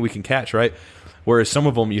see how many we can catch, right? Whereas some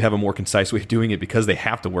of them you have a more concise way of doing it because they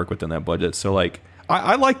have to work within that budget. So like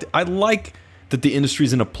I like that the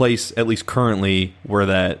industry's in a place at least currently where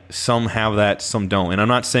that some have that, some don't. And I'm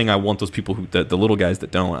not saying I want those people the little guys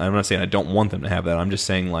that don't. I'm not saying I don't want them to have that. I'm just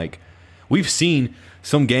saying like we've seen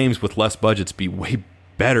some games with less budgets be way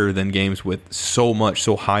better than games with so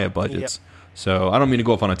high of budgets. Yep. So I don't mean to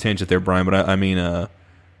go off on a tangent there, Brian, but I mean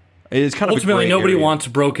it's kind of ultimately nobody area. wants a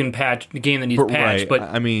broken game that needs patch. Right. But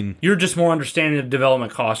I mean, you're just more understanding of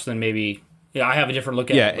development costs than maybe. Yeah, I have a different look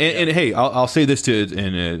at it. And hey, I'll say this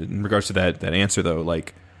in regards to that answer though,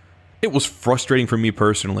 like it was frustrating for me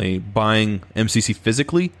personally buying MCC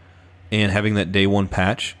physically and having that day one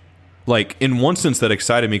patch. Like in one sense that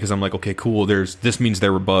excited me because I'm like, okay, cool. This means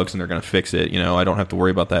there were bugs and they're gonna fix it. You know, I don't have to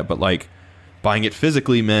worry about that. But like buying it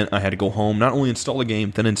physically meant I had to go home, not only install a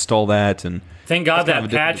game, then install that. And thank God that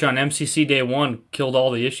patch on MCC day one killed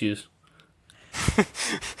all the issues.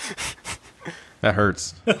 That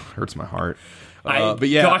hurts. Hurts my heart. But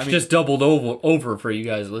yeah, Josh just doubled over for you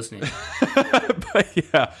guys listening. But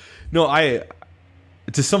yeah, no,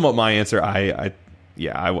 to sum up my answer, I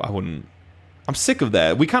wouldn't. I'm sick of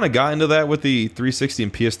that. We kind of got into that with the 360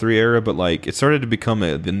 and PS3 era, but like it started to become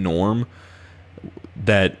the norm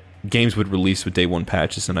that games would release with day one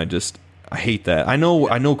patches, and I hate that. I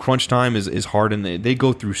know crunch time is hard, and they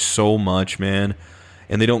go through so much, man,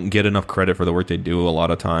 and they don't get enough credit for the work they do a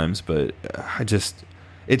lot of times. But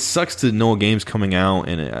it sucks to know a game's coming out,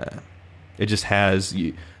 and it just has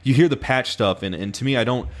you hear the patch stuff, and to me, I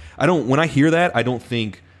don't when I hear that, I don't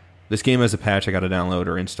think this game has a patch I got to download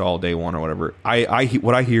or install day one or whatever.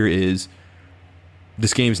 What I hear is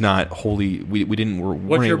this game's not wholly. We're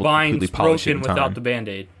what you're buying broken without the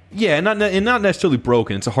Band-Aid. Yeah, and not necessarily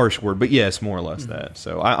broken. It's a harsh word, but yes, more or less that.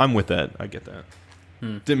 So I'm with that. I get that.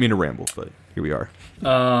 Didn't mean to ramble, but here we are.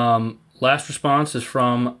 Last response is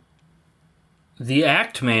from the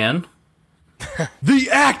Act Man. The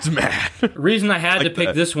Act Man. The reason I had to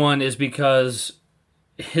pick this one is because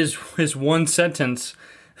his one sentence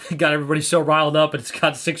got everybody so riled up, and it's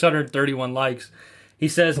got 631 likes. He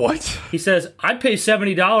says, "What?" He says, "I'd pay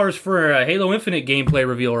 $70 for a Halo Infinite gameplay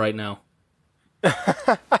reveal right now."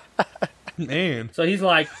 Man, so he's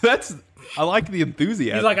like, I like the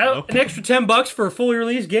enthusiasm. He's like, an extra $10 for a fully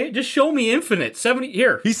released game. Just show me Infinite 70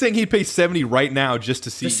 here. He's saying he'd pay 70 right now just to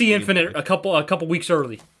see Infinite a couple weeks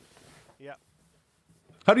early. Yeah.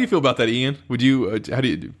 How do you feel about that, Ian? Would you? How do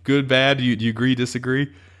you do? Good, bad? Do you agree?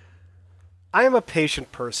 Disagree? I am a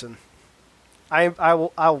patient person.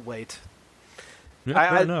 I'll wait. Yeah,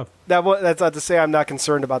 fair enough. That's not to say I'm not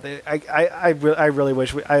concerned about that. I really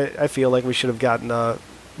wish I feel like we should have gotten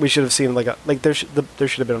we should have seen there should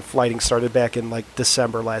have been flighting started back in like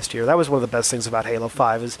December last year. That was one of the best things about Halo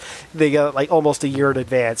 5 is they got like almost a year in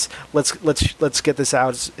advance. Let's get this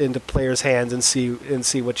out into players' hands and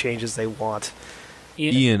see what changes they want.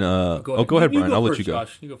 Ian, go ahead, Brian. I'll let you go.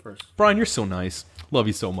 Josh, you go first. Brian, you're so nice. Love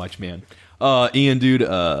you so much, man. Ian, dude,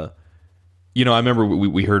 you know, I remember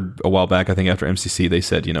we heard a while back, I think after MCC, they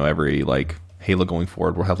said, you know, every like Halo going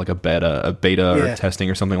forward, we'll have like a beta or testing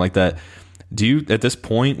or something like that. Do you, at this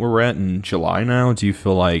point where we're at in July now, do you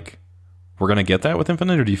feel like we're going to get that with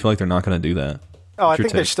Infinite, or do you feel like they're not going to do that? Oh, I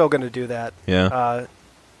think they're still going to do that. Yeah.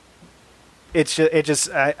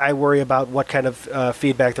 I worry about what kind of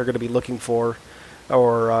feedback they're going to be looking for,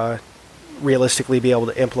 or realistically be able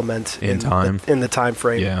to implement in the time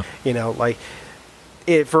frame. Yeah. You know, like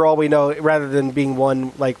for all we know, rather than being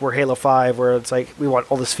one like we're Halo 5, where it's like we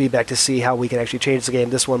want all this feedback to see how we can actually change the game.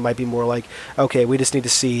 This one might be more like, okay, we just need to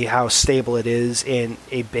see how stable it is in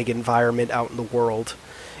a big environment out in the world.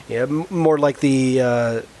 Yeah, more like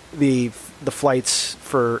the flights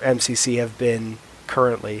for MCC have been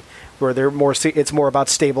currently, where they're more. It's more about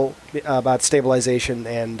stabilization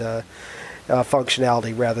and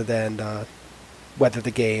functionality rather than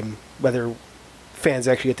whether fans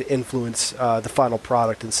actually get to influence the final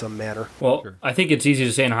product in some manner. Well, sure. I think it's easy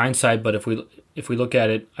to say in hindsight, but if we look at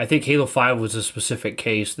it, I think Halo 5 was a specific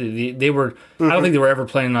case. They were. Mm-hmm. I don't think they were ever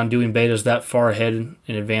planning on doing betas that far ahead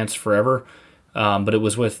in advance forever. But it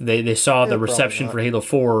was they saw the reception for Halo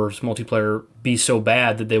 4's multiplayer be so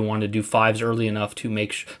bad that they wanted to do 5s early enough to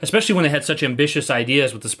make sure, especially when they had such ambitious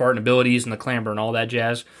ideas with the Spartan abilities and the Clamber and all that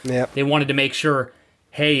jazz. Yeah. They wanted to make sure,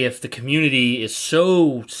 hey, if the community is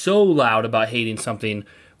so loud about hating something,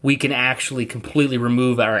 we can actually completely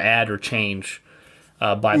remove our ad or change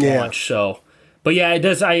by launch. So, but yeah, it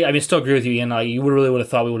does. I still agree with you, Ian. You really would have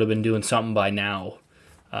thought we would have been doing something by now.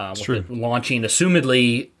 With it launching,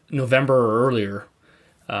 assumedly November or earlier,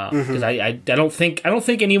 because I don't think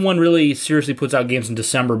anyone really seriously puts out games in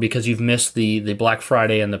December because you've missed the Black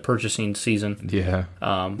Friday and the purchasing season. Yeah.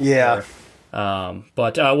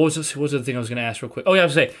 But what was the thing I was going to ask real quick? Oh yeah, I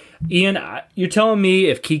was going to say, Ian, you're telling me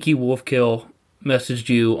if Kiki Wolfkill messaged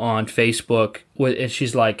you on Facebook and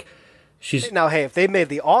she's like. Now, hey, if they made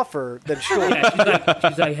the offer, then sure. Yeah,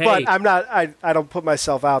 she's like, hey. But I'm not. I don't put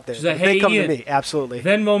myself out there. She's like, if hey, they come Ian, to me, absolutely.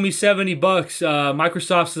 Venmo me $70.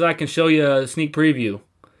 Microsoft says I can show you a sneak preview.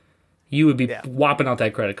 You would be whopping out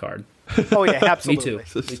that credit card. Oh yeah, absolutely.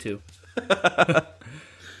 Me too.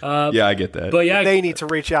 Yeah, I get that. But yeah, they need to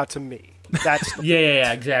reach out to me. That's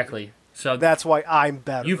yeah, exactly. So that's why I'm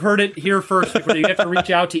better. You've heard it here first. You have to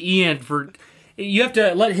reach out to Ian for. You have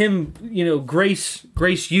to let him, grace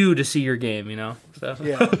you to see your game, So.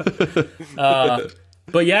 Yeah.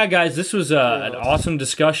 But yeah, guys, this was an awesome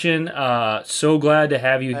discussion. So glad to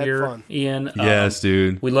have you here, fun. Ian. Yes,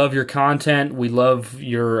 dude. We love your content. We love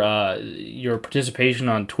your participation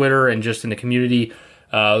on Twitter and just in the community.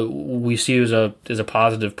 We see you as a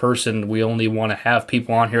positive person. We only want to have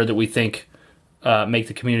people on here that we think make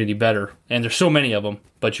the community better. And there's so many of them,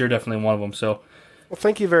 but you're definitely one of them. So. Well,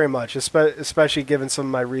 thank you very much, especially given some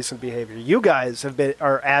of my recent behavior. You guys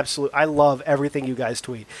are absolute. I love everything you guys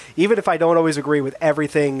tweet, even if I don't always agree with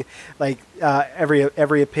everything. Like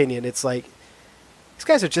every opinion, it's like these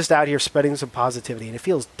guys are just out here spreading some positivity, and it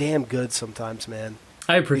feels damn good sometimes, man.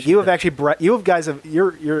 I appreciate. You have actually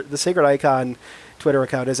the Sacred Icon Twitter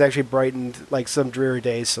account has actually brightened like some dreary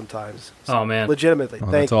days sometimes. So, oh man, legitimately,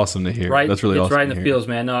 that's awesome to hear. Right, that's really awesome. It's right in the feels,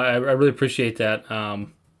 man. No, I really appreciate that.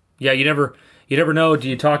 Yeah, you never know. Do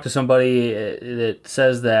you talk to somebody that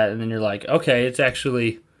says that, and then you're like, okay, it's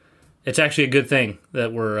actually a good thing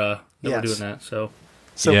that we're doing that. So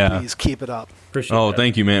please keep it up. Appreciate that.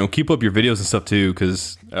 Thank you, man. Well, keep up your videos and stuff too,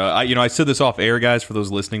 because I said this off air, guys, for those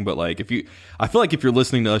listening. But like, I feel like if you're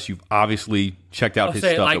listening to us, you've obviously checked out his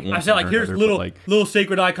stuff. Like, I said, like, here's little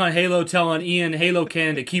Sacred Icon Halo telling Ian Halo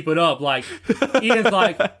Canon to keep it up. Like, Ian's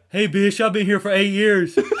like, hey, Bish, I've been here for 8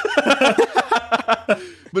 years.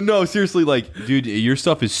 But no, seriously, like, dude, your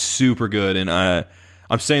stuff is super good, and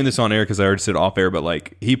I'm saying this on air because I already said off air, but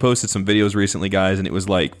like, he posted some videos recently, guys, and it was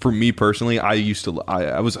like, for me personally, I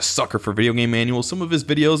was a sucker for video game manuals. Some of his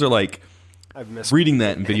videos are like, I've missed reading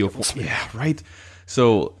that in video form. Yeah, right.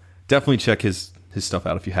 So definitely check his stuff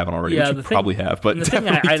out if you haven't already. Yeah, which you probably have, but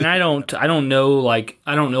I don't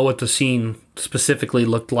know what the scene specifically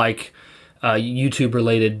looked like, YouTube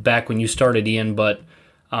related back when you started, Ian, but.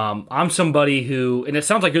 I'm somebody who, and it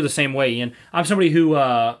sounds like you're the same way, Ian. I'm somebody who,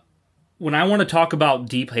 when I want to talk about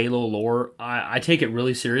deep Halo lore, I take it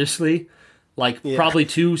really seriously, probably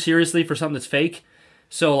too seriously for something that's fake.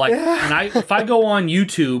 So, like, if I go on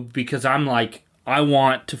YouTube because I'm like, I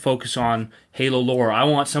want to focus on Halo lore, I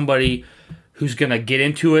want somebody who's going to get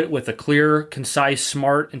into it with a clear, concise,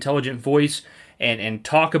 smart, intelligent voice and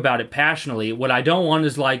talk about it passionately. What I don't want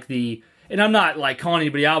is and I'm not like calling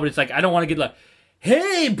anybody out, but it's like, I don't want to get like,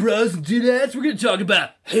 hey, bros and dudettes, we're going to talk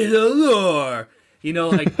about Halo lore.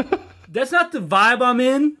 That's not the vibe I'm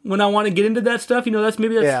in when I want to get into that stuff.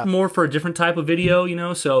 That's more for a different type of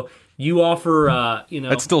video, so you offer,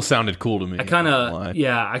 That still sounded cool to me. I kind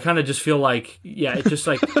of just feel like, it's just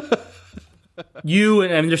like you,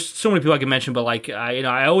 and there's so many people I can mention, but like,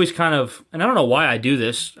 I always kind of, and I don't know why I do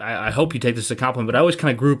this, I hope you take this as a compliment, but I always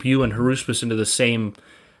kind of group you and Haruspis into the same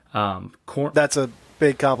That's a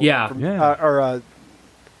big compliment. Yeah.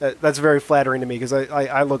 That's very flattering to me because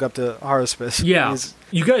I look up to Haruspis. Yeah,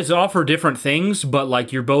 you guys offer different things, but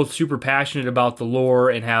like you're both super passionate about the lore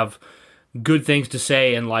and have good things to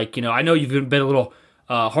say. And like, you know, I know you've been a little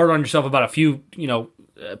hard on yourself about a few, you know,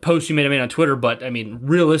 posts you made on Twitter, but I mean,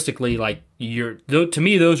 realistically, like to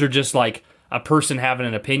me, those are just like a person having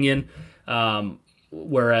an opinion.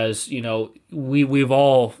 Whereas, you know, we've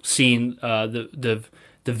all seen the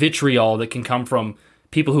vitriol that can come from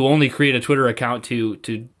people who only create a Twitter account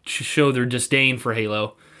to show their disdain for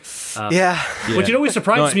Halo. Which it always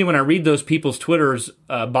surprises me when I read those people's Twitter's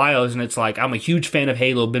bios, and it's like, I'm a huge fan of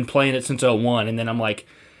Halo, been playing it since 01, and then I'm like,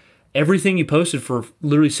 everything you posted for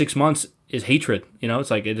literally 6 months is hatred. You know,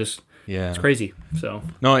 it's like, it's crazy. So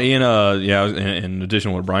no, Ian, in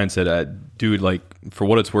addition to what Brian said, dude, like, for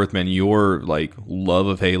what it's worth, man, your like love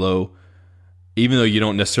of Halo, even though you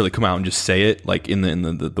don't necessarily come out and just say it, like in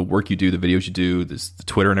the work you do, the videos you do, the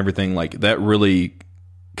Twitter and everything, like that really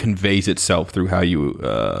conveys itself through how you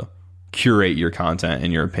curate your content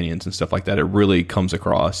and your opinions and stuff like that. It really comes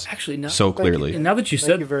across so clearly. And now that you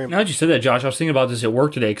said that, Josh, I was thinking about this at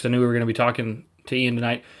work today because I knew we were going to be talking to Ian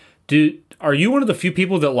tonight. Are you one of the few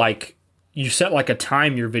people that like you set like a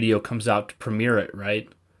time your video comes out to premiere it, right?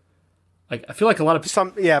 Like I feel like a lot of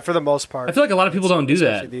for the most part. I feel like a lot of people don't do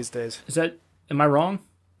that these days. Am I wrong?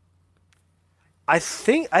 I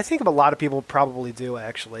think a lot of people probably do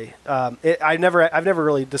actually. I've never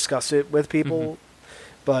really discussed it with people,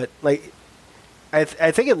 but like I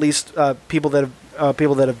think at least people that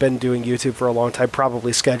have been doing YouTube for a long time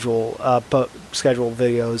probably schedule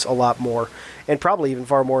videos a lot more, and probably even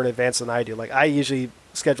far more in advance than I do. Like I usually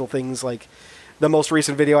schedule things like the most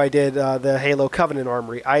recent video I did, the Halo Covenant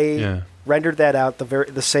Armory. I rendered that out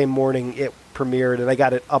the same morning it premiered, and I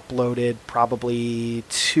got it uploaded probably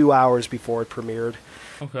 2 hours before it premiered.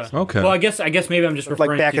 Okay. Well, I guess maybe I'm just referring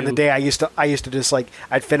like back in the day. I used to just like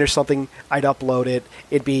I'd finish something, I'd upload it.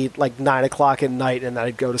 It'd be like 9 o'clock at night, and then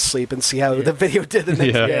I'd go to sleep and see how the video did the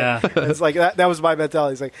next day. Yeah. It's like that was my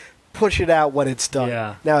mentality. It's like push it out when it's done.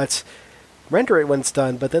 Yeah. Now it's render it when it's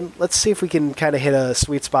done, but then let's see if we can kind of hit a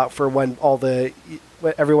sweet spot for when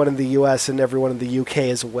everyone in the U.S. and everyone in the U.K.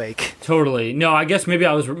 is awake. Totally. No, I guess maybe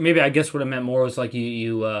I guess what I meant more was like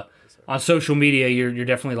you on social media, you're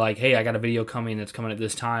definitely like, hey, I got a video coming that's coming at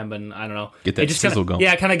this time, and I don't know, get that sizzle going.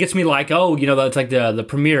 Yeah, it kind of gets me like, oh, you know, it's like the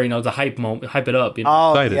premiere, you know, the hype moment, hype it up. You know?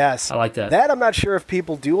 Oh, excited. Yes, I like that. That I'm not sure if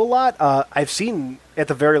people do a lot. I've seen at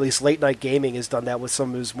the very least Late Night Gaming has done that with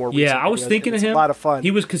some of his more recent I was videos, thinking of him. A lot of fun.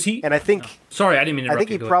 And I think sorry, I didn't mean to interrupt. I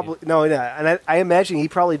think he probably and I imagine he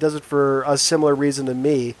probably does it for a similar reason to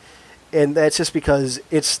me. And that's just because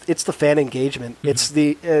it's the fan engagement. It's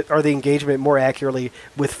the engagement more accurately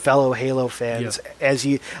with fellow Halo fans, as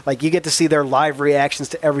you get to see their live reactions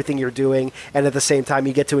to everything you're doing, and at the same time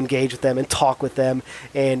you get to engage with them and talk with them,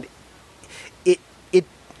 and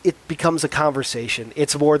it becomes a conversation.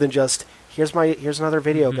 It's more than just here's another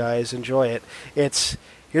video, guys, enjoy it. It's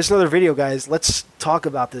here's another video, guys. Let's talk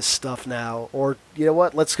about this stuff now. Or, you know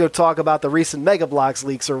what? Let's go talk about the recent Mega Bloks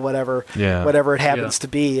leaks or whatever it happens to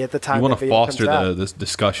be at the time. You want to foster this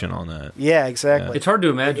discussion on that. Yeah, exactly. It's hard to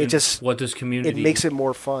imagine what this community... It makes it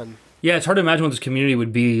more fun. Yeah, it's hard to imagine what this community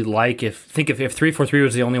would be like if 343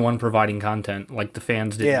 was the only one providing content, like the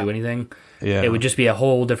fans didn't do anything. Yeah. It would just be a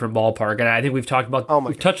whole different ballpark. And I think we've talked about...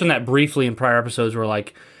 we've touched on that briefly in prior episodes where,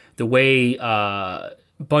 like, the way...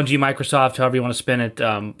 Bungie, Microsoft, however you want to spin it,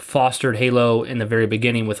 fostered Halo in the very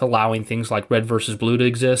beginning with allowing things like Red versus Blue to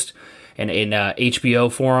exist, and in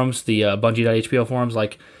HBO forums, the Bungie.hbo forums,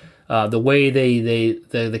 like the way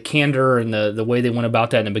the candor and the way they went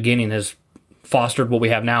about that in the beginning has fostered what we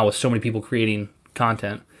have now with so many people creating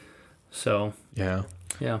content. So yeah.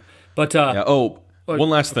 But one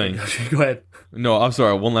last thing. Go ahead. No, I'm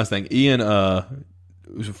sorry. One last thing, Ian.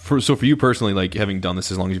 For you personally, like having done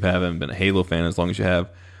this as long as you have and been a Halo fan as long as you have,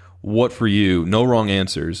 what for you, no wrong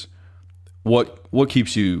answers, what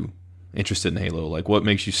keeps you interested in Halo? Like what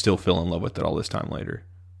makes you still fall in love with it all this time later?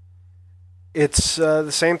 It's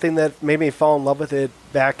the same thing that made me fall in love with it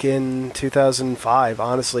back in 2005,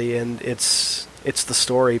 honestly, and it's the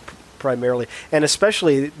story primarily, and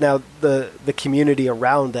especially now the community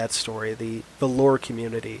around that story, the lore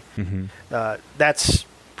community. That's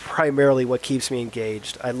primarily what keeps me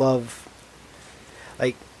engaged. I love,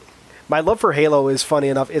 like, my love for Halo is, funny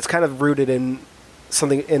enough, it's kind of rooted in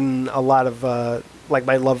something, in a lot of like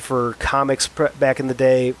my love for comics back in the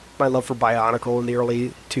day, my love for Bionicle in the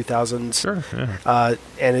early 2000s. Sure, yeah.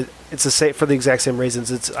 And it's the same for the exact same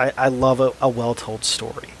reasons. I love a well-told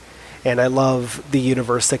story, and I love the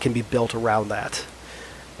universe that can be built around that.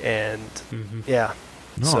 And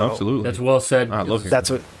No, So, absolutely. That's well said. I love it. That's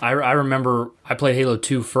what I remember I played Halo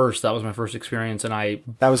 2 first. That was my first experience, and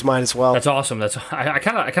that was mine as well. that's awesome. I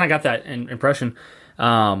kind of got that impression.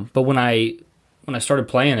 But when I started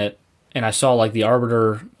playing it and I saw like the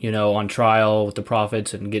Arbiter, on trial with the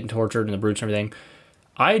prophets and getting tortured and the brutes and everything,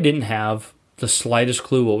 I didn't have the slightest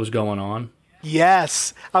clue what was going on.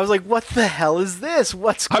 Yes, I was like, "What the hell is this?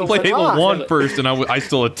 What's going on?" I played Halo 1 first, and I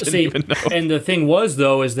still didn't even know. And the thing was,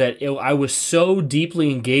 though, is that I was so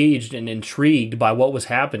deeply engaged and intrigued by what was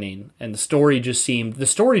happening, and the story just seemed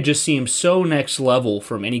so next level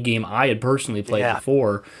from any game I had personally played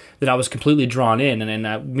before, that I was completely drawn in.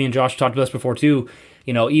 And me and Josh talked about this before too.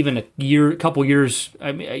 Even a couple years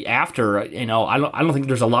after, I don't think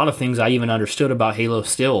there's a lot of things I even understood about Halo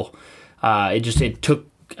still.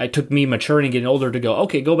 It took me maturing and getting older to go,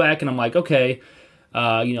 okay, go back, and I'm like, okay,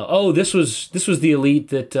 this was the elite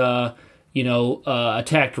that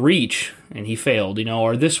attacked Reach and he failed,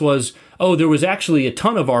 or this was, there was actually a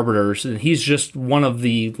ton of arbiters and he's just one of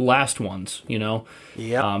the last ones,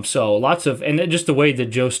 Yeah. So lots of, and just the way that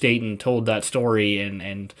Joe Staten told that story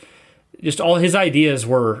and just all his ideas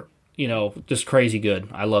were, just crazy good.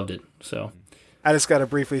 I loved it. So I just got to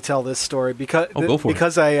briefly tell this story because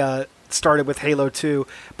it. I started with Halo 2.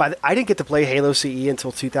 I didn't get to play Halo CE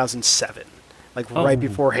until 2007, right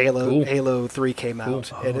before Halo 3 came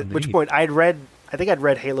out. Cool. At which point I think I'd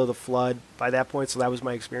read Halo the Flood by that point, so that was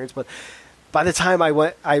my experience. But by the time I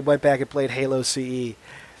went back and played Halo CE,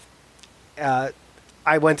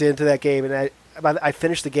 I went into that game and I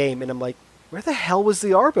finished the game and I'm like, where the hell was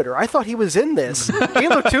the Arbiter? I thought he was in this.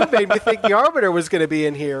 Halo 2 made me think the Arbiter was going to be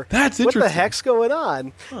in here. That's interesting. What the heck's going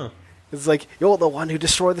on? Huh. It's like, you're the one who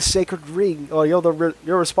destroyed the sacred ring, or you're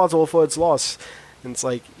responsible for its loss. And it's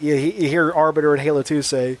like, you hear Arbiter in Halo 2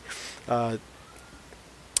 say, by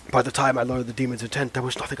the time I learned the demon's intent, there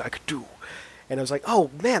was nothing I could do. And I was like,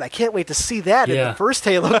 oh man, I can't wait to see that in the first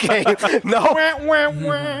Halo game. No.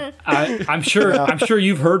 I'm sure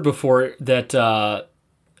you've heard before that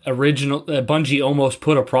Bungie almost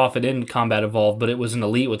put a prophet in Combat Evolved, but it was an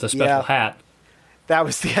elite with a special hat. That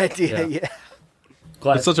was the idea, yeah.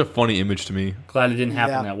 It's such a funny image to me. Glad it didn't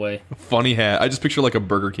happen that way. Funny hat. I just picture like a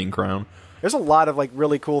Burger King crown. There's a lot of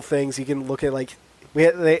really cool things you can look at.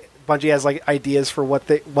 Bungie has ideas for one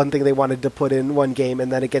thing they wanted to put in one game,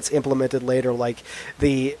 and then it gets implemented later. Like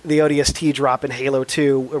the ODST drop in Halo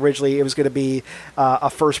 2. Originally, it was going to be a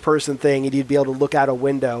first-person thing, and you'd be able to look out a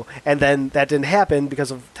window. And then that didn't happen because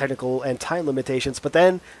of technical and time limitations. But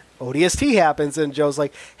then ODST happens, and Joe's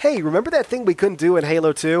like, "Hey, remember that thing we couldn't do in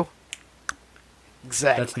Halo 2?"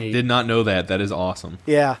 Exactly. That's neat. Did not know that. That is awesome.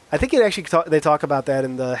 Yeah, I think it actually they talk about that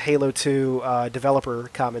in the Halo 2 developer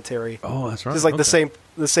commentary. Oh, that's right. It's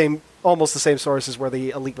the same, almost the same sources where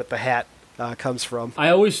the elite with the hat comes from. I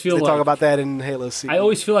always feel they talk about that in Halo C. I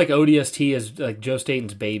always feel like ODST is like Joe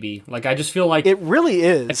Staten's baby. Like I just feel like it really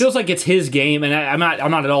is. It feels like it's his game, and I'm not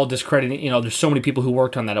at all discrediting. There's so many people who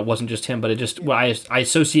worked on that. It wasn't just him, but it just I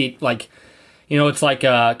associate like. It's like,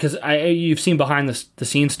 because you've seen behind the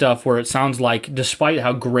scenes stuff where it sounds like, despite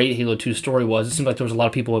how great Halo 2's story was, it seems like there was a lot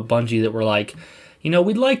of people at Bungie that were like,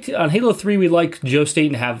 on Halo 3, we'd like Joe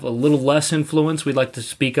Staten to have a little less influence. We'd like to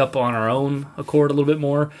speak up on our own accord a little bit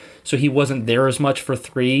more. So he wasn't there as much for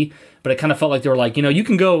 3. But it kind of felt like they were like, you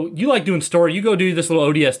can go, you like doing story, you go do this little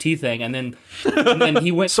ODST thing. And then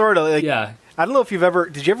he went. Sort of. Yeah. I don't know if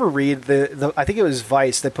did you ever read the I think it was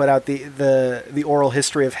Vice that put out the oral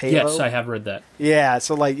history of Halo? Yes, I have read that. Yeah,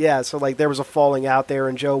 so there was a falling out there,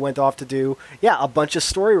 and Joe went off to do a bunch of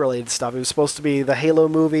story related stuff. It was supposed to be the Halo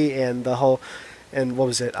movie and the whole, and what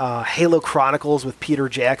was it, Halo Chronicles with Peter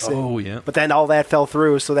Jackson. Oh yeah. But then all that fell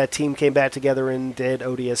through, so that team came back together and did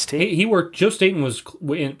ODST. He worked. Joe Staten was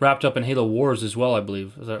wrapped up in Halo Wars as well, I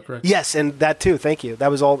believe. Is that correct? Yes, and that too. Thank you.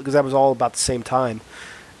 That was all about the same time.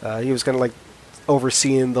 He was kind of like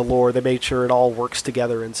overseeing the lore. They made sure it all works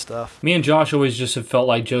together and stuff. Me and Josh always just have felt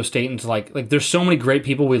like Joe Staten's like there's so many great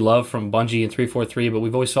people we love from Bungie and 343, but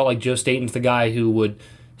we've always felt like Joe Staten's the guy who would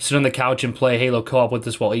sit on the couch and play Halo co-op with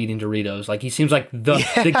us while eating Doritos. Like he seems like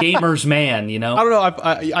the gamer's man, I don't know.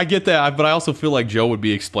 I get that, but I also feel like Joe would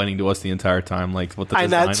be explaining to us the entire time, like what the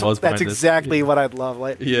design was. That's exactly what I'd love.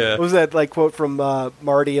 Like, yeah. What was that quote from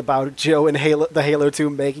Marty about Joe and the Halo 2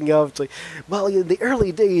 making of? It's like, well, in the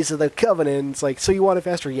early days of the Covenant, it's like, so you want it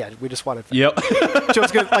faster? Yeah, we just want it faster. Yep.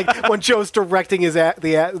 Joe's gonna, when Joe's directing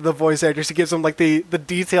the voice actors, he gives him the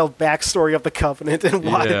detailed backstory of the Covenant and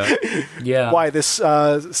why why this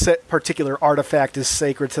particular artifact is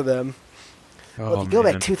sacred to them. Well, if you go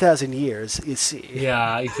back 2,000 years, you see.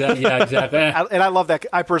 Yeah, exactly. Yeah, exactly. And I love that.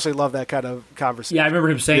 I personally love that kind of conversation. Yeah, I remember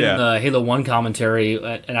him saying in the Halo 1 commentary,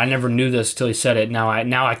 and I never knew this till he said it. Now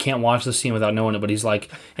I can't watch the scene without knowing it, but he's like,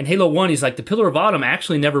 in Halo 1, he's like, the Pillar of Autumn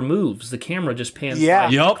actually never moves. The camera just pans by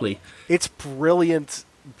quickly. It's brilliant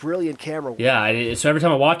camera work. Yeah, so every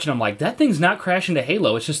time I watch it, I'm like, that thing's not crashing to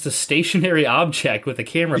Halo. It's just a stationary object with a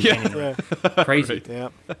camera panning around. Crazy.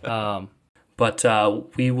 Yeah. But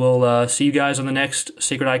we will see you guys on the next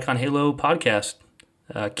Sacred Icon Halo podcast.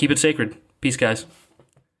 Keep it sacred. Peace, guys.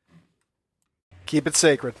 Keep it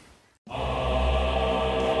sacred.